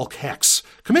bulk hacks.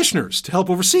 Commissioners. To help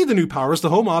oversee the new powers, the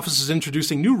Home Office is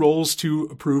introducing new roles to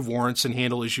approve warrants and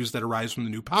handle issues that arise from the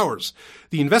new powers.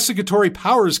 The Investigatory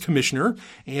Powers Commissioner,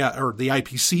 or the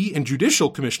IPC, and Judicial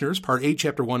Commissioners, Part 8,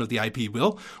 Chapter 1 of the IP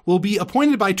Bill, will be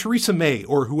appointed by Theresa May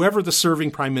or whoever the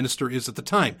serving Prime Minister is at the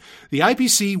time. The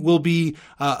IPC will be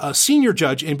a senior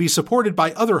judge and be supported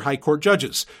by other High Court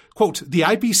judges. Quote, the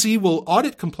IPC will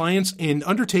audit compliance and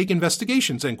undertake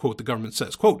investigations, end quote, the government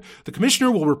says. Quote, the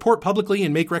commissioner will report publicly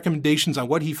and make recommendations on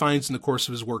what he finds in the course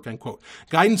of his work, end quote.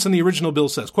 Guidance in the original bill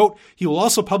says, quote, he will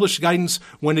also publish guidance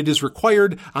when it is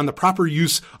required on the proper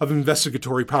use of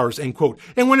investigatory powers, end quote.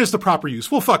 And when is the proper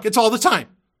use? Well, fuck, it's all the time.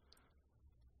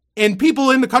 And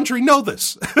people in the country know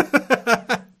this.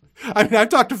 I mean, I've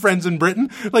talked to friends in Britain,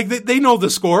 like they know the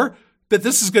score, that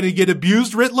this is going to get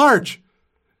abused writ large.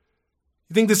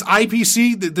 You think this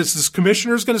IPC, this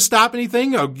commissioner is going to stop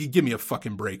anything? Oh, give me a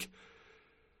fucking break.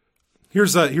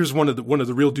 Here's one of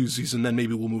the real doozies, and then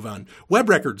maybe we'll move on. Web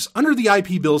records. Under the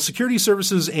IP bill, security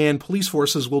services and police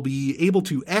forces will be able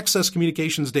to access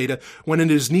communications data when it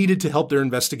is needed to help their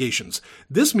investigations.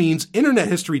 This means internet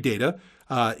history data,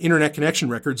 internet connection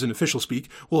records in official speak,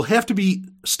 will have to be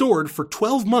stored for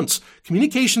 12 months.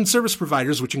 Communication service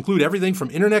providers, which include everything from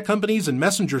internet companies and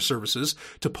messenger services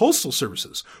to postal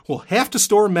services, will have to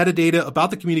store metadata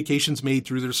about the communications made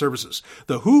through their services.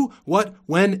 The who, what,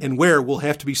 when, and where will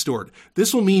have to be stored.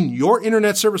 This will mean your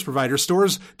internet service provider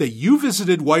stores that you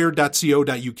visited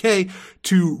wired.co.uk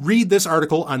to read this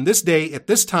article on this day at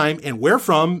this time and where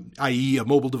from, i.e. a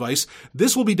mobile device.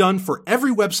 This will be done for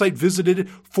every website visited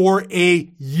for a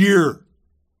year.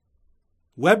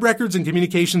 Web records and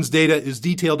communications data is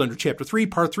detailed under Chapter 3,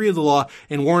 Part 3 of the law,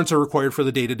 and warrants are required for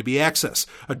the data to be accessed.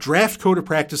 A draft code of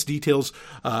practice details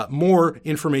more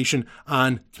information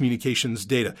on communications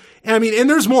data. And I mean, and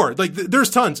there's more. Like,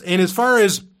 there's tons. And as far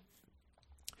as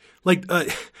like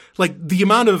the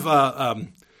amount of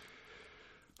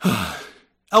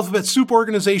alphabet soup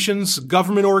organizations,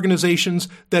 government organizations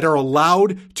that are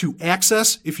allowed to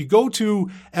access. If you go to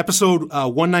episode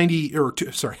 190,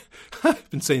 I've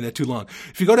been saying that too long.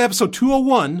 If you go to episode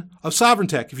 201 of Sovereign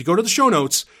Tech, if you go to the show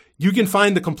notes, you can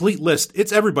find the complete list.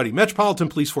 It's everybody. Metropolitan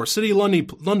Police Force, City of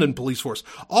London Police Force,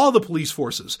 all the police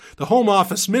forces, the Home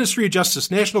Office, Ministry of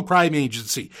Justice, National Crime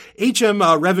Agency, HM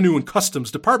Revenue and Customs,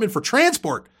 Department for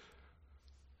Transport.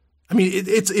 I mean,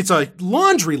 it's a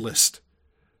laundry list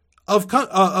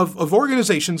of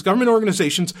organizations, government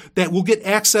organizations, that will get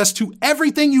access to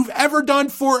everything you've ever done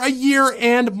for a year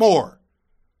and more.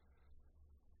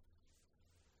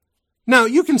 Now,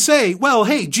 you can say, well,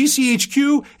 hey,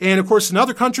 GCHQ, and of course in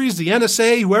other countries, the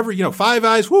NSA, whoever, Five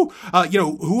Eyes,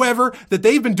 whoever, that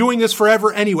they've been doing this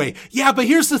forever anyway. Yeah, but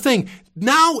here's the thing.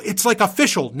 Now it's like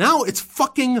official. Now it's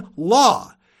fucking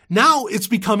law. Now it's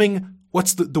becoming,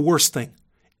 what's the worst thing?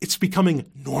 It's becoming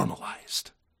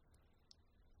normalized.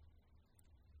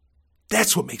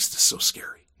 That's what makes this so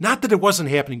scary. Not that it wasn't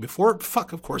happening before.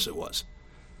 Fuck, of course it was.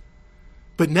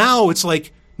 But now it's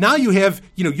like, now you have,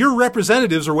 your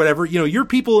representatives or whatever, your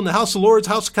people in the House of Lords,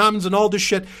 House of Commons, and all this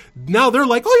shit. Now they're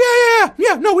like, oh,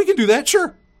 yeah, no, we can do that,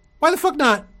 sure. Why the fuck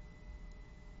not?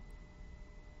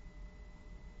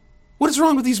 What is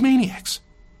wrong with these maniacs?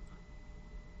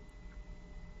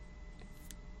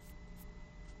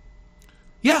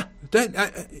 Yeah,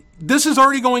 this is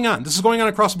already going on. This is going on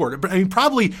across the board. I mean,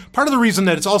 probably part of the reason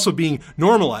that it's also being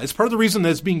normalized, part of the reason that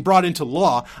it's being brought into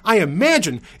law, I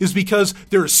imagine, is because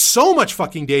there is so much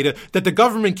fucking data that the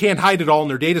government can't hide it all in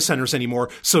their data centers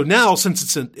anymore. So now,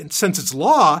 since it's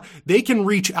law, they can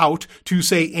reach out to,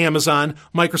 say, Amazon,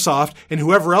 Microsoft, and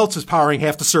whoever else is powering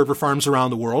half the server farms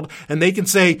around the world, and they can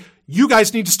say, you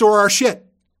guys need to store our shit,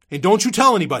 and don't you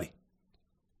tell anybody.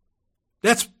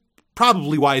 That's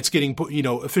probably why it's getting put,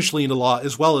 officially into law,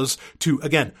 as well as to,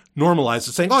 again, normalize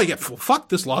it, saying, oh, yeah, fuck,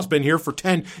 this law's been here for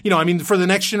 10, for the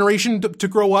next generation to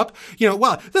grow up,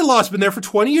 well, the law's been there for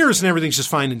 20 years and everything's just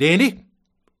fine and dandy.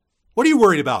 What are you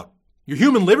worried about? Your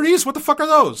human liberties? What the fuck are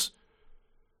those?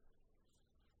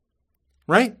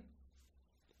 Right?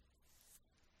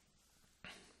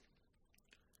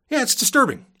 Yeah, it's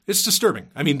disturbing. It's disturbing.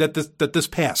 I mean, that this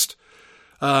passed.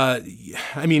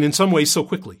 In some ways so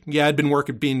quickly. Yeah,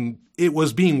 it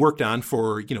was being worked on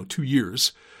for, 2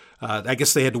 years. I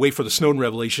guess they had to wait for the Snowden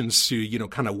revelations to,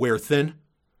 kind of wear thin.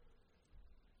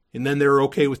 And then they were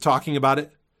okay with talking about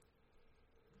it.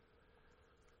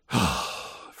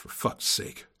 For fuck's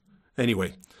sake.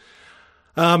 Anyway,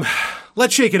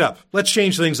 let's shake it up. Let's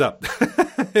change things up.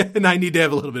 And I need to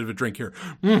have a little bit of a drink here.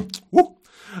 Woo.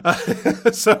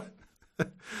 So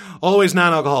Always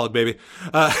non-alcoholic, baby.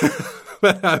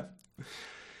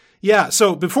 Yeah,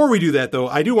 so before we do that, though,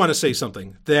 I do want to say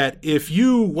something, that if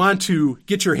you want to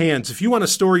get your hands, if you want to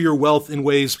store your wealth in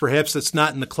ways perhaps that's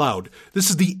not in the cloud, this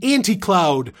is the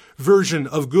anti-cloud version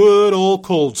of good old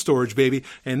cold storage, baby.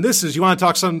 And this is, you want to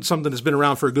talk something that's been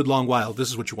around for a good long while, this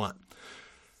is what you want.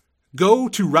 Go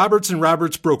to Roberts &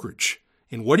 Roberts Brokerage.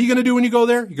 And what are you going to do when you go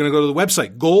there? You're going to go to the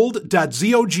website,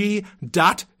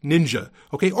 gold.zog.ninja.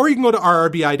 Okay, or you can go to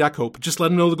rrbi.coop. Just let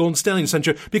them know the Golden Stallion sent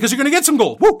you, because you're going to get some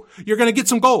gold. Woo! You're going to get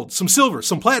some gold, some silver,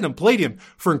 some platinum, palladium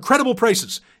for incredible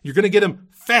prices. You're going to get them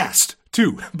fast,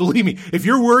 too. Believe me, if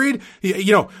you're worried,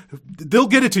 they'll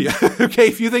get it to you. Okay,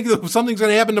 if you think something's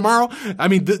going to happen tomorrow, I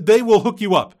mean, they will hook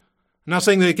you up. I'm not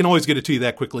saying they can always get it to you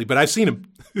that quickly, but I've seen them.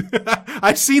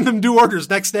 I've seen them do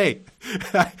orders next day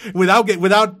without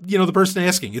the person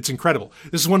asking. It's incredible.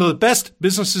 This is one of the best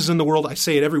businesses in the world. I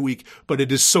say it every week, but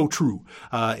it is so true.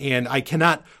 And I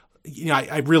cannot,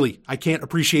 I can't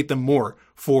appreciate them more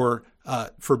for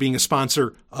being a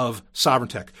sponsor of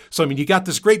Sovereigntech. So, I mean, you got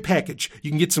this great package. You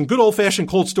can get some good old-fashioned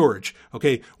cold storage,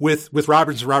 okay, with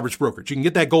Roberts & Roberts Brokerage. You can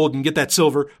get that gold, you can get that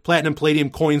silver, platinum, palladium,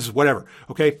 coins, whatever,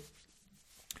 okay?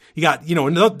 You got,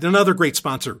 another great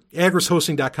sponsor,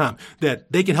 agrishosting.com,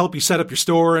 that they can help you set up your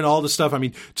store and all this stuff. I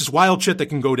mean, just wild shit that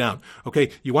can go down.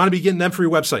 Okay. You want to be getting them for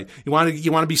your website. You want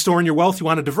to be storing your wealth. You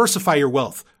want to diversify your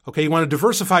wealth. Okay. You want to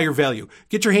diversify your value.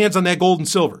 Get your hands on that gold and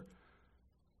silver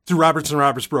through Roberts &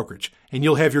 Roberts Brokerage, and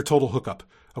you'll have your total hookup.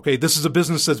 Okay. This is a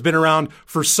business that's been around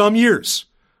for some years.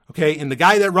 Okay. And the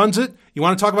guy that runs it, you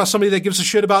want to talk about somebody that gives a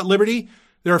shit about liberty?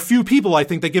 There are few people, I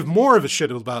think, that give more of a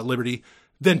shit about liberty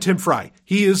than Tim Fry.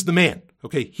 He is the man.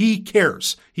 Okay. He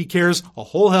cares. He cares a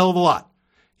whole hell of a lot.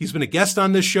 He's been a guest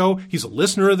on this show. He's a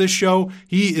listener of this show.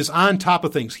 He is on top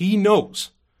of things. He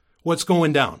knows what's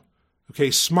going down.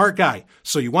 Okay. Smart guy.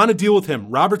 So you want to deal with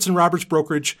him. Roberts & Roberts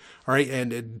Brokerage. All right.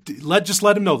 And just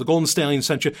let him know the Golden Stallion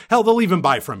sent you. Hell, they'll even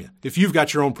buy from you. If you've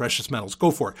got your own precious metals, go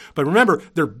for it. But remember,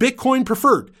 they're Bitcoin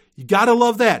preferred. You got to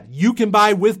love that. You can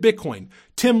buy with Bitcoin.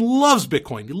 Tim loves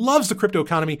Bitcoin. He loves the crypto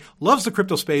economy, loves the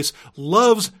crypto space,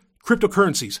 loves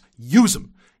cryptocurrencies. Use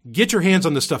them. Get your hands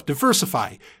on this stuff.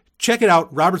 Diversify. Check it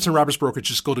out. Roberts & Roberts Brokerage.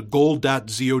 Just go to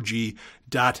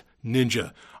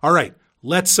gold.zog.ninja. All right.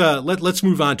 Let's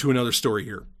move on to another story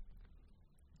here.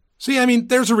 See, I mean,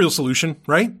 there's a real solution,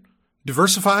 right?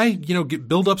 Diversify,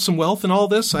 build up some wealth and all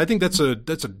this. I think that's a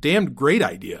damn great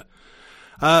idea.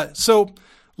 So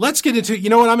let's get into,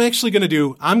 what I'm actually going to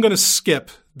do. I'm going to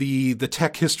skip the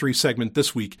tech history segment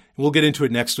this week. We'll get into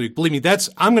it next week. Believe me,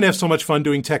 I'm going to have so much fun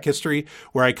doing tech history,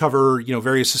 where I cover,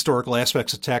 various historical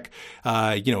aspects of tech,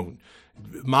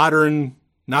 modern,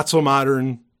 not so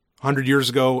modern, 100 years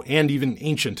ago, and even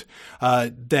ancient,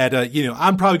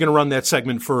 I'm probably going to run that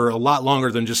segment for a lot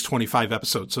longer than just 25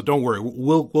 episodes. So don't worry.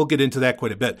 We'll get into that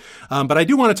quite a bit. But I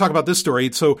do want to talk about this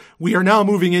story. So we are now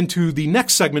moving into the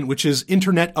next segment, which is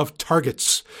Internet of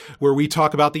Targets, where we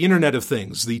talk about the Internet of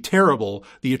Things, the terrible,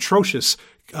 the atrocious,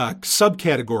 market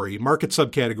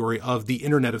subcategory of the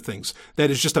Internet of Things. That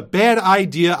is just a bad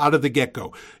idea out of the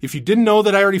get-go. If you didn't know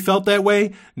that I already felt that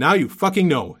way, now you fucking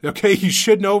know. Okay, you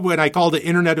should know when I call it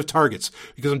Internet of Targets,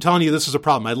 because I'm telling you this is a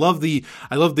problem. I love the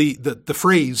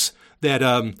phrase that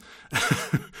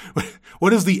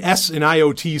what does the S in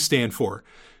IoT stand for?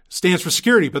 Stands for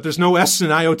security, but there's no S in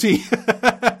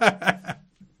IoT.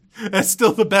 That's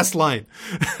still the best line.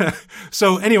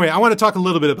 So anyway, I want to talk a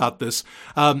little bit about this.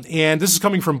 And this is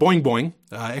coming from Boing Boing,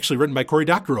 actually written by Cory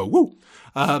Doctorow. Woo!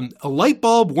 A light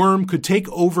bulb worm could take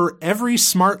over every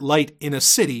smart light in a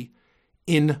city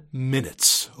in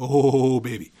minutes. Oh,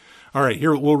 baby. All right,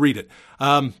 here, we'll read it.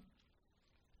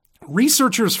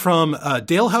 Researchers from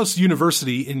Dalhousie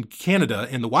University in Canada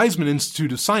and the Weizmann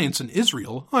Institute of Science in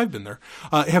Israel, I've been there,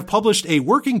 have published a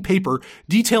working paper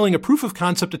detailing a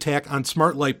proof-of-concept attack on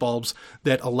smart light bulbs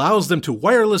that allows them to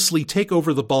wirelessly take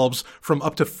over the bulbs from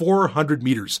up to 400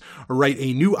 meters, or write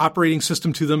a new operating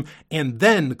system to them, and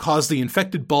then cause the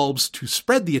infected bulbs to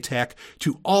spread the attack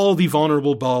to all the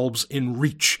vulnerable bulbs in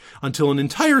reach until an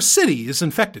entire city is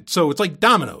infected. So it's like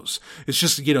dominoes. It's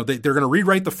just, they're going to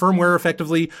rewrite the firmware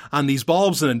effectively on these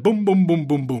bulbs, and then boom, boom, boom,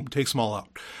 boom, boom, takes them all out.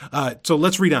 So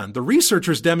let's read on. The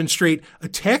researchers demonstrate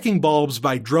attacking bulbs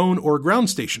by drone or ground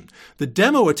station. The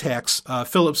demo attacks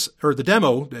the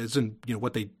demo, as in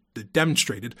what they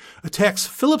demonstrated, attacks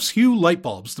Philips Hue light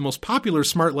bulbs, the most popular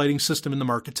smart lighting system in the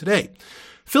market today.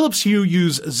 Philips Hue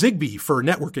use Zigbee for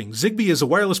networking. Zigbee is a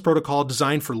wireless protocol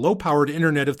designed for low-powered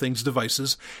Internet of Things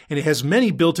devices, and it has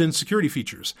many built-in security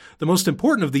features. The most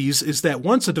important of these is that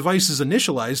once a device is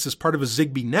initialized as part of a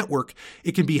Zigbee network,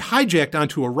 it can be hijacked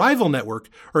onto a rival network,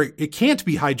 or it can't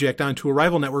be hijacked onto a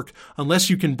rival network unless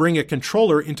you can bring a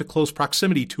controller into close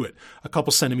proximity to it, a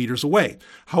couple centimeters away.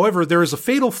 However, there is a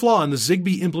fatal flaw in the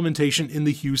Zigbee implementation in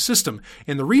the Hue system,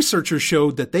 and the researchers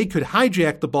showed that they could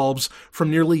hijack the bulbs from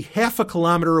nearly half a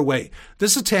kilometer away.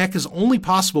 This attack is only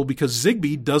possible because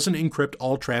Zigbee doesn't encrypt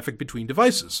all traffic between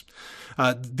devices.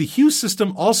 The Hue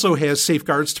system also has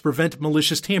safeguards to prevent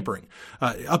malicious tampering.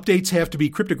 Updates have to be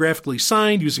cryptographically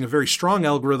signed using a very strong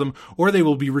algorithm, or they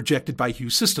will be rejected by Hue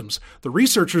systems. The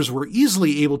researchers were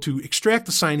easily able to extract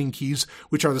the signing keys,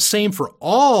 which are the same for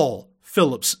all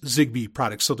Philips Zigbee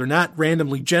products, so they're not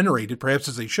randomly generated, perhaps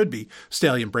as they should be,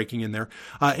 Stallion breaking in there,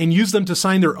 and use them to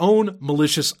sign their own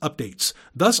malicious updates.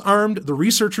 Thus armed, the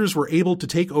researchers were able to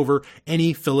take over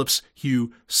any Philips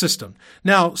Hue system.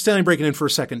 Now, Stallion breaking in for a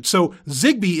second. So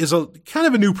Zigbee is a kind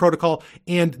of a new protocol,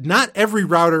 and not every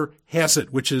router has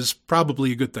it, which is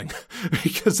probably a good thing,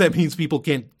 because that means people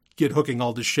can't get hooking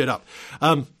all this shit up.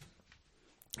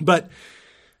 But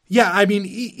yeah, I mean,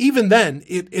 even then,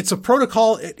 it's a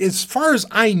protocol. As far as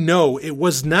I know, it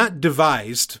was not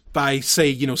devised by,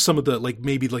 say, some of the,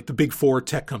 maybe the big four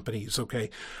tech companies, okay?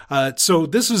 So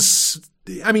this is,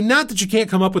 I mean, not that you can't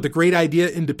come up with a great idea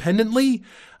independently,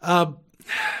 but,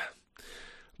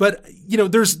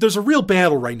 there's a real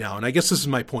battle right now, and I guess this is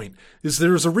my point, is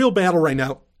there's a real battle right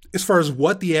now as far as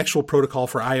what the actual protocol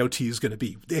for IoT is going to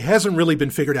be. It hasn't really been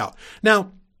figured out.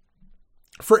 Now,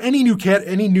 for any new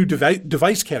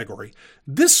device category,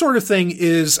 this sort of thing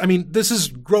is, I mean, this is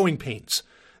growing pains.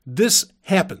 This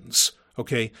happens,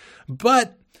 okay?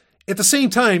 But at the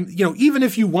same time, even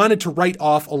if you wanted to write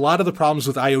off a lot of the problems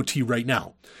with IoT right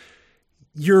now,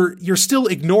 you're still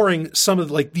ignoring some of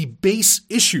the base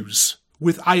issues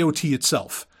with IoT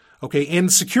itself, okay?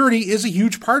 And security is a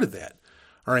huge part of that,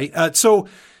 all right? So,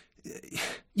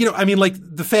 I mean,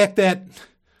 the fact that,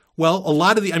 well, a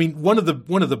lot of one of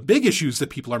the big issues that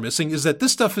people are missing is that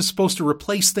this stuff is supposed to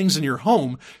replace things in your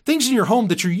home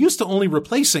that you're used to only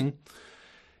replacing.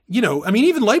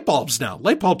 Even light bulbs now.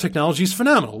 Light bulb technology is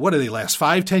phenomenal. What do they last?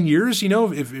 5-10 years?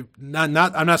 I'm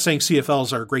not saying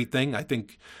CFLs are a great thing. I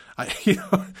think,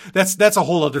 that's a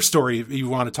whole other story if you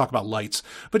want to talk about lights.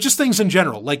 But just things in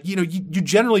general, you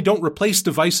generally don't replace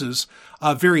devices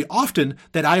very often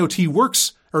that IoT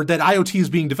works, or that IoT is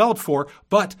being developed for,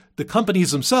 but the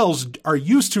companies themselves are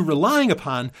used to relying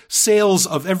upon sales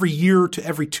of every year to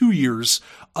every 2 years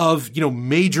of,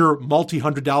 major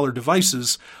multi-$100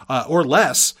 devices, or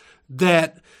less,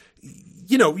 that,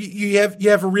 you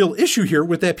have a real issue here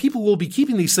with that. People will be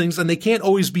keeping these things and they can't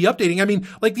always be updating. I mean,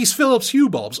 like these Philips Hue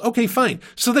bulbs. Okay, fine.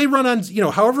 So they run on,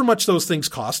 however much those things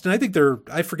cost. And I think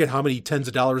I forget how many tens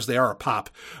of dollars they are a pop.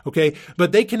 Okay.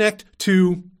 But they connect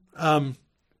to,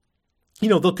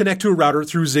 they'll connect to a router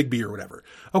through Zigbee or whatever.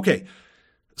 Okay.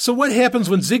 So what happens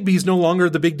when Zigbee is no longer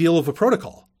the big deal of a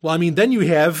protocol? Well, I mean, then you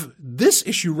have this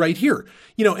issue right here,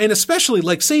 and especially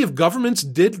say if governments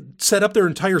did set up their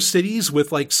entire cities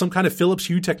with some kind of Philips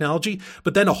Hue technology,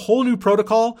 but then a whole new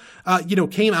protocol,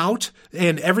 came out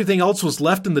and everything else was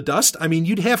left in the dust. I mean,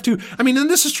 you'd have to, and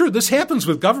this is true. This happens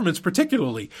with governments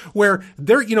particularly where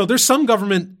there's some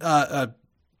government,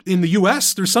 in the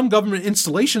US, there's some government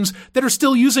installations that are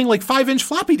still using 5-inch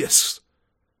floppy disks.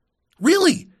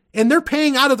 Really? And they're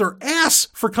paying out of their ass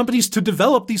for companies to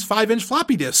develop these 5-inch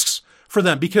floppy disks for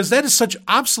them because that is such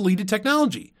obsoleted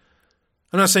technology.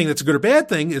 I'm not saying that's a good or bad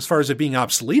thing as far as it being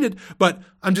obsoleted, but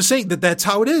I'm just saying that that's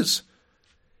how it is.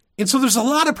 And so there's a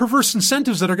lot of perverse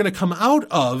incentives that are going to come out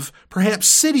of perhaps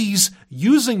cities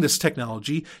using this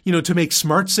technology, to make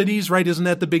smart cities, right? Isn't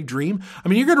that the big dream? I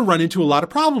mean, you're going to run into a lot of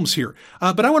problems here.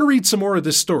 But I want to read some more of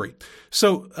this story.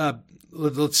 So,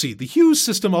 let's see. The Hue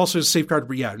system also is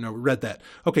safeguarded. Yeah, no, we read that.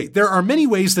 Okay, there are many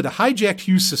ways that a hijacked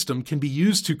Hue system can be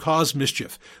used to cause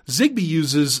mischief. Zigbee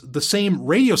uses the same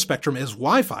radio spectrum as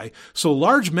Wi-Fi, so a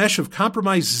large mesh of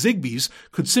compromised Zigbees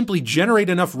could simply generate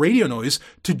enough radio noise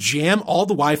to jam all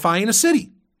the Wi-Fi in a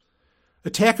city.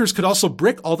 Attackers could also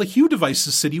brick all the Hue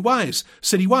devices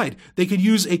citywide. They could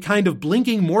use a kind of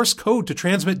blinking Morse code to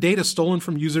transmit data stolen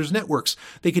from users' networks.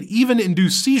 They could even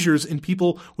induce seizures in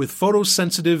people with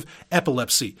photosensitive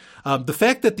epilepsy. The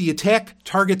fact that the attack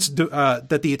targets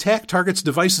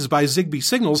devices by Zigbee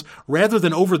signals rather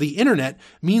than over the internet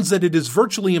means that it is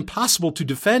virtually impossible to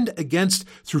defend against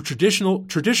through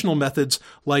traditional methods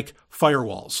like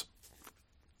firewalls.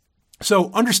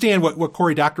 So understand what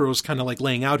Cory Doctorow is kind of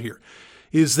laying out here.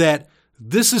 Is that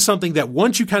this is something that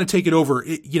once you kind of take it over,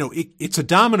 it's a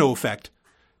domino effect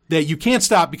that you can't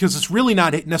stop because it's really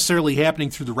not necessarily happening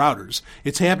through the routers.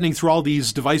 It's happening through all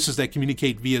these devices that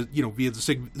communicate via the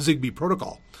Zigbee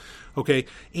protocol. Okay.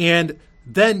 And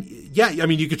then,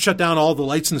 you could shut down all the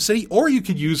lights in the city, or you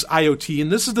could use IoT.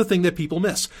 And this is the thing that people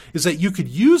miss, is that you could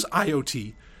use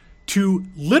IoT to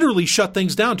literally shut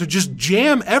things down, to just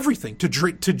jam everything, to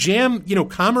jam,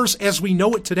 commerce as we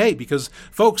know it today. Because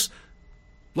folks,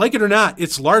 like it or not,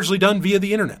 it's largely done via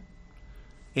the internet.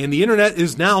 And the internet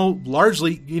is now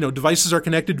largely, devices are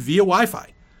connected via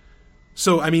Wi-Fi.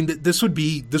 So, this would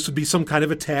be some kind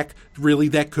of attack, really,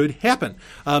 that could happen.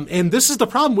 And this is the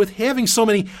problem with having so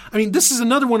many. This is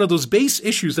another one of those base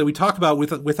issues that we talk about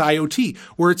with IoT,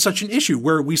 where it's such an issue,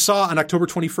 where we saw on October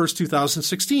 21st,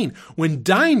 2016, when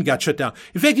Dyn got shut down.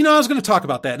 In fact, I was going to talk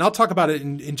about that, and I'll talk about it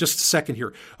in just a second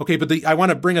here. Okay, but I want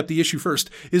to bring up the issue first,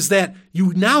 is that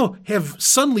you now have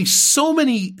suddenly so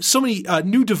many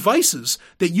new devices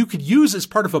that you could use as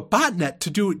part of a botnet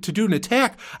to do an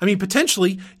attack.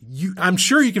 Potentially, I'm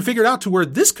sure you can figure it out to where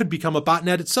this could become a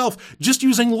botnet itself, just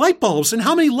using light bulbs. And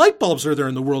how many light bulbs are there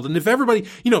in the world? And if everybody,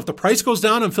 if the price goes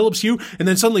down on Philips Hue and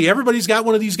then suddenly everybody's got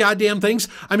one of these goddamn things,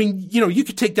 you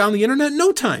could take down the internet in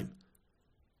no time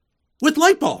with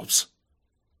light bulbs.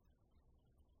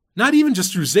 Not even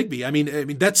just through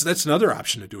Zigbee. That's another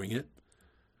option of doing it.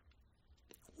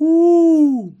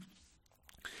 Ooh.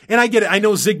 And I get it. I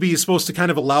know Zigbee is supposed to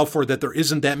kind of allow for that there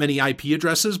isn't that many IP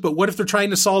addresses, but what if they're trying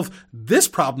to solve this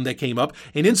problem that came up,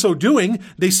 and in so doing,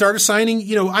 they start assigning,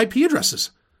 IP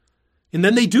addresses, and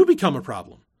then they do become a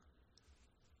problem.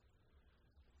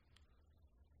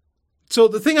 So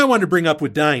the thing I wanted to bring up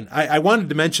with Dyn, I wanted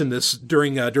to mention this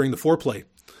during the foreplay,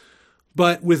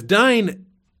 but with Dyn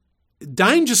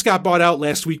just got bought out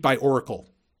last week by Oracle.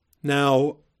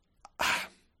 Now,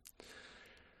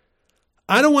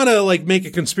 I don't want to make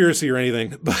a conspiracy or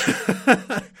anything,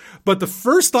 but the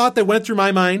first thought that went through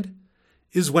my mind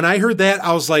is when I heard that,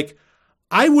 I was like,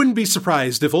 I wouldn't be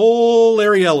surprised if old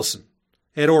Larry Ellison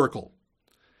at Oracle,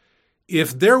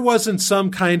 if there wasn't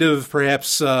some kind of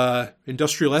perhaps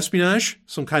industrial espionage,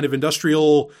 some kind of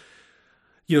industrial,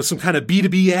 some kind of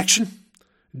B2B action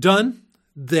done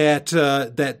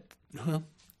do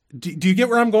you get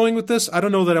where I'm going with this? I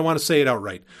don't know that I want to say it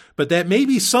outright, but that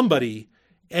maybe somebody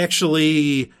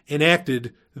actually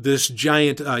enacted this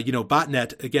giant,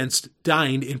 botnet against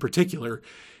Dyn in particular,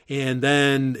 and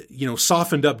then,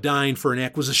 softened up Dyn for an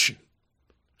acquisition.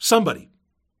 Somebody.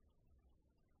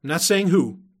 I'm not saying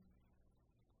who.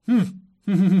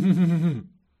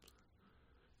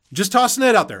 Just tossing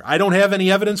that out there. I don't have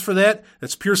any evidence for that.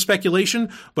 That's pure speculation.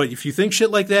 But if you think shit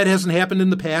like that hasn't happened in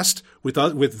the past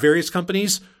with various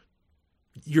companies,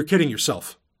 you're kidding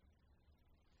yourself.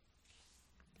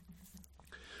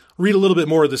 Read a little bit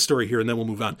more of this story here, and then we'll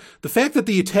move on. The fact that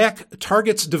the attack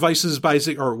targets devices by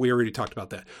we already talked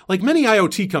about that. Like many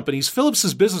IoT companies,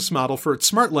 Philips' business model for its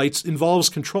smart lights involves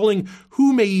controlling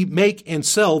who may make and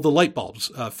sell the light bulbs.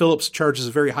 Philips charges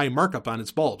a very high markup on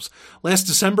its bulbs. Last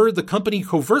December, the company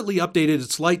covertly updated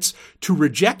its lights to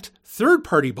reject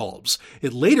third-party bulbs.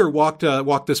 It later walked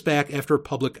this back after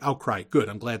public outcry. Good,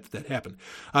 I'm glad that happened.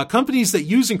 Companies that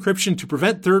use encryption to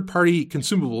prevent third-party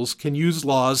consumables can use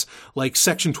laws like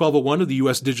Section 1201 of the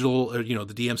U.S. Digital, the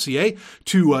DMCA,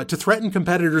 to threaten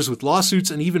competitors with lawsuits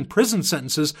and even prison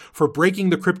sentences for breaking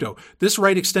the crypto. This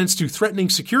right extends to threatening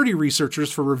security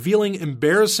researchers for revealing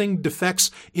embarrassing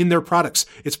defects in their products.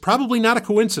 It's probably not a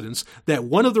coincidence that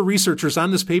one of the researchers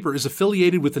on this paper is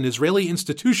affiliated with an Israeli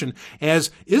institution,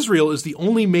 as Israel is the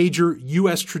only major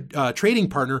U.S. trading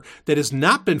partner that has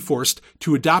not been forced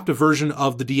to adopt a version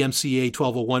of the DMCA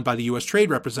 1201 by the U.S.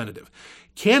 Trade Representative.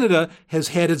 Canada has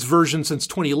had its version since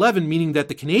 2011, meaning that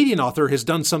the Canadian author has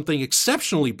done something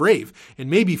exceptionally brave and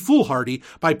maybe foolhardy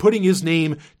by putting his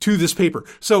name to this paper.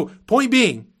 So, point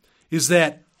being is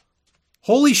that,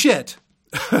 holy shit,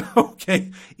 okay,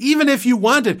 even if you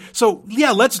wanted. So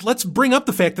yeah, let's bring up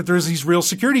the fact that there's these real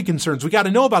security concerns. We got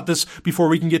to know about this before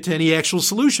we can get to any actual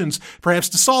solutions, perhaps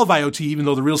to solve IoT, even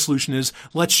though the real solution is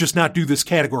let's just not do this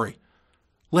category.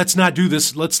 Let's not do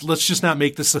this. Let's just not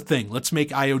make this a thing. Let's make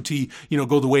IoT,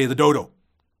 go the way of the dodo.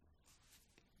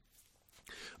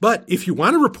 But if you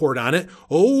want to report on it,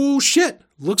 oh shit,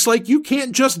 looks like you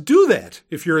can't just do that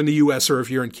if you're in the US or if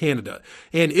you're in Canada.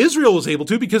 And Israel was able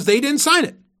to because they didn't sign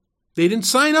it. They didn't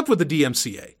sign up with the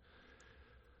DMCA.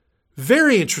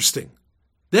 Very interesting.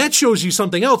 That shows you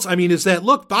something else. Is that,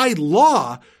 look, by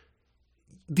law,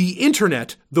 the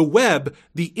internet, the web,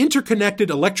 the interconnected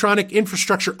electronic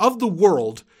infrastructure of the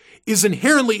world is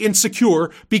inherently insecure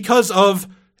because of,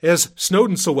 as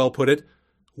Snowden so well put it,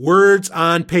 words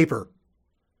on paper.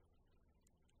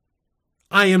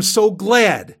 I am so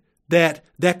glad that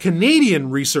that Canadian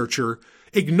researcher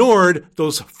ignored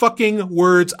those fucking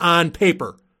words on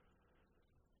paper.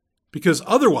 Because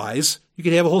otherwise, you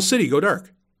could have a whole city go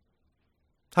dark.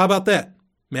 How about that,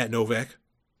 Matt Novak?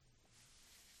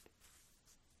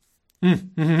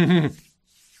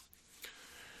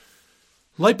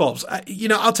 Light bulbs.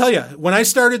 I'll tell you, when I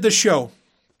started the show,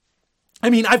 I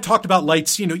mean, I've talked about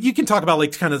lights. You can talk about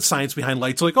like kind of the science behind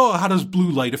lights, like, oh, how does blue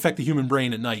light affect the human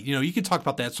brain at night? You can talk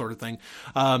about that sort of thing.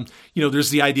 There's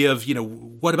the idea of,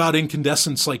 what about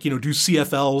incandescence? Like, do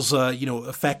CFLs,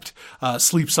 affect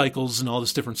sleep cycles and all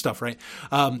this different stuff, right?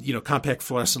 Compact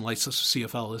fluorescent lights, that's what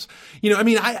CFL is.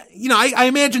 I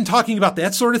imagine talking about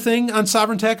that sort of thing on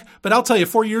Sovereign Tech, but I'll tell you,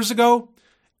 4 years ago,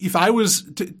 if I was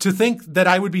to think that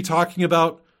I would be talking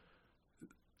about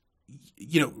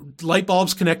light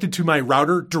bulbs connected to my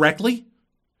router directly,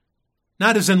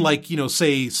 not as in like,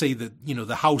 say that,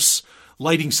 the house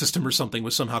lighting system or something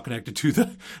was somehow connected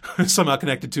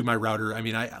to my router. I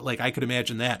mean, I could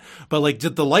imagine that, but like,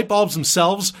 did the light bulbs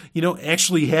themselves,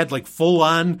 actually had like full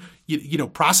on,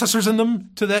 processors in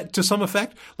them to some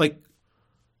effect? Like,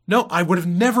 no, I would have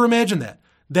never imagined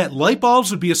that light bulbs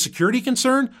would be a security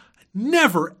concern.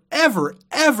 Never, ever,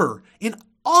 ever in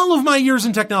all of my years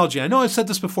in technology, I know I've said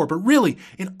this before, but really,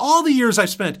 in all the years I've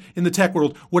spent in the tech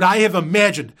world, would I have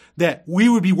imagined that we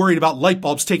would be worried about light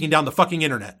bulbs taking down the fucking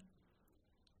internet?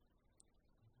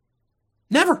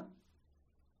 Never.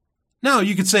 Now,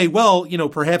 you could say, well,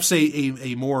 perhaps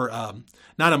a more,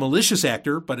 not a malicious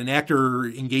actor, but an actor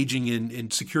engaging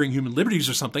in securing human liberties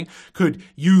or something could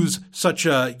use such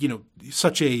a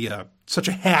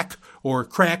hack or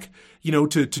crack,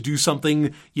 to do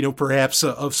something, perhaps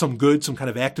of some good, some kind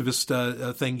of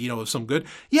activist thing, of some good.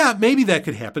 Yeah, maybe that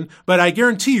could happen. But I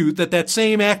guarantee you that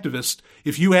same activist,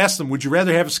 if you ask them, would you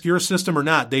rather have a secure system or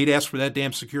not, they'd ask for that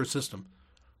damn secure system.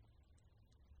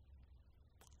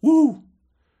 Woo!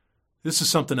 This is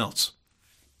something else.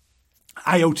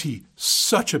 IoT,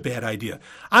 such a bad idea.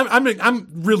 I'm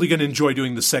really going to enjoy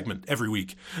doing this segment every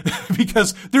week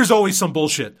because there's always some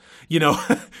bullshit,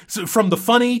 so from the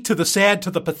funny to the sad to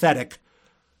the pathetic,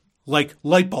 like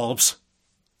light bulbs.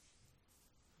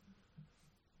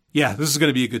 Yeah, this is going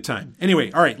to be a good time.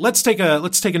 Anyway, all right, let's take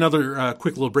another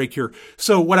quick little break here.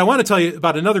 So what I want to tell you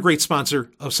about another great sponsor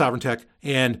of Sovereign Tech,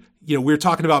 and we're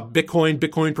talking about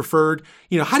Bitcoin preferred.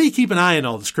 How do you keep an eye on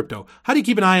all this crypto? How do you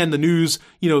keep an eye on the news?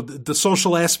 The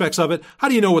social aspects of it. How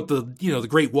do you know what the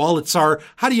great wallets are?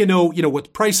 How do you know what the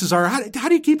prices are? How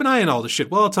do you keep an eye on all this shit?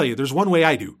 Well, I'll tell you, there's one way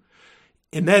I do,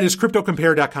 and that is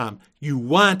CryptoCompare.com. You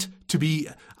want to be.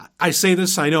 I say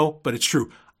this, I know, but it's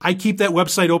true. I keep that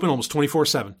website open almost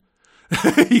 24/7.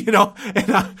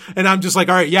 And I'm just like,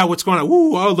 all right, yeah, what's going on?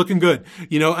 Ooh, oh, looking good.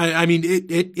 I mean,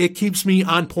 it keeps me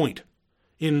on point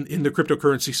in the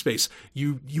cryptocurrency space.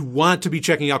 You want to be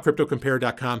checking out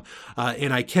CryptoCompare.com,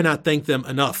 and I cannot thank them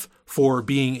enough for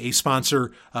being a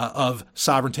sponsor of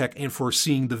Sovereign Tech and for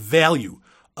seeing the value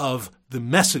of the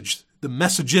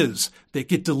messages that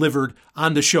get delivered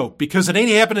on the show, because it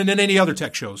ain't happening in any other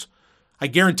tech shows. I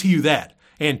guarantee you that.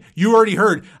 And you already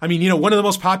heard, one of the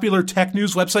most popular tech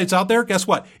news websites out there, guess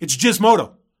what? It's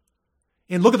Gizmodo.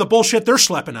 And look at the bullshit they're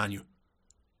schlepping on you.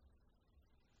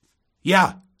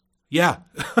 Yeah.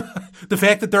 The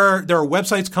fact that there are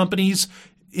websites, companies,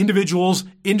 individuals,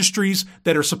 industries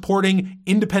that are supporting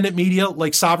independent media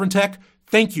like Sovereign Tech,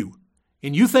 thank you.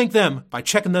 And you thank them by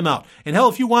checking them out. And hell,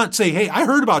 if you want, say, hey, I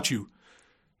heard about you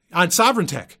on Sovereign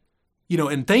Tech,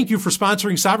 and thank you for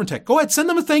sponsoring Sovereign Tech. Go ahead, send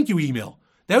them a thank you email.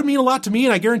 That would mean a lot to me,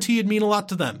 and I guarantee it'd mean a lot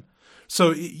to them.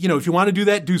 So, if you want to do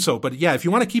that, do so. But yeah, if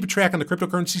you want to keep a track on the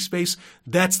cryptocurrency space,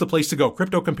 that's the place to go.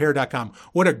 CryptoCompare.com.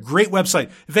 What a great website.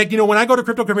 In fact, when I go to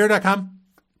CryptoCompare.com,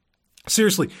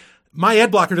 seriously, my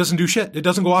ad blocker doesn't do shit. It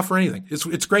doesn't go off for anything.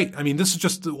 It's great. I mean, this is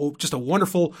just a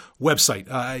wonderful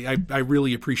website. I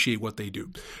really appreciate what they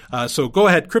do. So go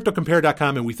ahead,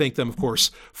 CryptoCompare.com, and we thank them, of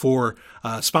course, for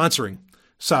sponsoring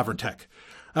Sovereign Tech.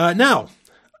 Now,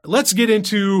 let's get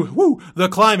into the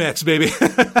climax, baby.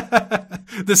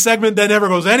 The segment that never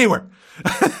goes anywhere.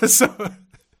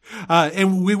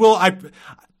 And we will.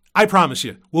 I promise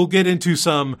you, we'll get into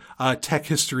some tech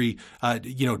history.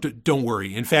 Don't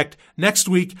worry. In fact, next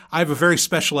week I have a very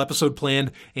special episode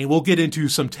planned, and we'll get into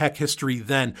some tech history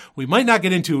then. We might not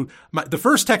get into the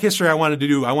first tech history I wanted to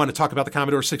do. I want to talk about the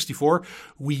Commodore 64.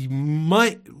 We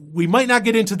might not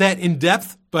get into that in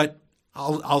depth, but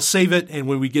I'll save it, and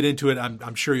when we get into it,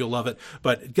 I'm sure you'll love it.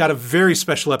 But got a very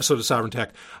special episode of Sovereign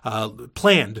Tech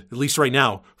planned, at least right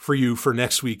now, for you for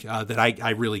next week that I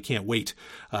really can't wait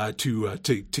to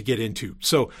get into.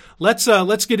 So let's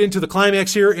get into the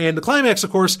climax here, and the climax,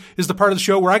 of course, is the part of the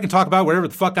show where I can talk about whatever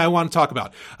the fuck I want to talk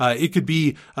about. It could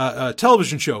be a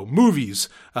television show, movies,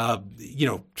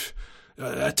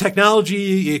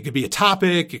 technology, it could be a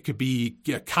topic, it could be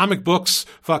comic books.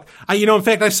 In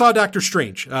fact, I saw Doctor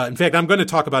Strange. In fact, I'm going to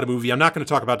talk about a movie. I'm not going to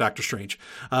talk about Doctor Strange,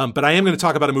 but I am going to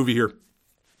talk about a movie here.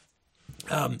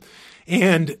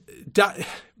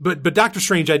 But Doctor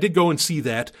Strange, I did go and see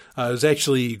that. It was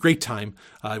actually a great time.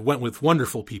 I went with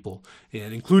wonderful people,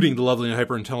 and including the lovely and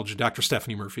hyper-intelligent Dr.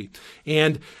 Stephanie Murphy.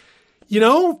 And,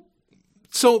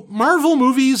 so Marvel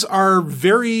movies are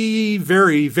very,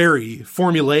 very, very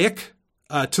formulaic.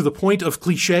 To the point of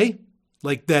cliche,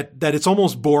 like that it's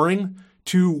almost boring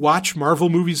to watch Marvel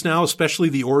movies now, especially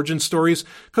the origin stories,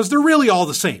 because they're really all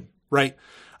the same, right?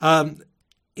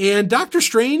 And Doctor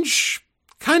Strange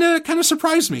kind of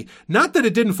surprised me. Not that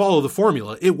it didn't follow the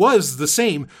formula. It was the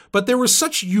same, but there was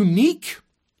such unique,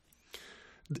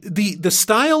 the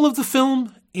style of the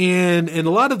film and a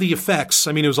lot of the effects.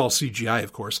 I mean, it was all CGI,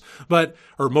 of course,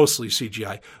 or mostly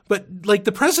CGI, but like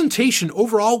the presentation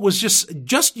overall was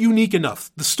just unique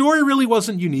enough. The story really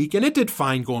wasn't unique, and it did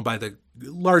fine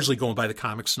largely going by the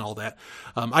comics and all that.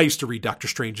 I used to read Doctor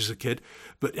Strange as a kid,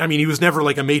 but I mean, he was never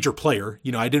like a major player.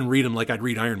 I didn't read him like I'd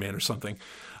read Iron Man or something,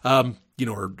 or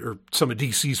some of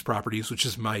DC's properties, which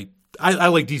is I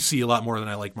like DC a lot more than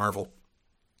I like Marvel.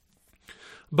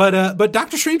 But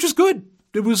Doctor Strange was good.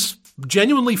 It was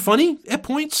genuinely funny at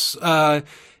points. And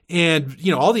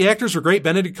all the actors were great.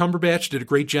 Benedict Cumberbatch did a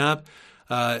great job.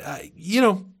 I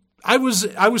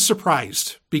was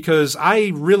surprised because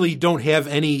I really don't have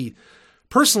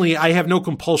personally, I have no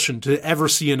compulsion to ever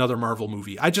see another Marvel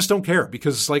movie. I just don't care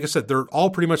because, like I said, they're all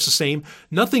pretty much the same.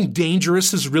 Nothing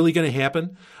dangerous is really going to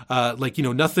happen.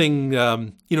 Nothing,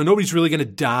 nobody's really going to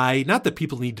die. Not that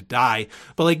people need to die,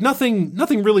 but like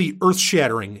nothing really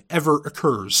earth-shattering ever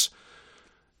occurs.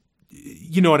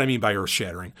 You know what I mean by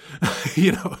earth-shattering,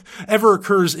 ever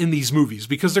occurs in these movies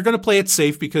because they're going to play it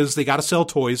safe because they got to sell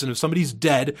toys. And if somebody's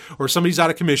dead or somebody's out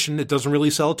of commission, it doesn't really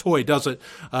sell a toy, does it?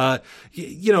 So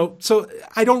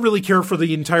I don't really care for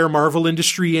the entire Marvel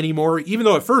industry anymore, even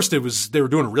though at first they were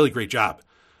doing a really great job.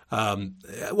 The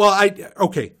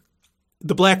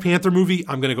Black Panther movie,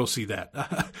 I'm going to go see that.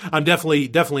 I'm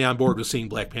definitely on board with seeing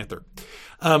Black Panther.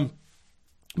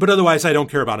 But otherwise, I don't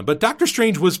care about him. But Doctor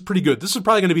Strange was pretty good. This is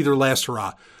probably going to be their last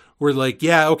hurrah. We're like,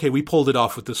 yeah, okay, we pulled it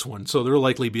off with this one. So there will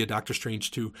likely be a Doctor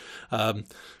Strange 2.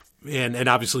 And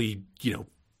obviously,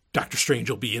 Doctor Strange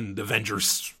will be in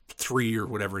Avengers 3 or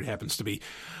whatever it happens to be.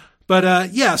 But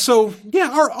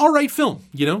all right film,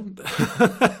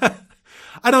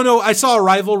 I don't know. I saw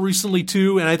Arrival recently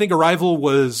too, and I think Arrival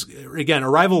was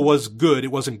good.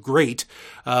 It wasn't great.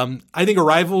 I think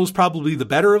Arrival was probably the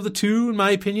better of the two, in my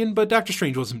opinion. But Doctor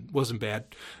Strange wasn't bad.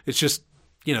 It's just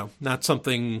not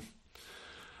something.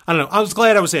 I don't know. I was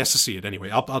glad I was asked to see it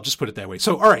anyway. I'll just put it that way.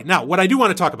 So, all right, now what I do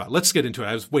want to talk about. Let's get into it.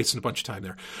 I was wasting a bunch of time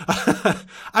there.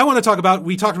 I want to talk about.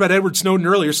 We talked about Edward Snowden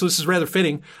earlier, so this is rather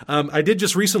fitting. I did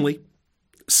just recently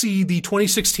see the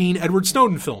 2016 Edward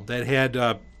Snowden film that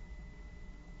had.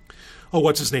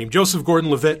 What's his name? Joseph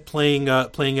Gordon-Levitt playing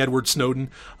Edward Snowden.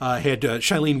 Had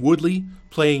Shailene Woodley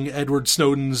playing Edward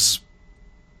Snowden's,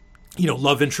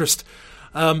 love interest.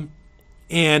 And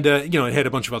it had a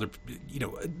bunch of other,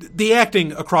 the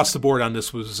acting across the board on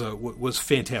this was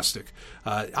fantastic.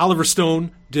 Oliver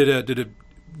Stone did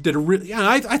a really,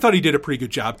 I thought he did a pretty good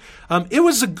job. It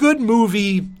was a good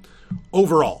movie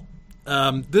overall.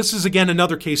 This is again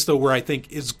another case though where I think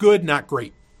is good, not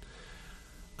great.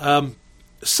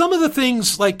 Some of the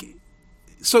things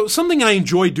something I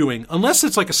enjoy doing, unless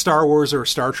it's like a Star Wars or a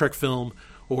Star Trek film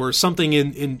or something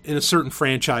in a certain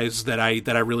franchise that I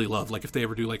really love. Like if they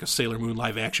ever do like a Sailor Moon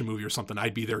live action movie or something,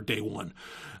 I'd be there day one.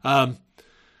 Unless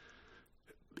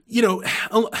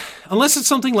it's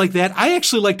something like that, I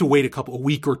actually like to wait a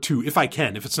week or two if I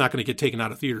can, if it's not going to get taken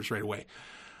out of theaters right away.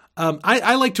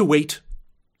 I like to wait,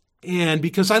 and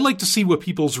because I like to see what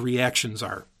people's reactions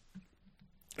are.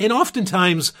 And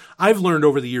oftentimes, I've learned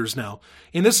over the years now,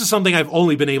 and this is something I've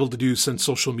only been able to do since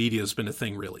social media has been a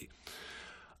thing, really.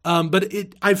 But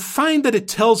I find that it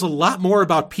tells a lot more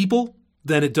about people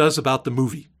than it does about the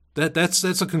movie. That's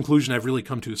a conclusion I've really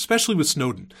come to, especially with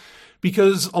Snowden.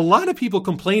 Because a lot of people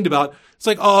complained about, it's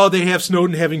like, oh, they have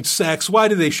Snowden having sex. Why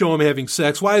do they show him having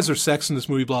sex? Why is there sex in this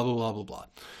movie? Blah, blah, blah, blah, blah.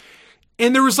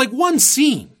 And there was like one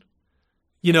scene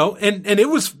and it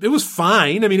was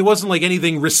fine. I mean, it wasn't like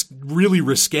anything really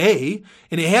risque,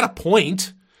 and it had a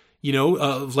point,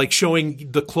 of like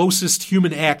showing the closest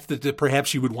human act that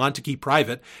perhaps you would want to keep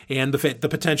private, and the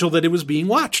potential that it was being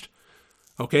watched.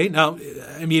 Okay, now,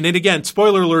 I mean, and again,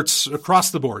 spoiler alerts across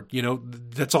the board.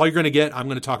 That's all you're going to get. I'm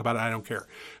going to talk about it. I don't care.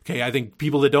 Okay, I think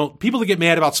people that get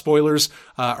mad about spoilers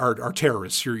are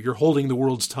terrorists. You're holding the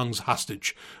world's tongues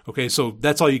hostage. Okay, so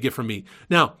that's all you get from me.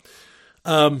 Now,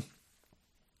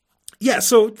 yeah,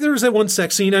 so there's that one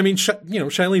sex scene. I mean,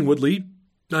 Shailene Woodley,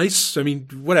 nice. I mean,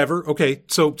 whatever. Okay,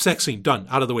 so sex scene, done,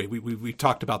 out of the way. We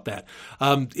talked about that.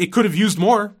 It could have used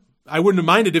more. I wouldn't have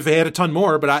minded if it had a ton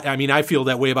more, but I feel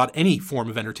that way about any form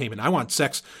of entertainment. I want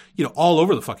sex, all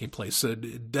over the fucking place.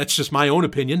 That's just my own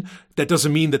opinion. That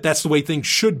doesn't mean that that's the way things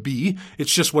should be.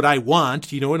 It's just what I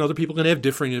want, and other people can have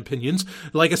differing opinions.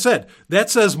 Like I said, that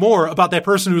says more about that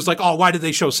person who's like, oh, why did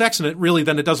they show sex in it, really,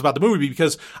 than it does about the movie?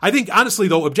 Because I think, honestly,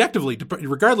 though, objectively,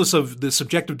 regardless of the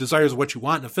subjective desires of what you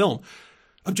want in a film,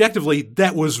 objectively,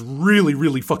 that was really,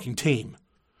 really fucking tame.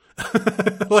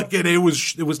 Like it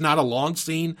was not a long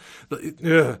scene.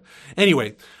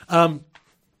 Anyway,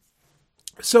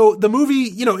 so the movie,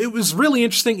 it was really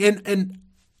interesting, and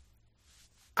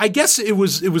I guess it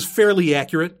was fairly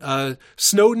accurate.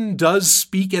 Snowden does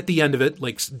speak at the end of it,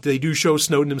 like they do show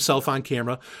Snowden himself on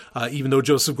camera, even though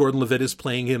Joseph Gordon-Levitt is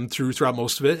playing him throughout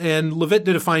most of it, and Levitt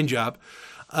did a fine job.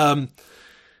 So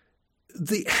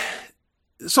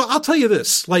I'll tell you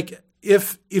this, like.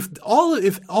 If all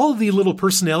of the little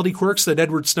personality quirks that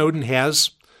Edward Snowden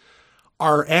has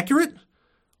are accurate,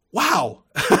 wow.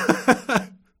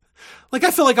 Like I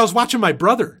feel like I was watching my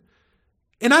brother.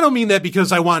 And I don't mean that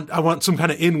because I want some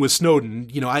kind of in with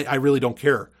Snowden. I really don't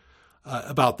care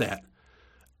about that.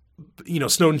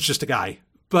 Snowden's just a guy.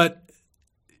 But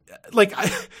like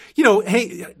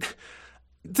hey,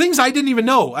 things I didn't even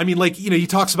know. I mean, like, he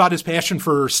talks about his passion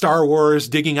for Star Wars,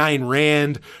 digging Ayn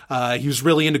Rand. He was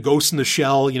really into Ghost in the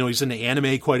Shell. He's into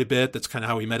anime quite a bit. That's kind of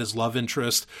how he met his love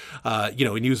interest. And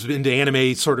he was into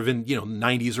anime sort of in,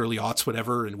 90s, early aughts,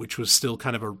 whatever, and which was still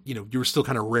kind of you were still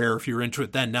kind of rare if you were into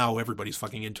it then. Now everybody's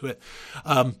fucking into it.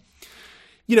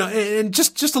 And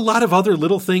just a lot of other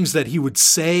little things that he would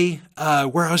say,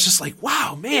 where I was just like,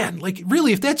 wow, man, like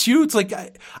really, if that's you, it's like,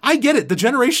 I get it. The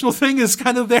generational thing is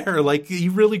kind of there. Like he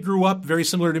really grew up very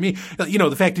similar to me.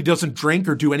 The fact he doesn't drink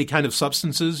or do any kind of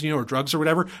substances, or drugs or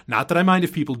whatever. Not that I mind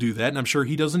if people do that. And I'm sure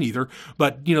he doesn't either.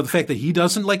 But, the fact that he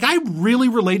doesn't, like, I really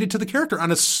related to the character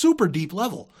on a super deep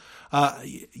level. Not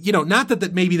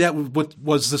that maybe that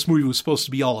was this movie was supposed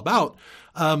to be all about.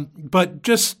 But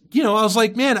just, I was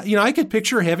like, man, I could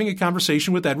picture having a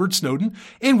conversation with Edward Snowden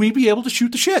and we'd be able to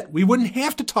shoot the shit. We wouldn't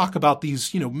have to talk about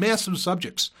these, massive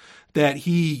subjects that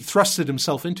he thrusted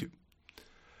himself into.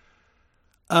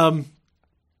 I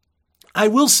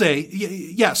will say,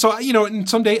 yeah. So, and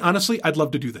someday, honestly, I'd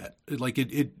love to do that. Like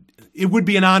it would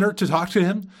be an honor to talk to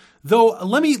him, though.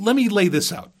 Let me lay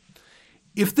this out.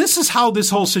 If this is how this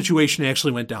whole situation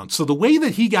actually went down, so the way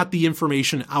that he got the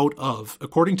information out of,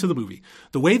 according to the movie,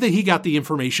 the way that he got the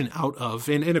information out of,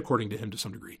 and according to him to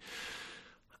some degree,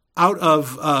 out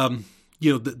of,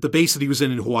 the base that he was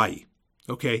in Hawaii,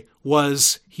 okay,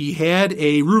 was he had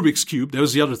a Rubik's Cube. That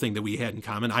was the other thing that we had in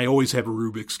common. I always have a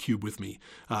Rubik's Cube with me.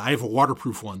 I have a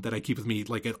waterproof one that I keep with me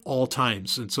like at all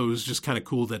times. And so it was just kind of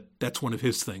cool that that's one of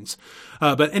his things.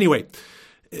 But anyway,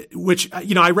 which,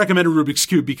 I recommend a Rubik's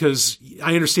Cube because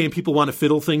I understand people want to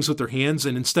fiddle things with their hands.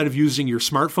 And instead of using your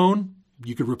smartphone,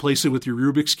 you could replace it with your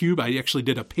Rubik's Cube. I actually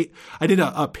did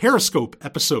a Periscope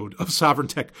episode of Sovereign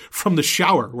Tech from the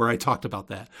shower where I talked about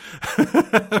that.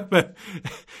 But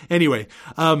anyway,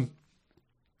 so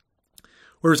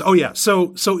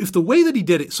if the way that he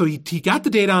did it, so he got the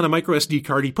data on a micro SD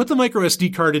card, he put the micro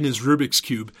SD card in his Rubik's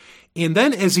Cube, and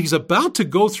then as he's about to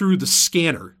go through the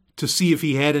scanner to see if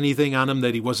he had anything on him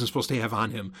that he wasn't supposed to have on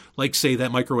him, like say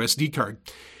that micro SD card,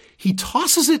 he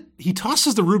tosses the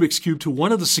Rubik's Cube to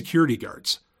one of the security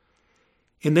guards.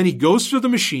 And then he goes through the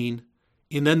machine,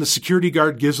 and then the security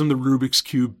guard gives him the Rubik's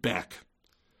Cube back.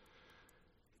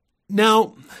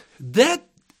 Now, that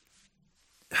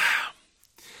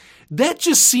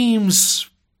just seems,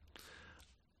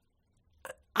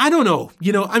 I don't know.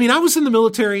 I was in the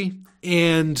military,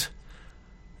 and,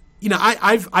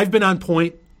 I've been on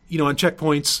point, on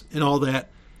checkpoints and all that.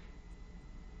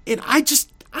 And I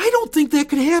don't think that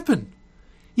could happen.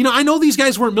 I know these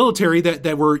guys weren't military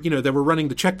that were running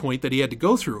the checkpoint that he had to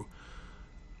go through.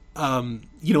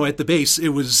 At the base, it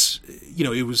was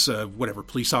whatever,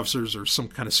 police officers or some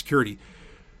kind of security.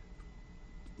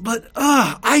 But,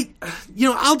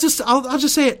 I'll just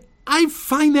say it. I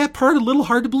find that part a little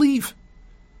hard to believe.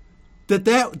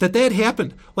 that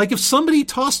happened. Like if somebody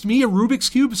tossed me a Rubik's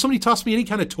Cube, if somebody tossed me any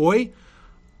kind of toy,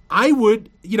 I would,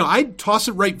 I'd toss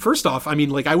it right first off. I mean,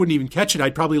 like I wouldn't even catch it.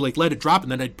 I'd probably like let it drop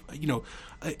and then I'd,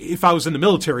 if I was in the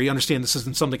military, understand this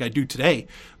isn't something I do today,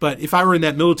 but if I were in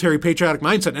that military patriotic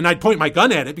mindset and I'd point my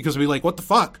gun at it because I'd be like, what the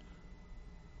fuck?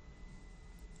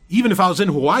 Even if I was in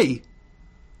Hawaii,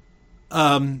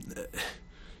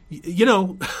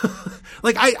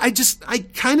 like I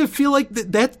kind of feel like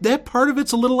that part of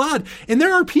it's a little odd. And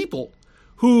there are people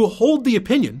who hold the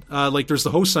opinion, like there's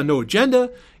the hosts on No Agenda,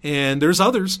 and there's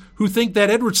others who think that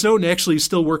Edward Snowden actually is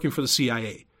still working for the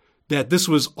CIA. That this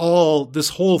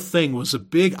whole thing was a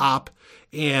big op,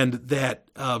 and that,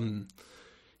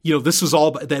 this is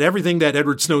all, that everything that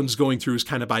Edward Snowden's going through is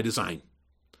kind of by design.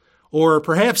 Or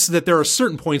perhaps that there are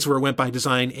certain points where it went by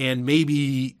design, and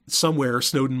maybe somewhere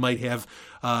Snowden might have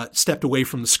stepped away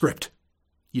from the script,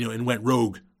 and went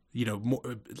rogue, more,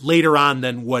 later on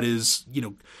than what is,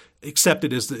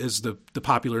 accepted as the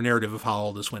popular narrative of how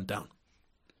all this went down.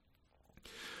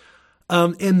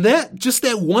 And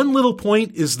that one little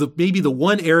point is maybe the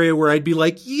one area where I'd be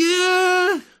like,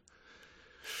 yeah,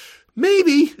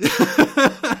 maybe.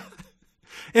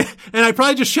 And I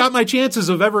probably just shot my chances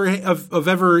of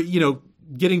ever,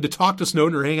 getting to talk to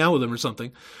Snowden or hang out with him or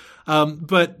something.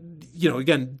 But,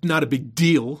 again, not a big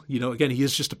deal. Again, he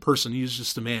is just a person. He is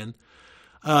just a man.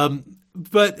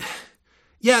 But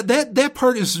yeah, that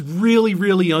part is really,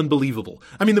 really unbelievable.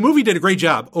 I mean, the movie did a great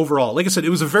job overall. Like I said, it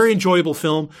was a very enjoyable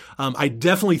film. I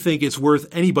definitely think it's worth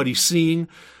anybody seeing.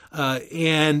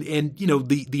 And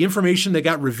the information that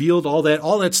got revealed, all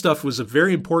that stuff was a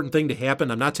very important thing to happen.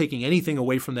 I'm not taking anything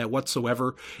away from that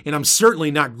whatsoever. And I'm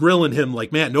certainly not grilling him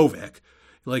like Matt Novak,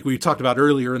 like we talked about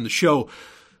earlier in the show.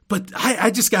 But I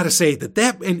just got to say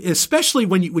that, and especially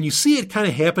when you see it kind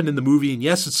of happen in the movie, and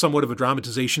yes, it's somewhat of a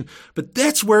dramatization, but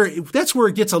that's where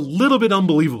it gets a little bit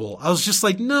unbelievable. I was just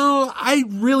like, no, I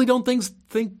really don't think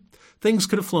things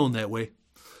could have flown that way.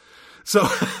 So,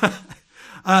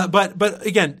 but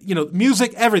again,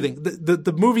 music, everything.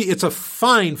 The movie, it's a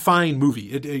fine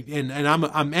movie, and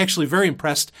I'm actually very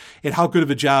impressed at how good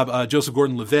of a job Joseph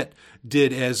Gordon-Levitt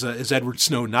did as Edward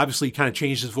Snowden. Obviously, he kind of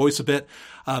changed his voice a bit.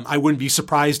 I wouldn't be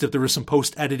surprised if there was some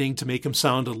post-editing to make him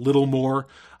sound a little more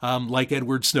like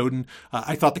Edward Snowden.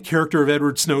 I thought the character of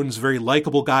Edward Snowden is a very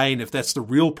likable guy, and if that's the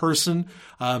real person,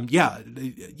 I'd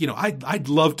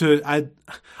love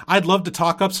to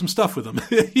talk up some stuff with him,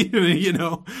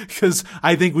 because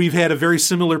I think we've had a very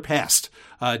similar past.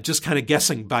 Just kind of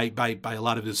guessing by a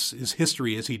lot of his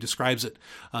history as he describes it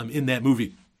in that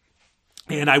movie.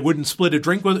 And I wouldn't split a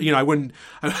drink with, I wouldn't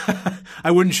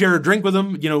share a drink with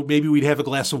him. Maybe we'd have a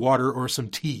glass of water or some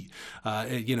tea,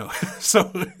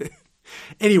 so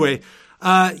anyway,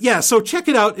 so check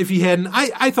it out if you hadn't.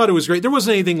 I thought it was great. There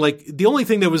wasn't anything like, the only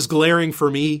thing that was glaring for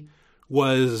me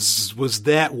was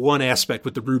that one aspect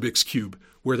with the Rubik's Cube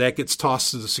where that gets tossed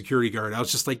to the security guard. I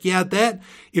was just like, yeah,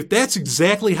 if that's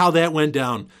exactly how that went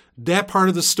down, that part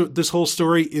of this whole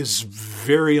story is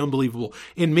very unbelievable.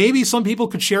 And maybe some people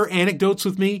could share anecdotes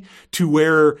with me to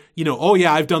where, oh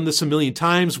yeah, I've done this a million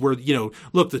times where,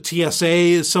 look, the TSA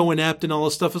is so inept and all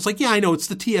this stuff. It's like, yeah, I know it's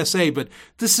the TSA, but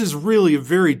this is really a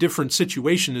very different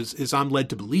situation as I'm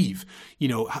led to believe,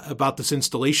 about this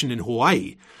installation in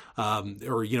Hawaii.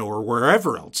 Or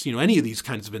wherever else, any of these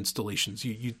kinds of installations,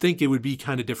 you'd think it would be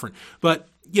kind of different, but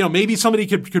maybe somebody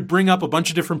could bring up a bunch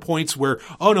of different points where,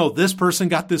 oh no, this person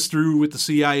got this through with the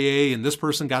CIA and this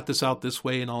person got this out this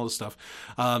way and all this stuff.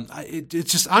 I'm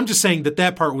just saying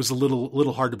that part was a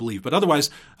little hard to believe, but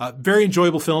otherwise, very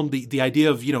enjoyable film. The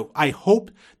idea of, I hope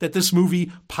that this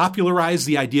movie popularized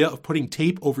the idea of putting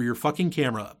tape over your fucking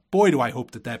camera. Boy, do I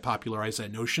hope that popularized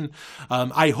that notion.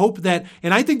 I hope that,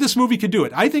 and I think this movie could do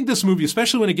it. I think this movie,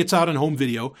 especially when it gets out on home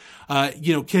video,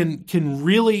 can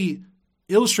really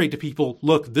illustrate to people,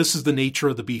 look, this is the nature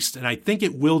of the beast. And I think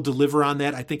it will deliver on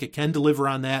that. I think it can deliver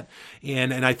on that.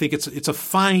 And I think it's a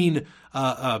fine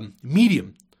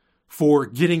medium for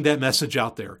getting that message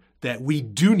out there, that we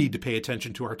do need to pay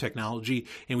attention to our technology,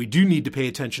 and we do need to pay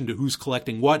attention to who's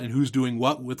collecting what and who's doing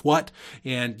what with what,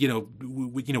 and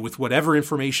with whatever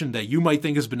information that you might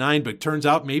think is benign, but turns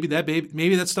out maybe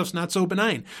that stuff's not so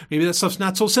benign, maybe that stuff's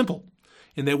not so simple,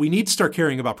 and that we need to start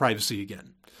caring about privacy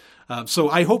again. So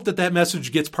I hope that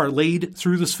message gets parlayed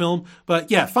through this film. But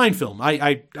yeah, fine film.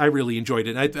 I really enjoyed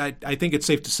it. I think it's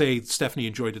safe to say Stephanie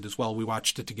enjoyed it as well. We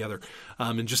watched it together,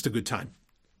 and just a good time.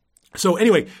 So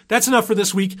anyway, that's enough for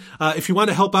this week. If you want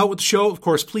to help out with the show, of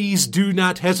course, please do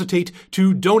not hesitate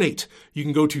to donate. You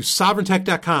can go to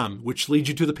sovereigntech.com, which leads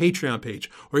you to the Patreon page,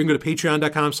 or you can go to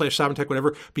patreon.com/sovereigntech,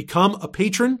 whatever. Become a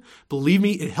patron. Believe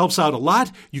me, it helps out a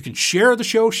lot. You can share the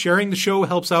show. Sharing the show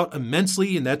helps out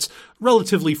immensely, and that's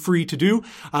relatively free to do.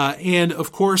 And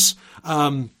of course,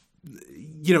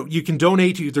 you can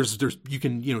donate. You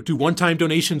can do one-time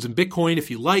donations in Bitcoin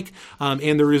if you like.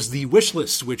 And there is the wish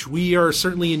list, which we are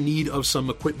certainly in need of some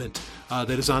equipment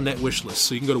that is on that wish list.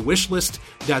 So you can go to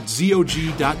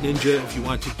wishlist.zog.ninja if you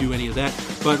want to do any of that.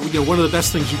 But one of the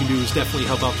best things you can do is definitely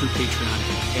help out through Patreon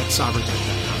at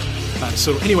sovereigntech.com.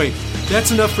 So anyway,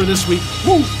 that's enough for this week.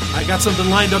 Woo! I got something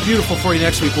lined up beautiful for you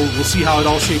next week. We'll see how it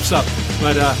all shapes up.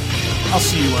 But I'll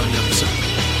see you on the other side.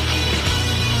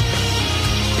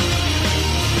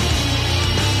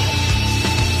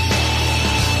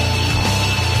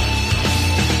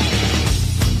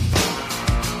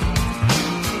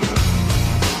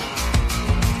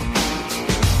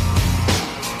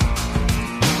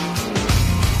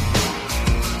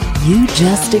 You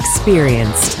just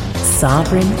experienced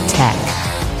Sovereign Tech.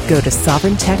 Go to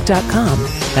sovereigntech.com,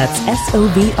 that's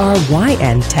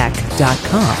SOVRYN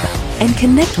tech.com, and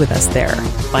connect with us there.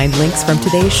 Find links from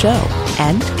today's show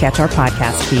and catch our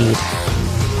podcast feed.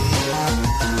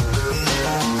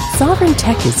 Sovereign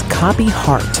Tech is copy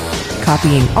heart.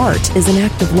 Copying art is an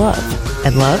act of love,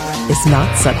 and love is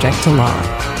not subject to law.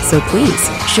 So please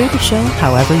share the show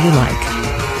however you like.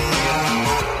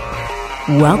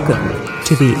 Welcome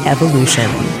to the evolution.